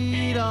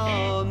feet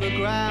on the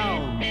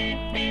ground.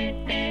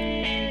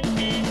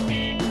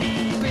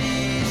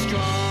 Be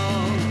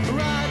strong,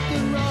 right the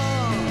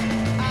wrong,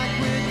 act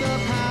with the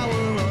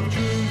power of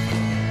truth.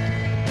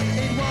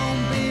 It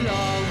won't be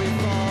long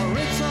before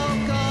it's all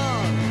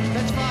gone.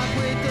 Let's fight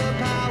with the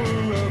power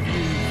of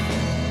youth.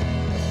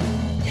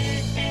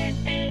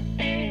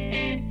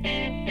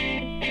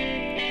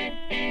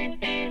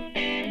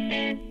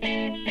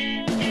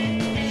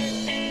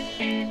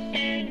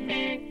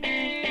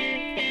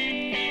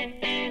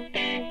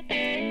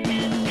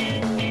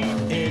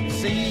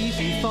 It's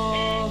easy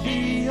for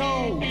the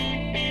old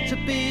to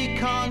be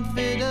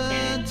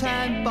confident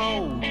and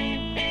bold,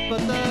 but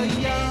the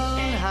young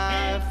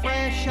have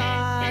fresh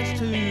eyes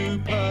to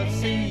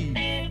perceive.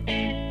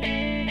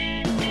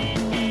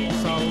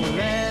 So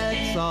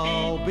let's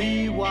all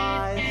be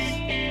wise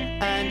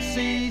and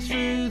see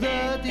through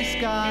the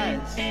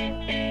disguise,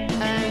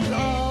 and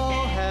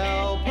all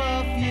help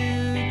a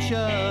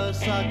future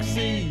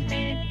succeed.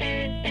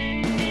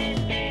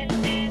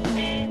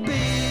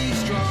 Be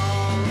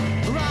strong,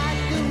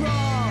 right the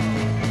wrong,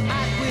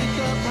 act with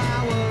the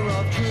power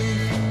of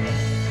truth.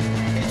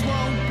 It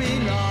won't be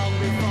long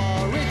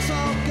before it's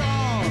all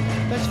gone.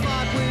 Let's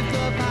fight with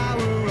the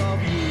power of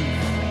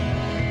youth.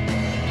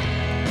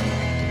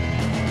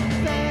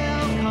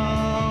 There'll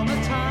come a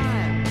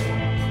time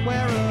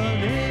where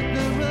an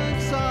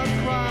ignorance of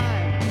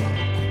crime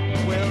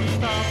will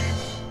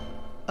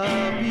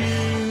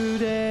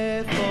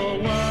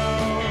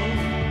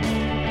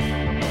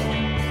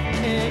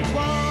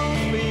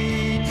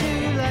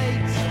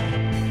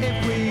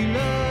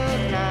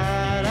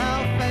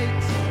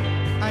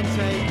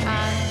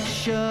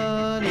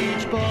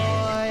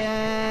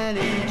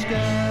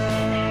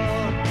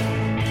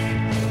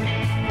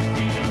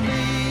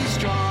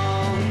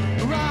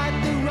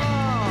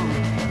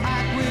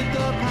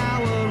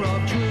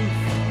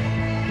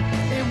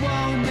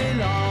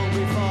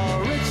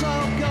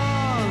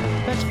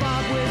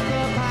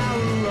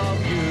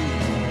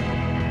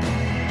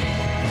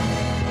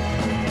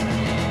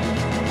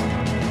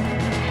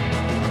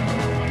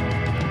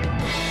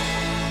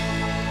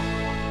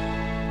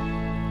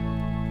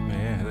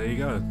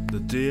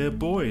Dear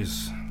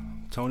Boys,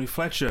 Tony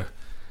Fletcher.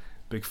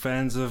 Big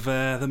fans of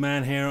the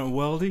man here at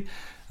Worldy.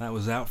 That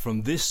was out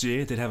from this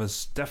year. It did have a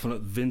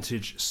definite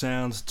vintage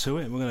sound to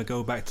it. We're going to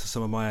go back to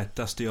some of my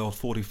dusty old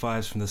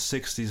 45s from the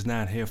 60s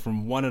now and hear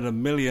from One in a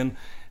Million,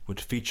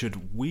 which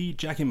featured wee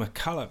Jackie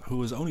McCulloch, who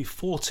was only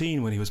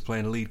 14 when he was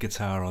playing lead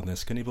guitar on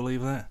this. Can you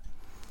believe that?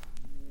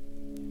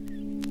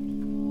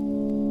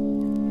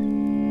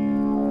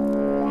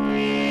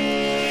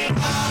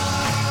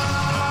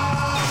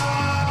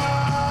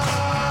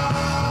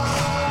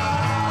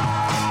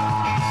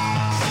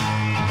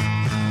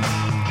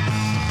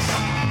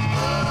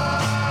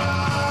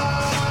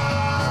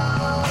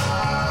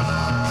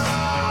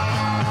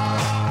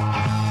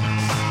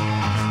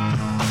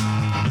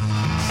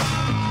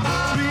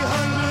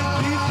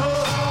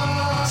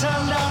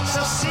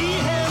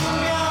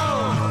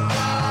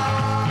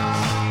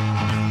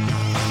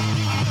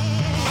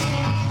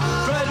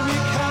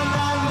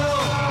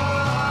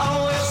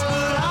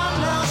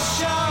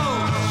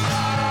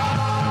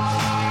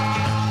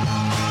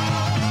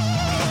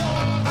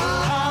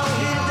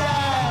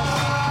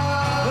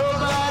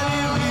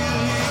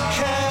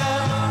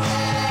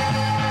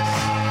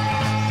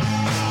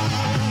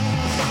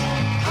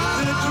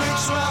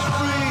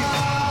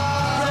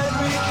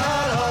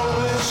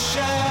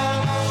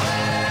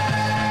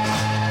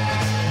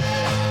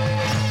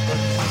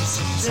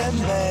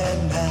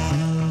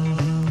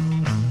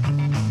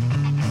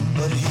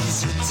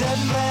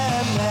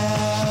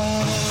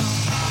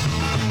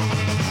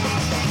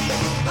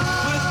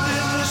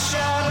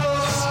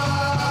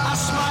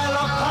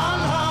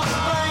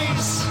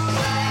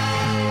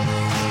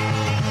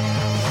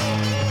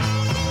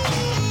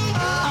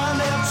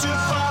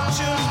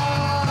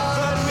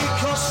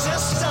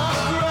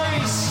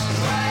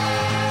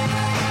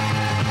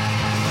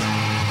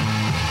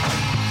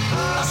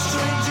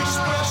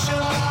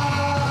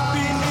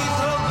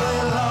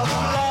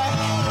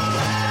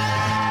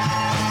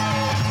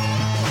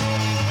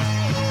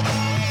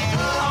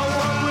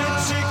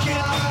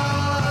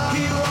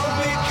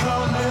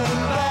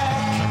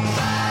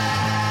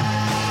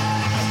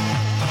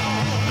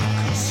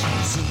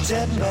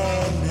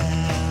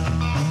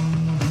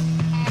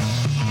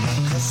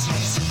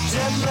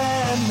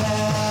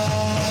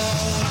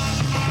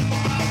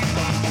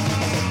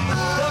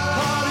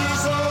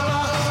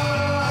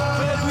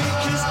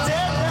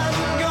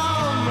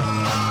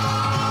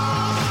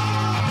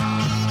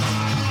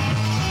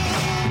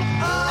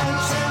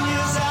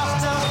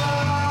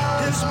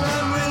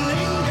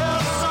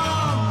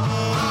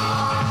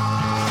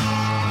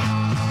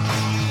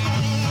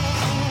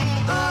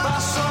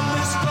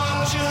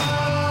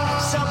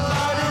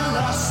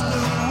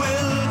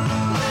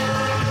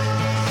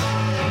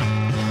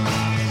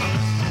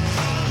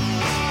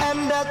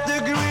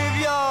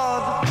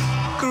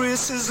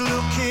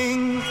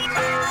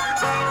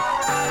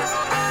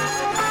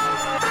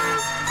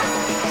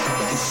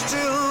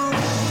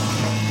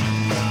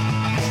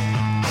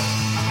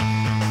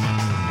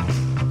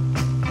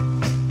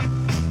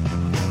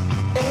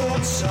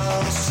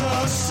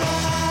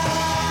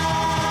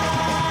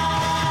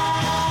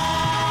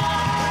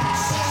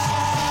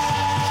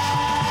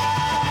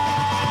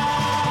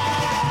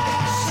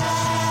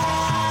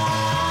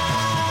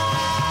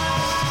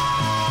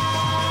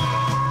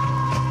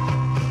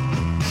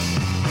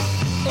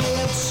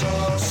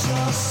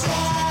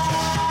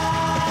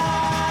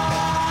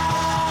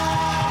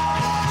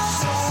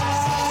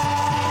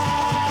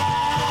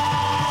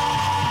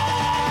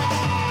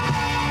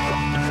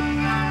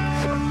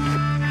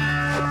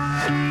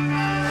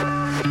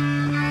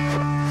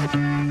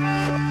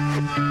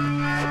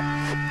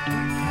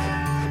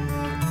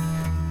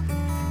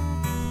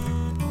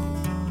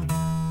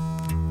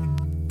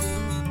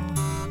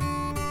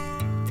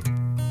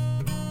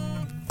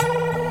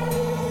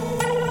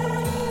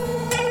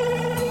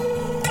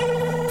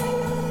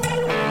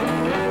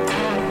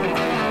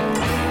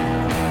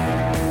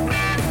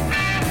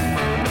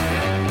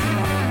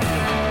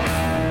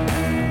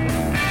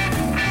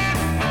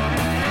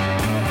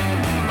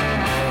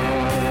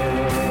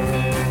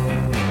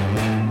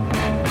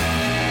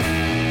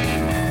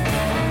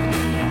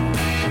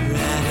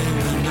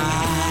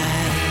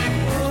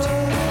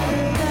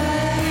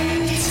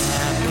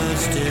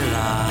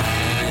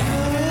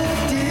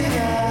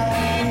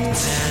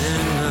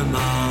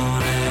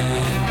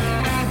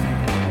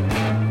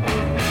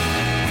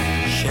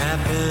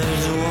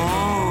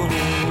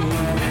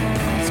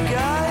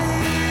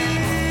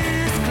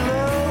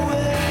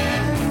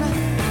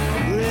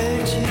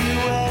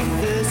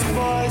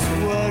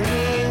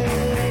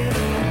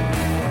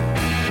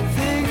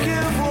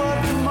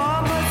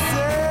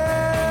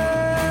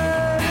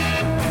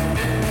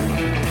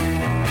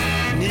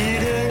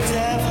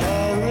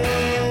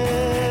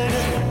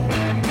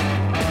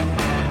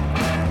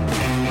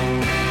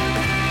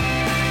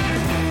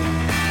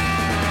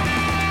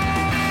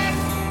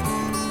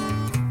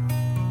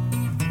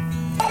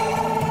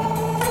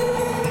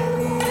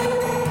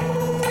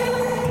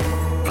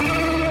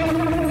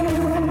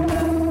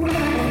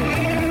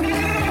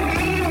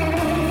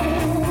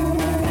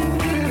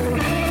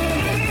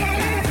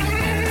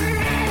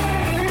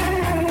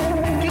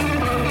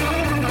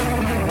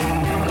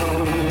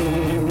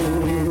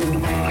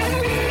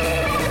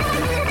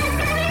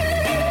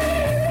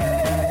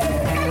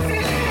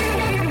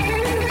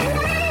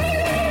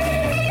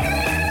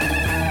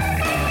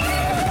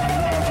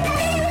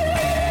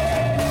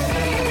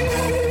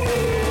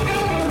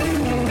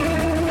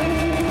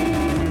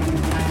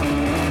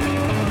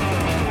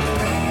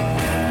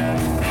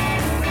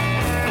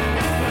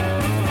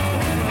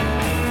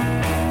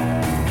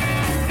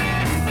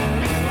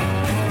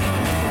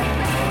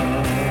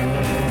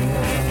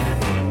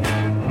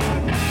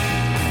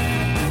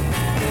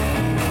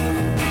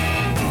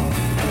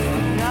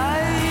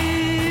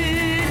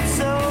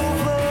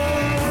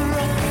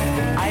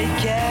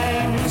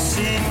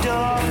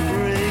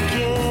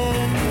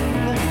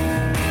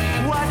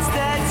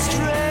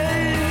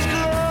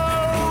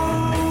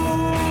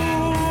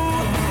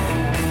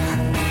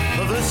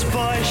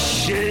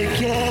 voice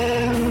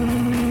shaking.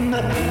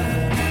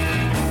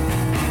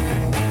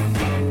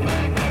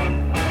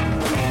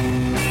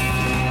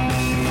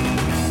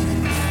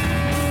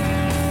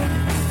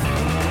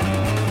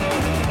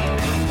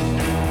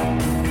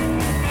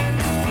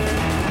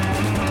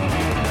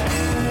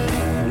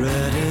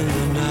 Red in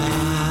the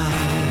night,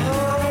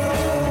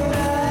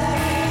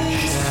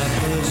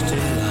 shepherd's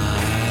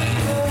delight.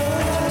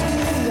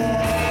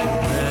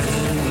 Red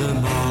in the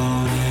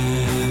morning,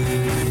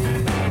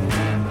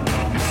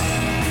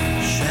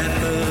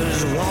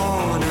 shepherd's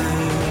warning.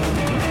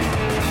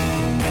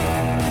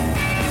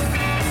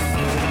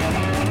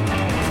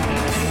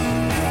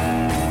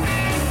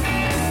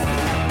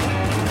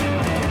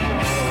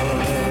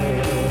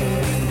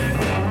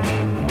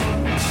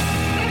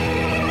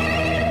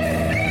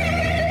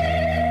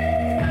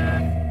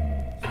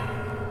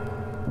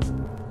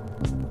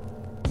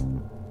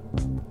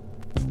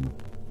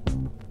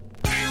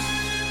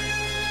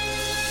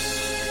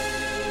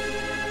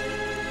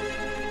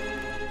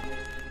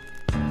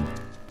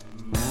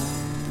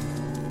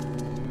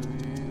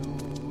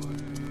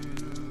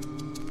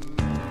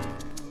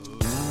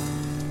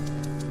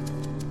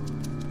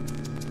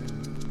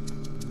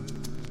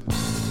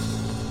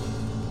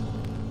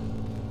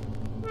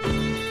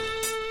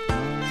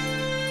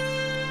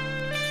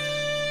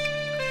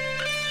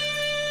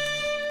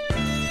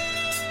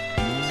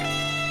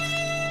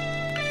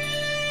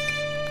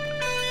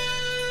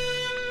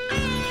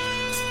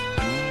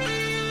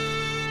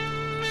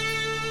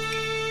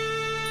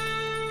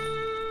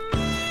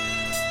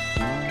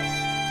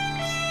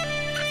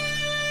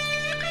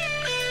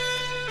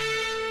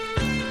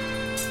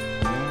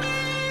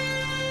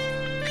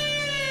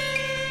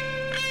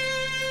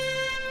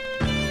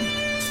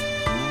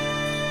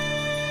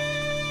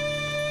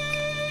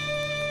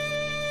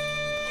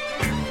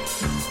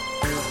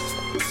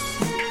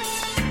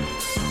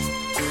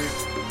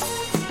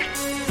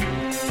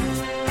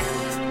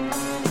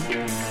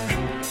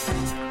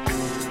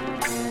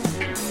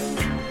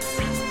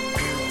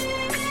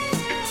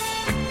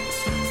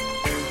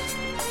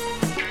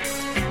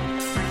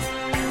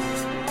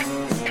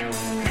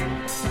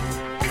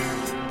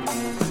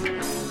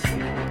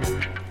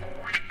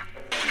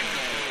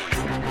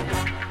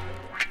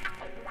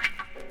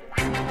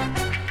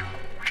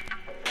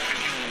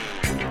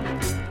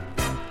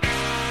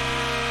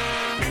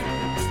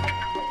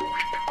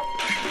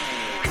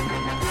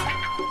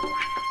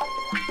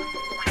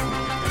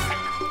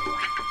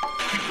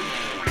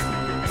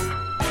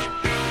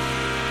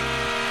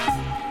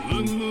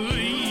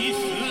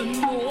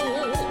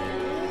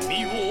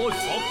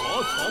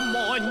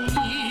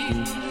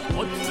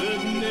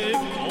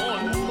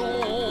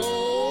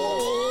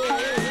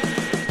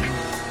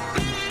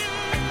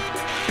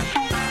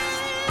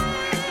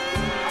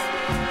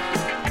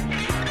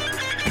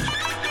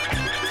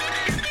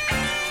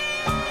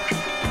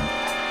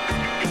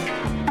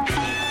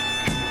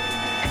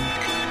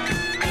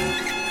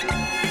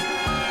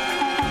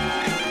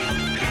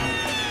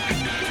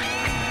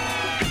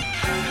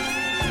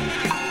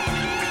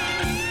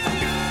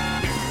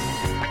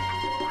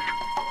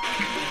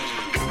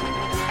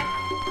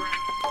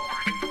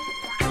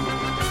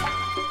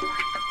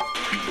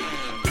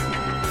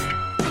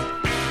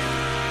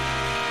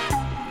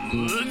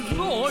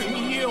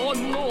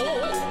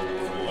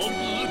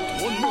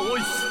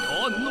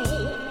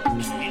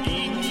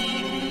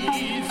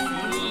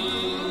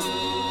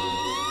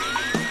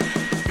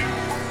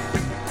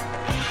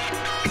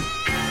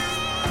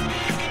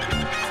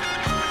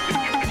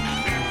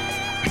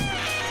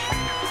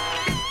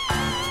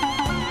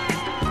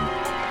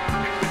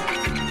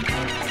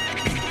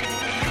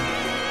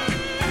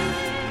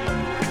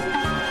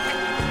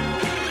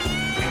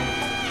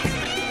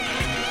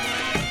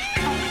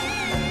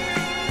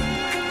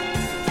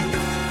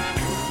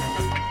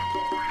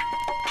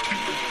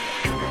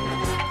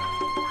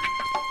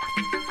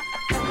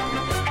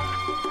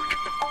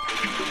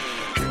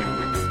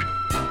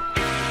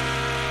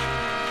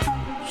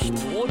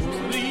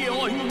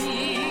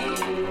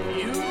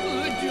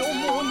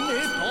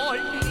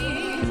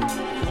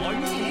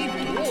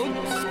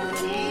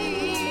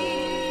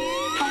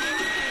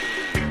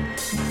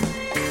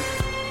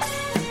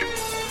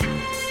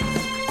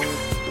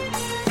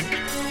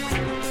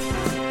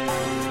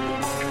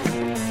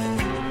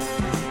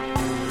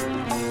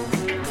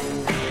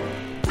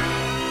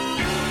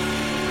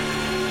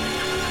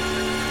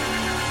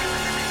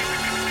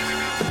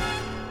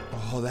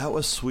 That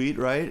was sweet,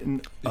 right?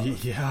 And,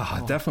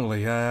 yeah,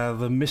 definitely.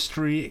 The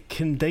Mystery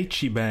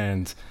Kindaichi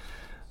Band.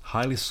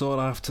 Highly sought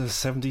after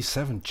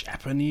 77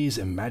 Japanese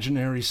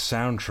imaginary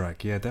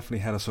soundtrack. Yeah, definitely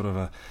had a sort of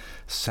a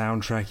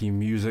soundtracky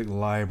music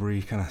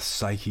library, kind of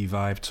psyche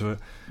vibe to it.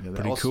 Yeah,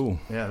 pretty cool.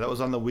 Yeah, that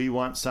was on the We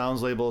Want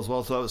Sounds label as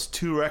well. So that was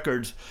 2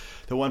 records.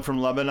 The one from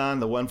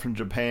Lebanon, the one from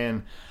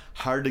Japan.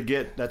 Hard to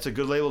get. That's a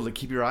good label to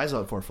keep your eyes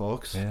out for,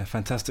 folks. Yeah,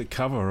 fantastic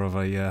cover of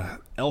a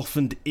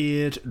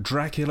elfin-eared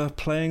Dracula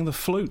playing the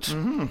flute.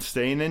 Mm-hmm.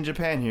 Staying in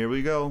Japan. Here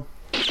we go.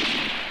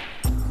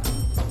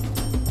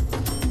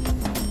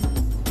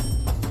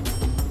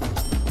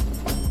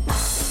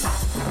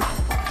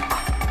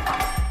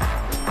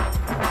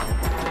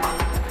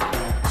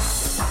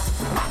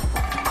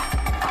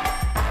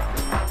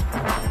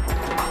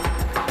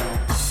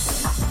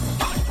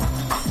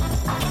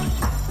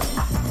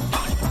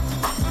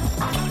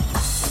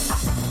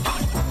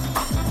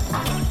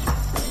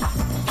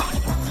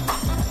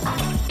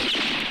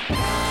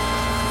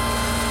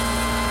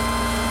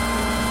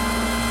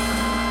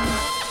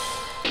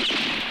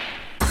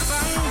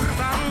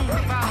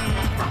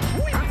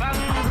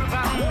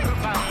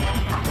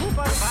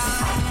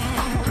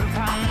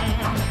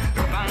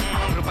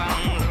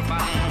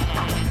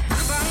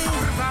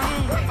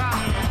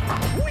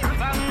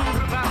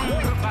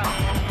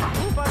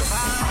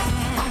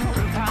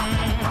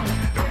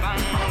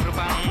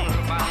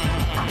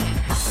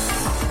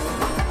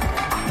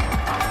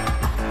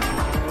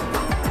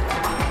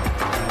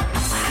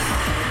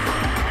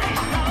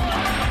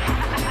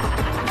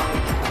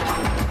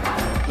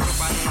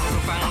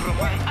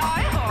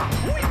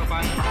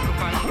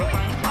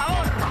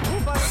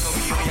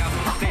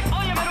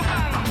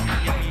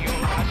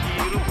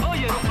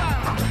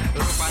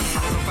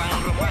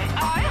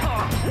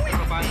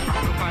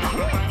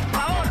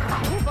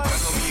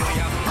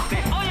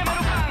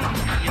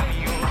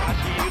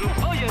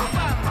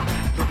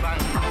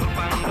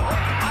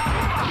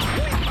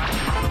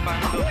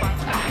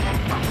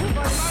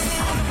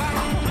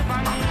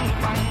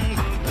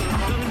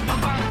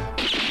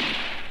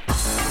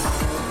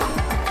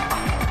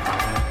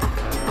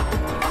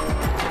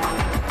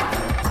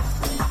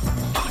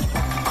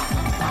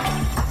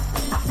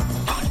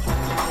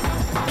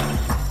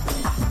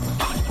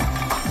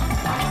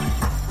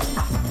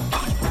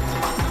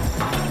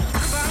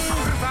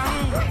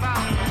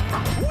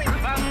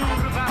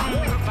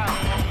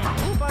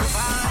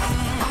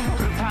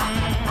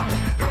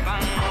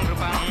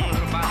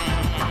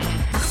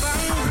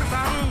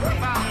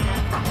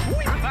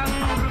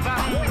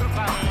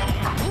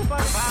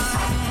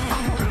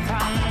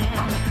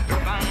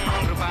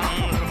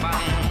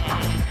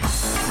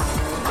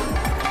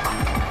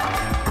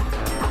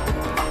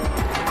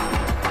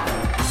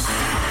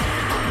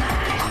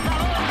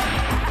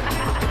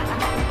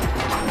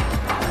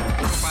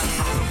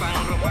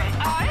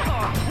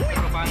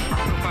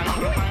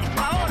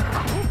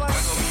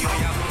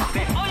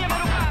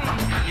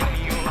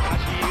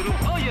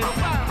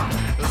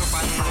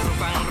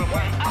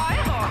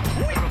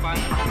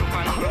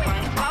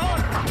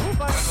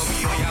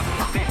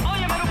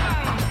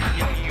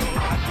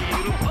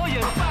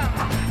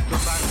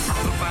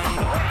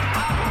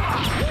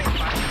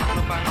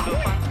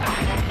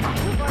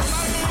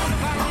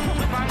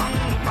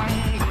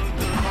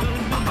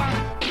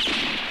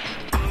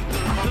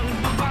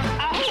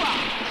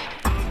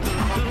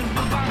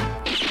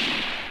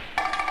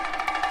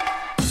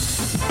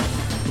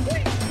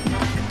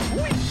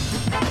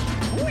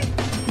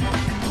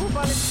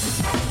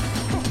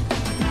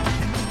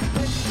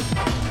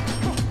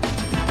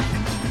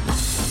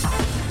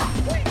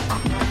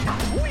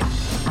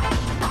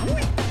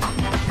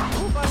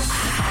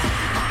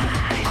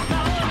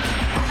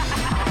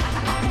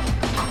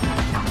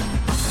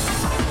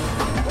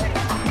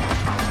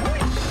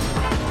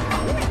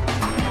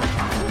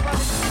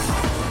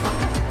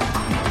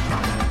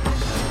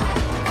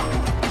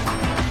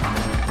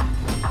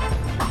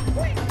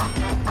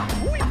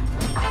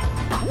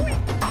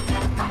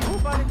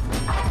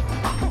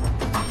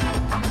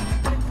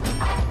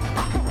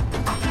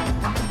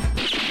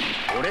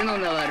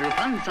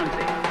 13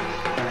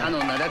世かの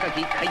名高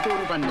き怪盗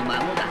ルパンの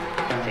孫だ。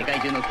世界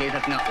中の警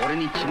察が俺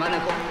に血眼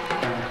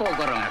とこ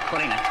ろがこ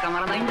れが捕ま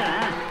らないんだ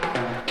な。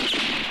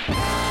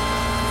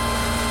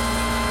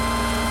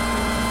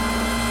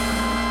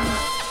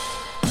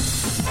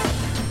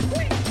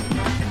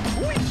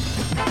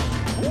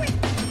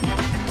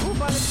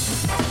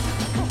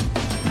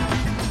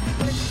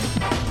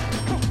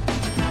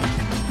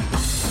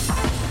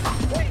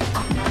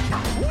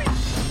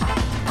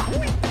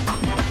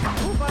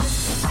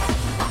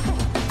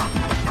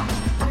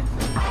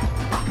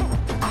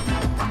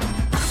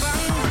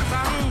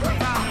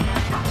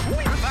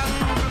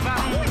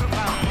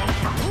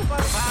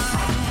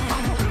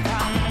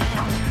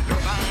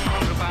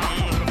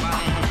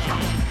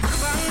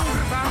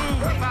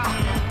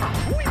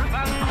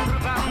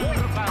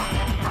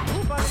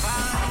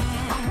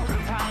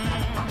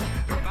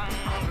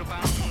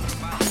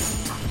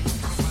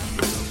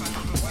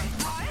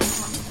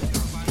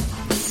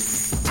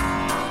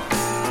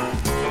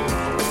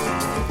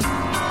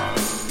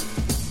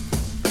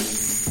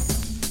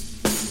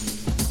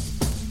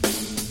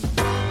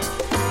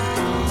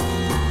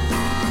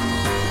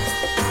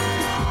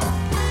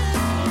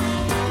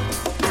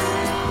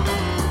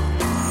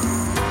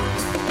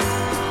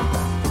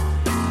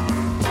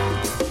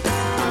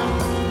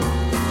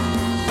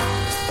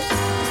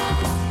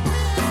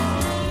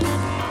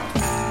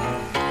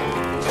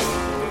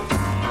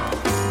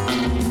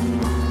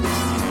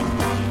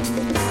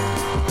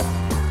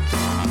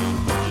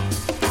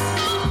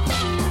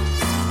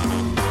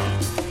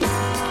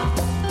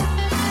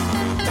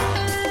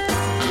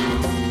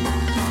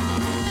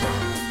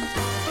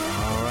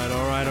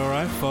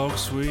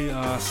Folks, we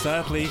are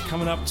sadly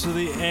coming up to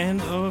the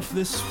end of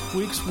this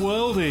week's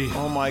Worldy.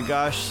 Oh my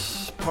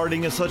gosh,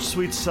 parting is such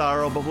sweet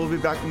sorrow, but we'll be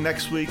back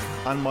next week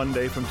on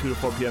Monday from 2 to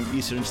 4 p.m.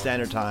 Eastern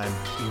Standard Time.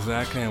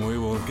 Exactly, and we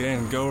will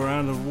again go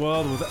around the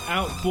world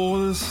without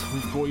borders.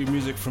 We've brought you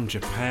music from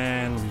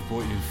Japan, we've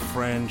brought you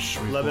French,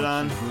 we've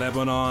Lebanon,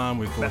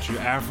 we've brought you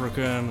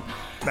African.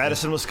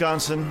 Madison,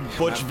 Wisconsin,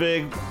 Butch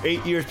Vig,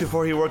 8 years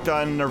before he worked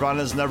on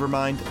Nirvana's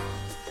Nevermind.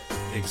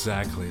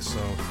 Exactly, so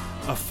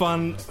a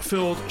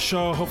fun-filled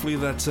show, hopefully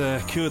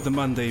that cured the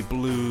Monday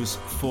blues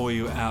for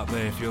you out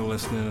there if you're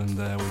listening,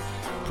 and we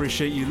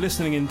appreciate you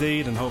listening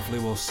indeed, and hopefully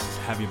we'll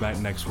have you back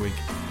next week.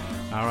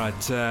 All right,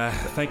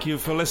 thank you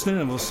for listening,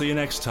 and we'll see you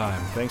next time.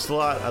 Thanks a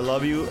lot. I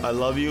love you, I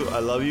love you, I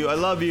love you, I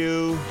love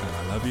you. And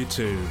I love you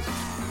too.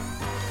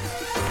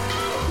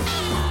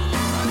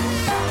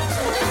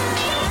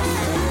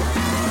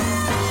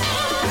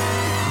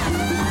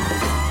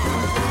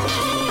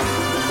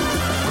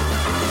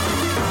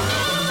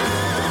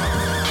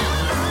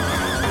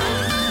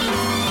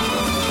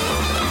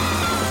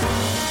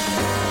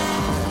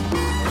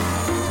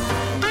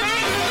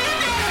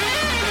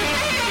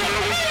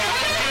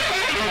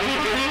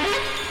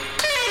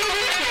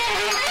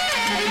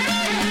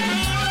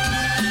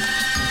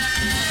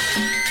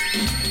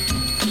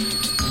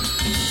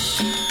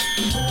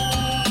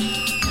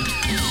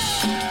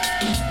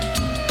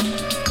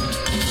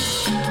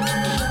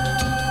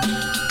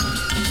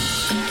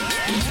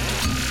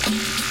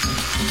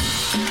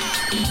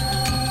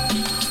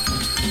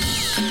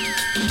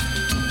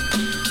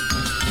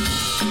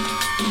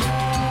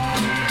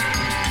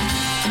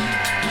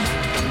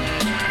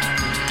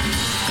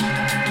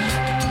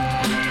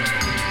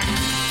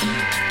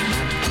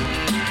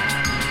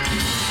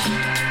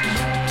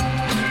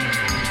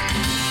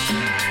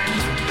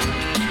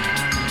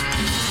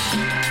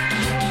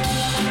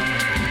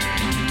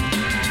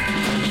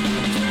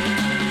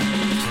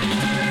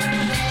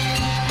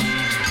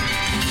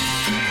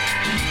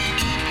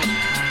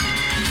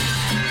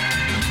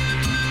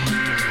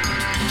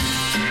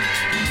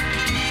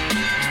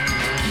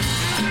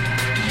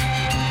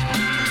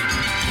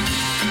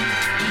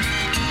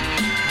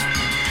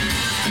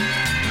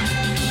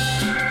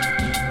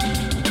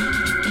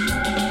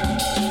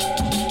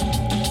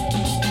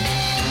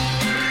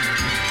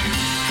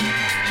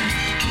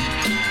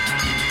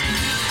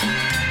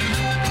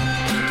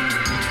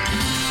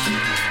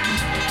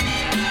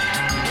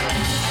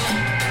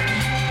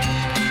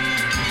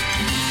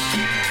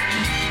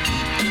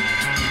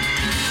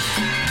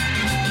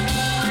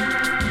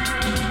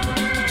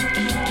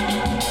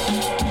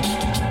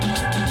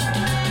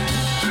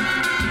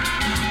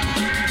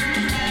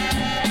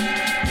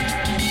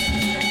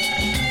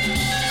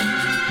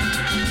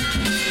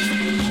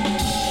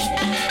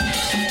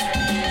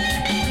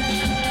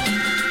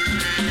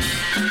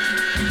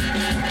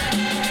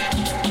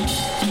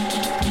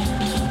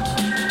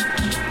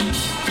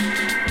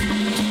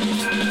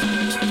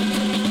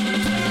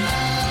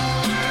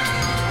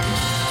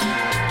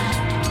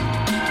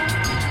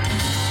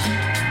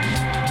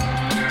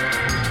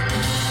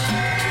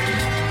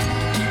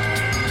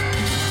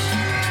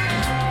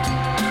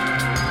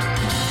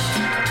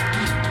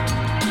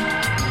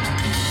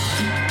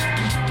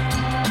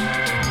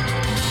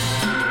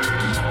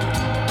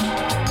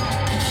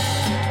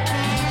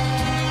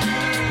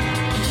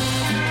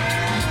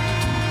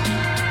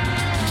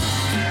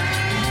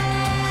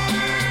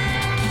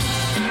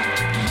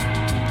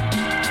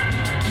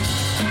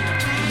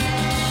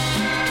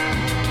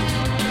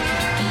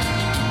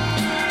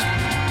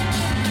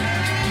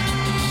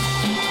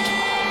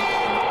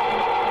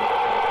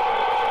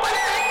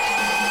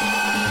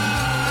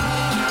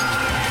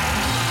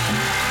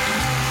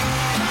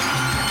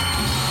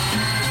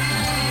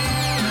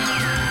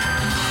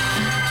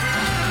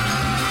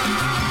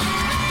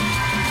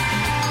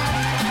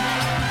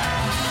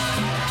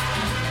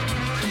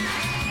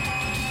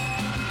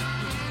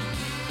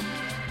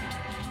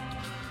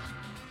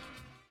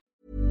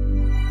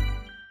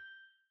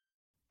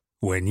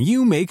 When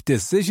you make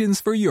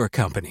decisions for your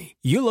company,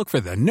 you look for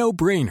the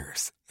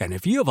no-brainers. And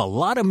if you have a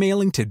lot of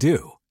mailing to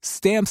do,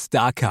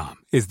 Stamps.com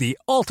is the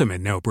ultimate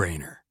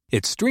no-brainer.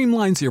 It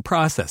streamlines your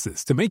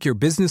processes to make your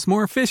business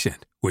more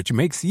efficient, which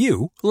makes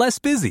you less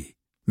busy.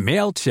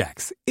 Mail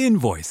checks,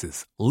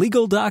 invoices,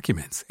 legal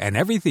documents, and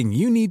everything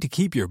you need to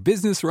keep your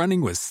business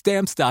running with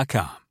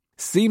Stamps.com.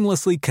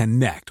 Seamlessly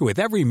connect with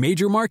every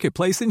major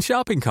marketplace and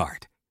shopping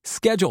cart.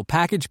 Schedule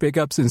package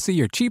pickups and see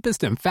your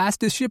cheapest and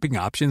fastest shipping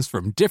options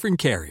from different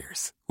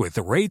carriers, with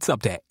rates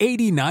up to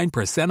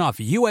 89% off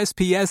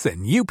USPS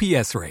and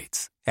UPS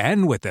rates.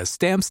 And with the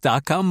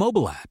Stamps.com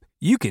mobile app,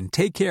 you can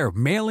take care of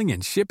mailing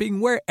and shipping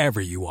wherever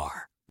you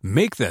are.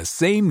 Make the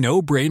same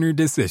no-brainer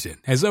decision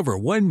as over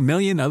 1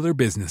 million other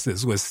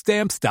businesses with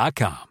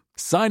Stamps.com.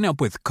 Sign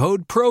up with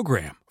code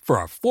PROGRAM for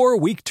a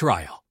 4-week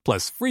trial,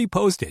 plus free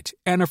postage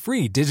and a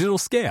free digital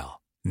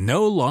scale.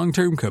 No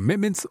long-term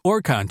commitments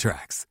or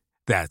contracts.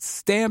 That's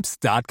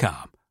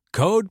Stamps.com.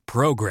 Code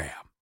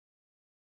PROGRAM.